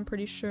chat, I'm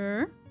pretty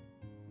sure.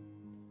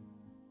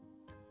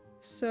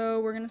 So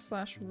we're gonna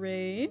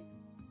 /raid.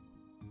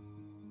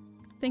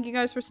 Thank you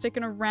guys for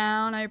sticking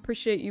around. I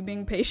appreciate you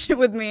being patient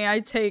with me.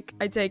 I take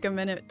a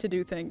minute to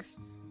do things.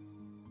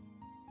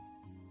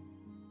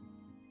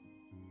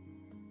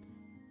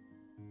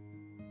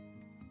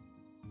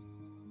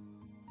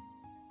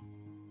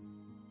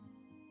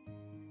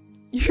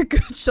 You're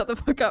good. Shut the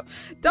fuck up.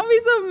 Don't be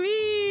so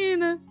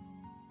mean.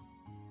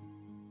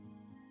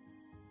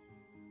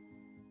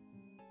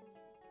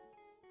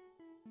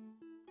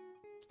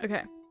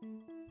 Okay.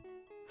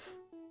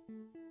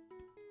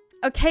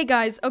 Okay,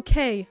 guys.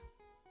 Okay.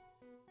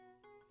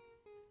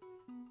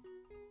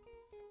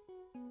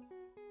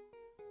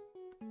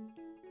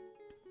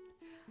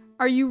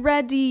 Are you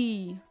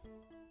ready?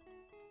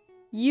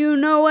 You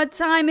know what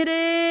time it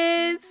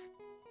is.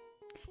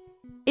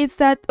 It's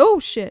that— oh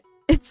shit.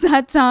 It's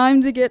that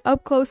time to get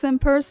up close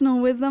and personal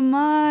with the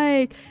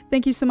mic.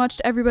 Thank you so much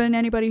to everybody and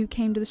anybody who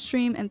came to the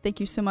stream, and thank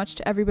you so much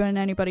to everybody and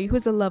anybody who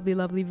is a lovely,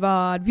 lovely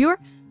VOD viewer.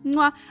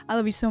 Mwah. I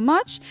love you so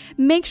much.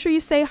 Make sure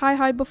you say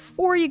hi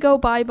before you go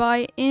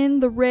bye-bye in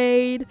the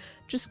raid.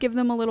 Just give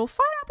them a little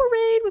fineapple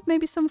raid with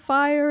maybe some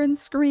fire and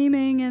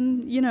screaming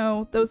and, you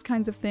know, those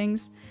kinds of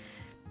things.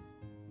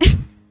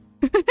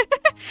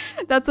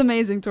 That's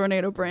amazing,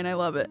 Tornado Brain. I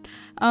love it.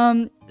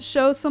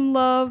 Show some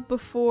love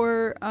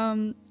before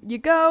you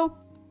go.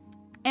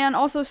 And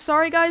also,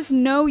 sorry guys,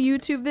 no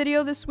YouTube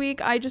video this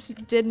week. I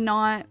just did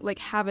not like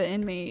have it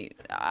in me.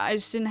 I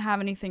just didn't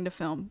have anything to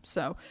film,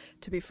 so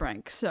to be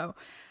frank. So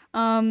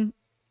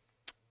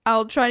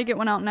I'll try to get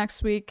one out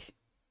next week.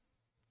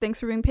 Thanks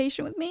for being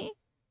patient with me.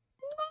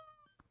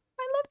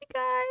 I love you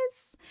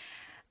guys.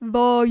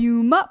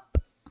 Volume up.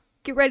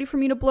 Get ready for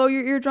me to blow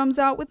your eardrums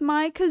out with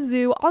my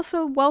kazoo.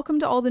 Also, welcome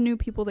to all the new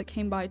people that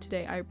came by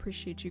today. I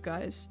appreciate you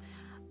guys.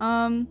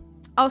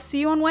 I'll see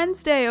you on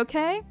Wednesday,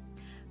 okay?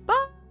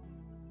 Bye!